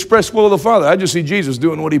as the express will of the Father. I just see Jesus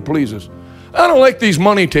doing what he pleases. I don't like these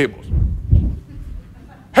money tables.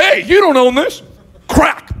 Hey, you don't own this.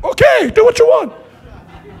 Crack. Okay, do what you want.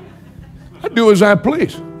 I do as I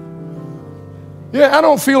please. Yeah, I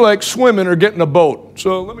don't feel like swimming or getting a boat.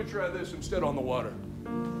 So let me try this instead on the water.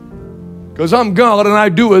 Because I'm God and I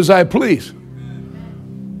do as I please.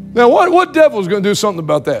 Now, what devil's going to do something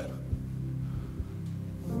about that?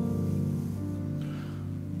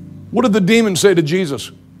 What did the demon say to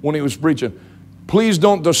Jesus when he was preaching? Please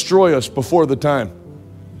don't destroy us before the time.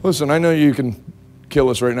 Listen, I know you can kill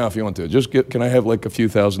us right now if you want to. Can I have like a few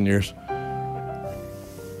thousand years?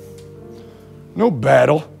 No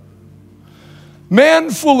battle. Man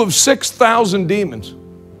full of 6,000 demons.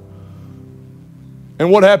 And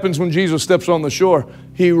what happens when Jesus steps on the shore?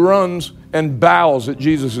 He runs and bows at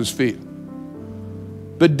Jesus' feet.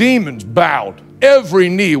 The demons bowed. Every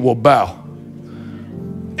knee will bow.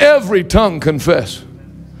 Every tongue confess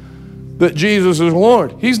that Jesus is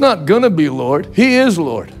Lord. He's not going to be Lord. He is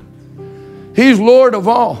Lord. He's Lord of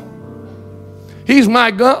all. He's my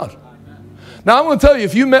God. Now, I'm going to tell you,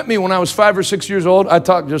 if you met me when I was 5 or 6 years old, I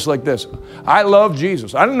talked just like this. I love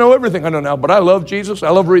Jesus. I didn't know everything I know now, but I love Jesus. I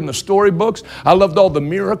love reading the storybooks. I loved all the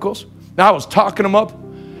miracles. Now, I was talking them up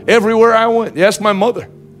everywhere I went. Yes, my mother.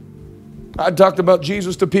 I talked about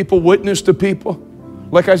Jesus to people, witnessed to people.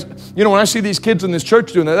 Like when I see these kids in this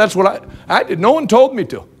church doing that, that's what I did. No one told me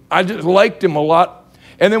to. I just liked him a lot.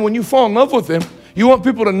 And then when you fall in love with him, you want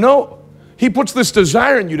people to know. He puts this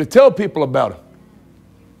desire in you to tell people about him.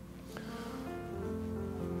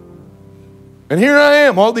 And here I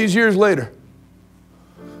am all these years later.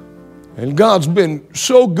 And God's been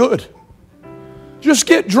so good. Just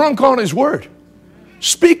get drunk on his word.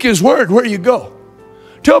 Speak his word where you go.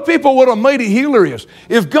 Tell people what a mighty healer he is.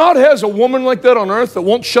 If God has a woman like that on earth that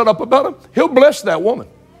won't shut up about him, he'll bless that woman.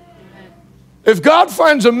 If God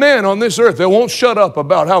finds a man on this earth that won't shut up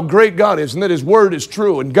about how great God is and that his word is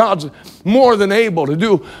true and God's more than able to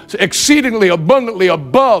do exceedingly abundantly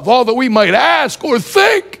above all that we might ask or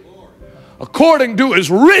think, according to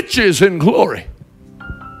his riches in glory.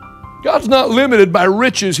 God's not limited by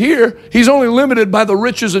riches here. He's only limited by the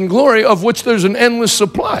riches and glory of which there's an endless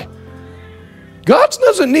supply. God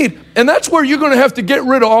doesn't need, and that's where you're going to have to get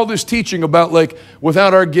rid of all this teaching about like,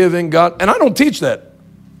 without our giving, God, and I don't teach that.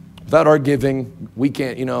 Without our giving, we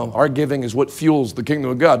can't, our giving is what fuels the kingdom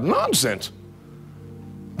of God. Nonsense.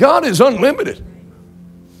 God is unlimited.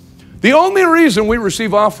 The only reason we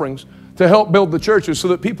receive offerings to help build the church is so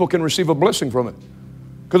that people can receive a blessing from it.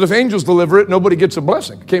 Because if angels deliver it, nobody gets a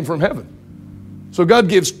blessing. It came from heaven. So God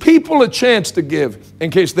gives people a chance to give in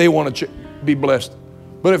case they want to be blessed.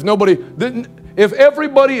 But if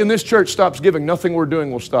everybody in this church stops giving, nothing we're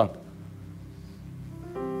doing will stop.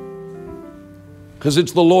 Because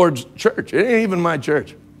it's the Lord's church. It ain't even my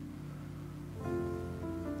church.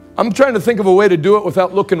 I'm trying to think of a way to do it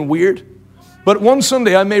without looking weird. But one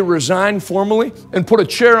Sunday I may resign formally and put a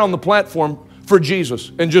chair on the platform for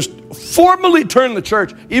Jesus and just formally turn the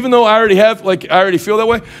church, even though I already feel that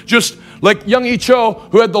way. Just like Young E. Cho,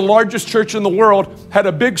 who had the largest church in the world, had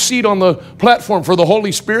a big seat on the platform for the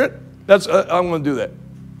Holy Spirit. I'm going to do that.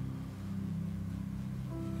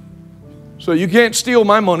 So you can't steal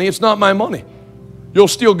my money. It's not my money. You'll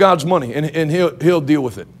steal God's money, and he'll deal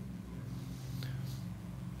with it.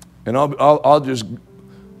 And I'll just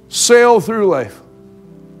sail through life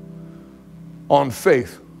on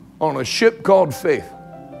faith, on a ship called faith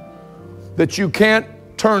that you can't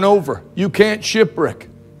turn over, you can't shipwreck.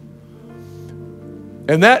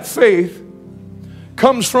 And that faith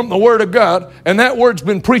comes from the Word of God, and that Word's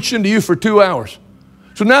been preached into you for 2 hours.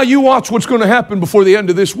 So now you watch what's going to happen before the end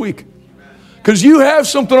of this week. Because you have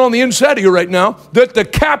something on the inside of you right now that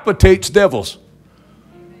decapitates devils.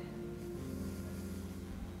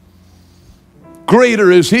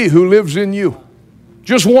 Greater is he who lives in you.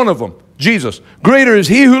 Just one of them, Jesus. Greater is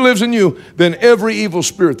he who lives in you than every evil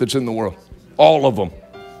spirit that's in the world. All of them.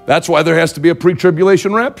 That's why there has to be a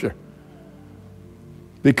pre-tribulation rapture.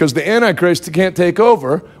 Because the Antichrist can't take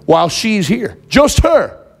over while she's here. Just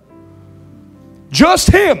her.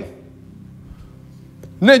 Just him.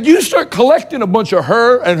 And then you start collecting a bunch of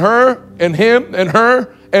her and him and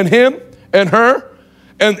her and him and her.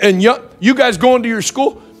 And you guys going to your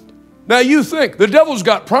school. Now you think the devil's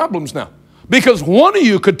got problems now. Because one of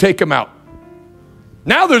you could take him out.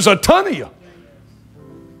 Now there's a ton of you.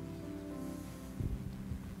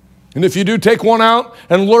 And if you do take one out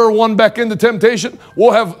and lure one back into temptation,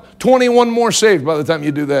 we'll have 21 more saved by the time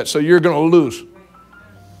you do that. So you're going to lose.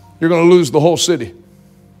 You're going to lose the whole city.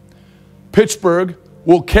 Pittsburgh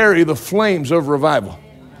will carry the flames of revival.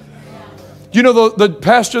 You know the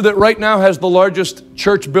pastor that right now has the largest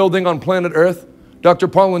church building on planet Earth, Dr.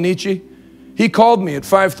 Polinici, he called me at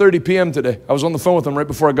 5:30 p.m. today. I was on the phone with him right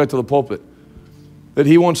before I got to the pulpit. That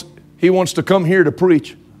he wants to come here to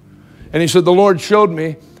preach. And he said, the Lord showed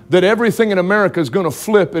me that everything in America is going to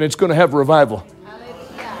flip and it's going to have revival.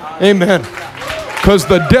 Amen. Because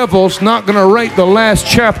the devil's not going to write the last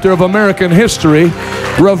chapter of American history.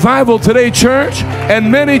 Revival Today Church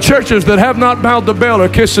and many churches that have not bowed the Baal or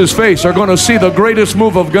kissed his face are going to see the greatest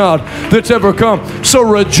move of God that's ever come. So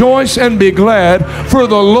rejoice and be glad, for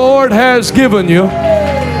the Lord has given you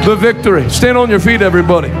the victory. Stand on your feet,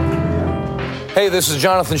 everybody. Hey, this is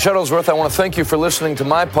Jonathan Shuttlesworth. I want to thank you for listening to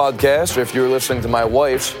my podcast, or if you're listening to my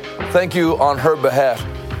wife's, thank you on her behalf.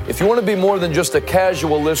 If you want to be more than just a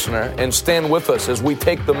casual listener and stand with us as we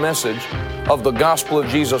take the message of the gospel of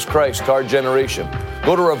Jesus Christ to our generation,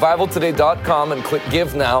 go to revivaltoday.com and click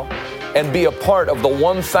Give Now and be a part of the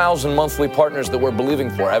 1,000 monthly partners that we're believing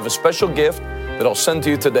for. I have a special gift that I'll send to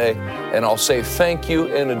you today, and I'll say thank you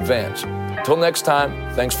in advance. Until next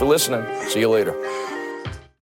time, thanks for listening. See you later.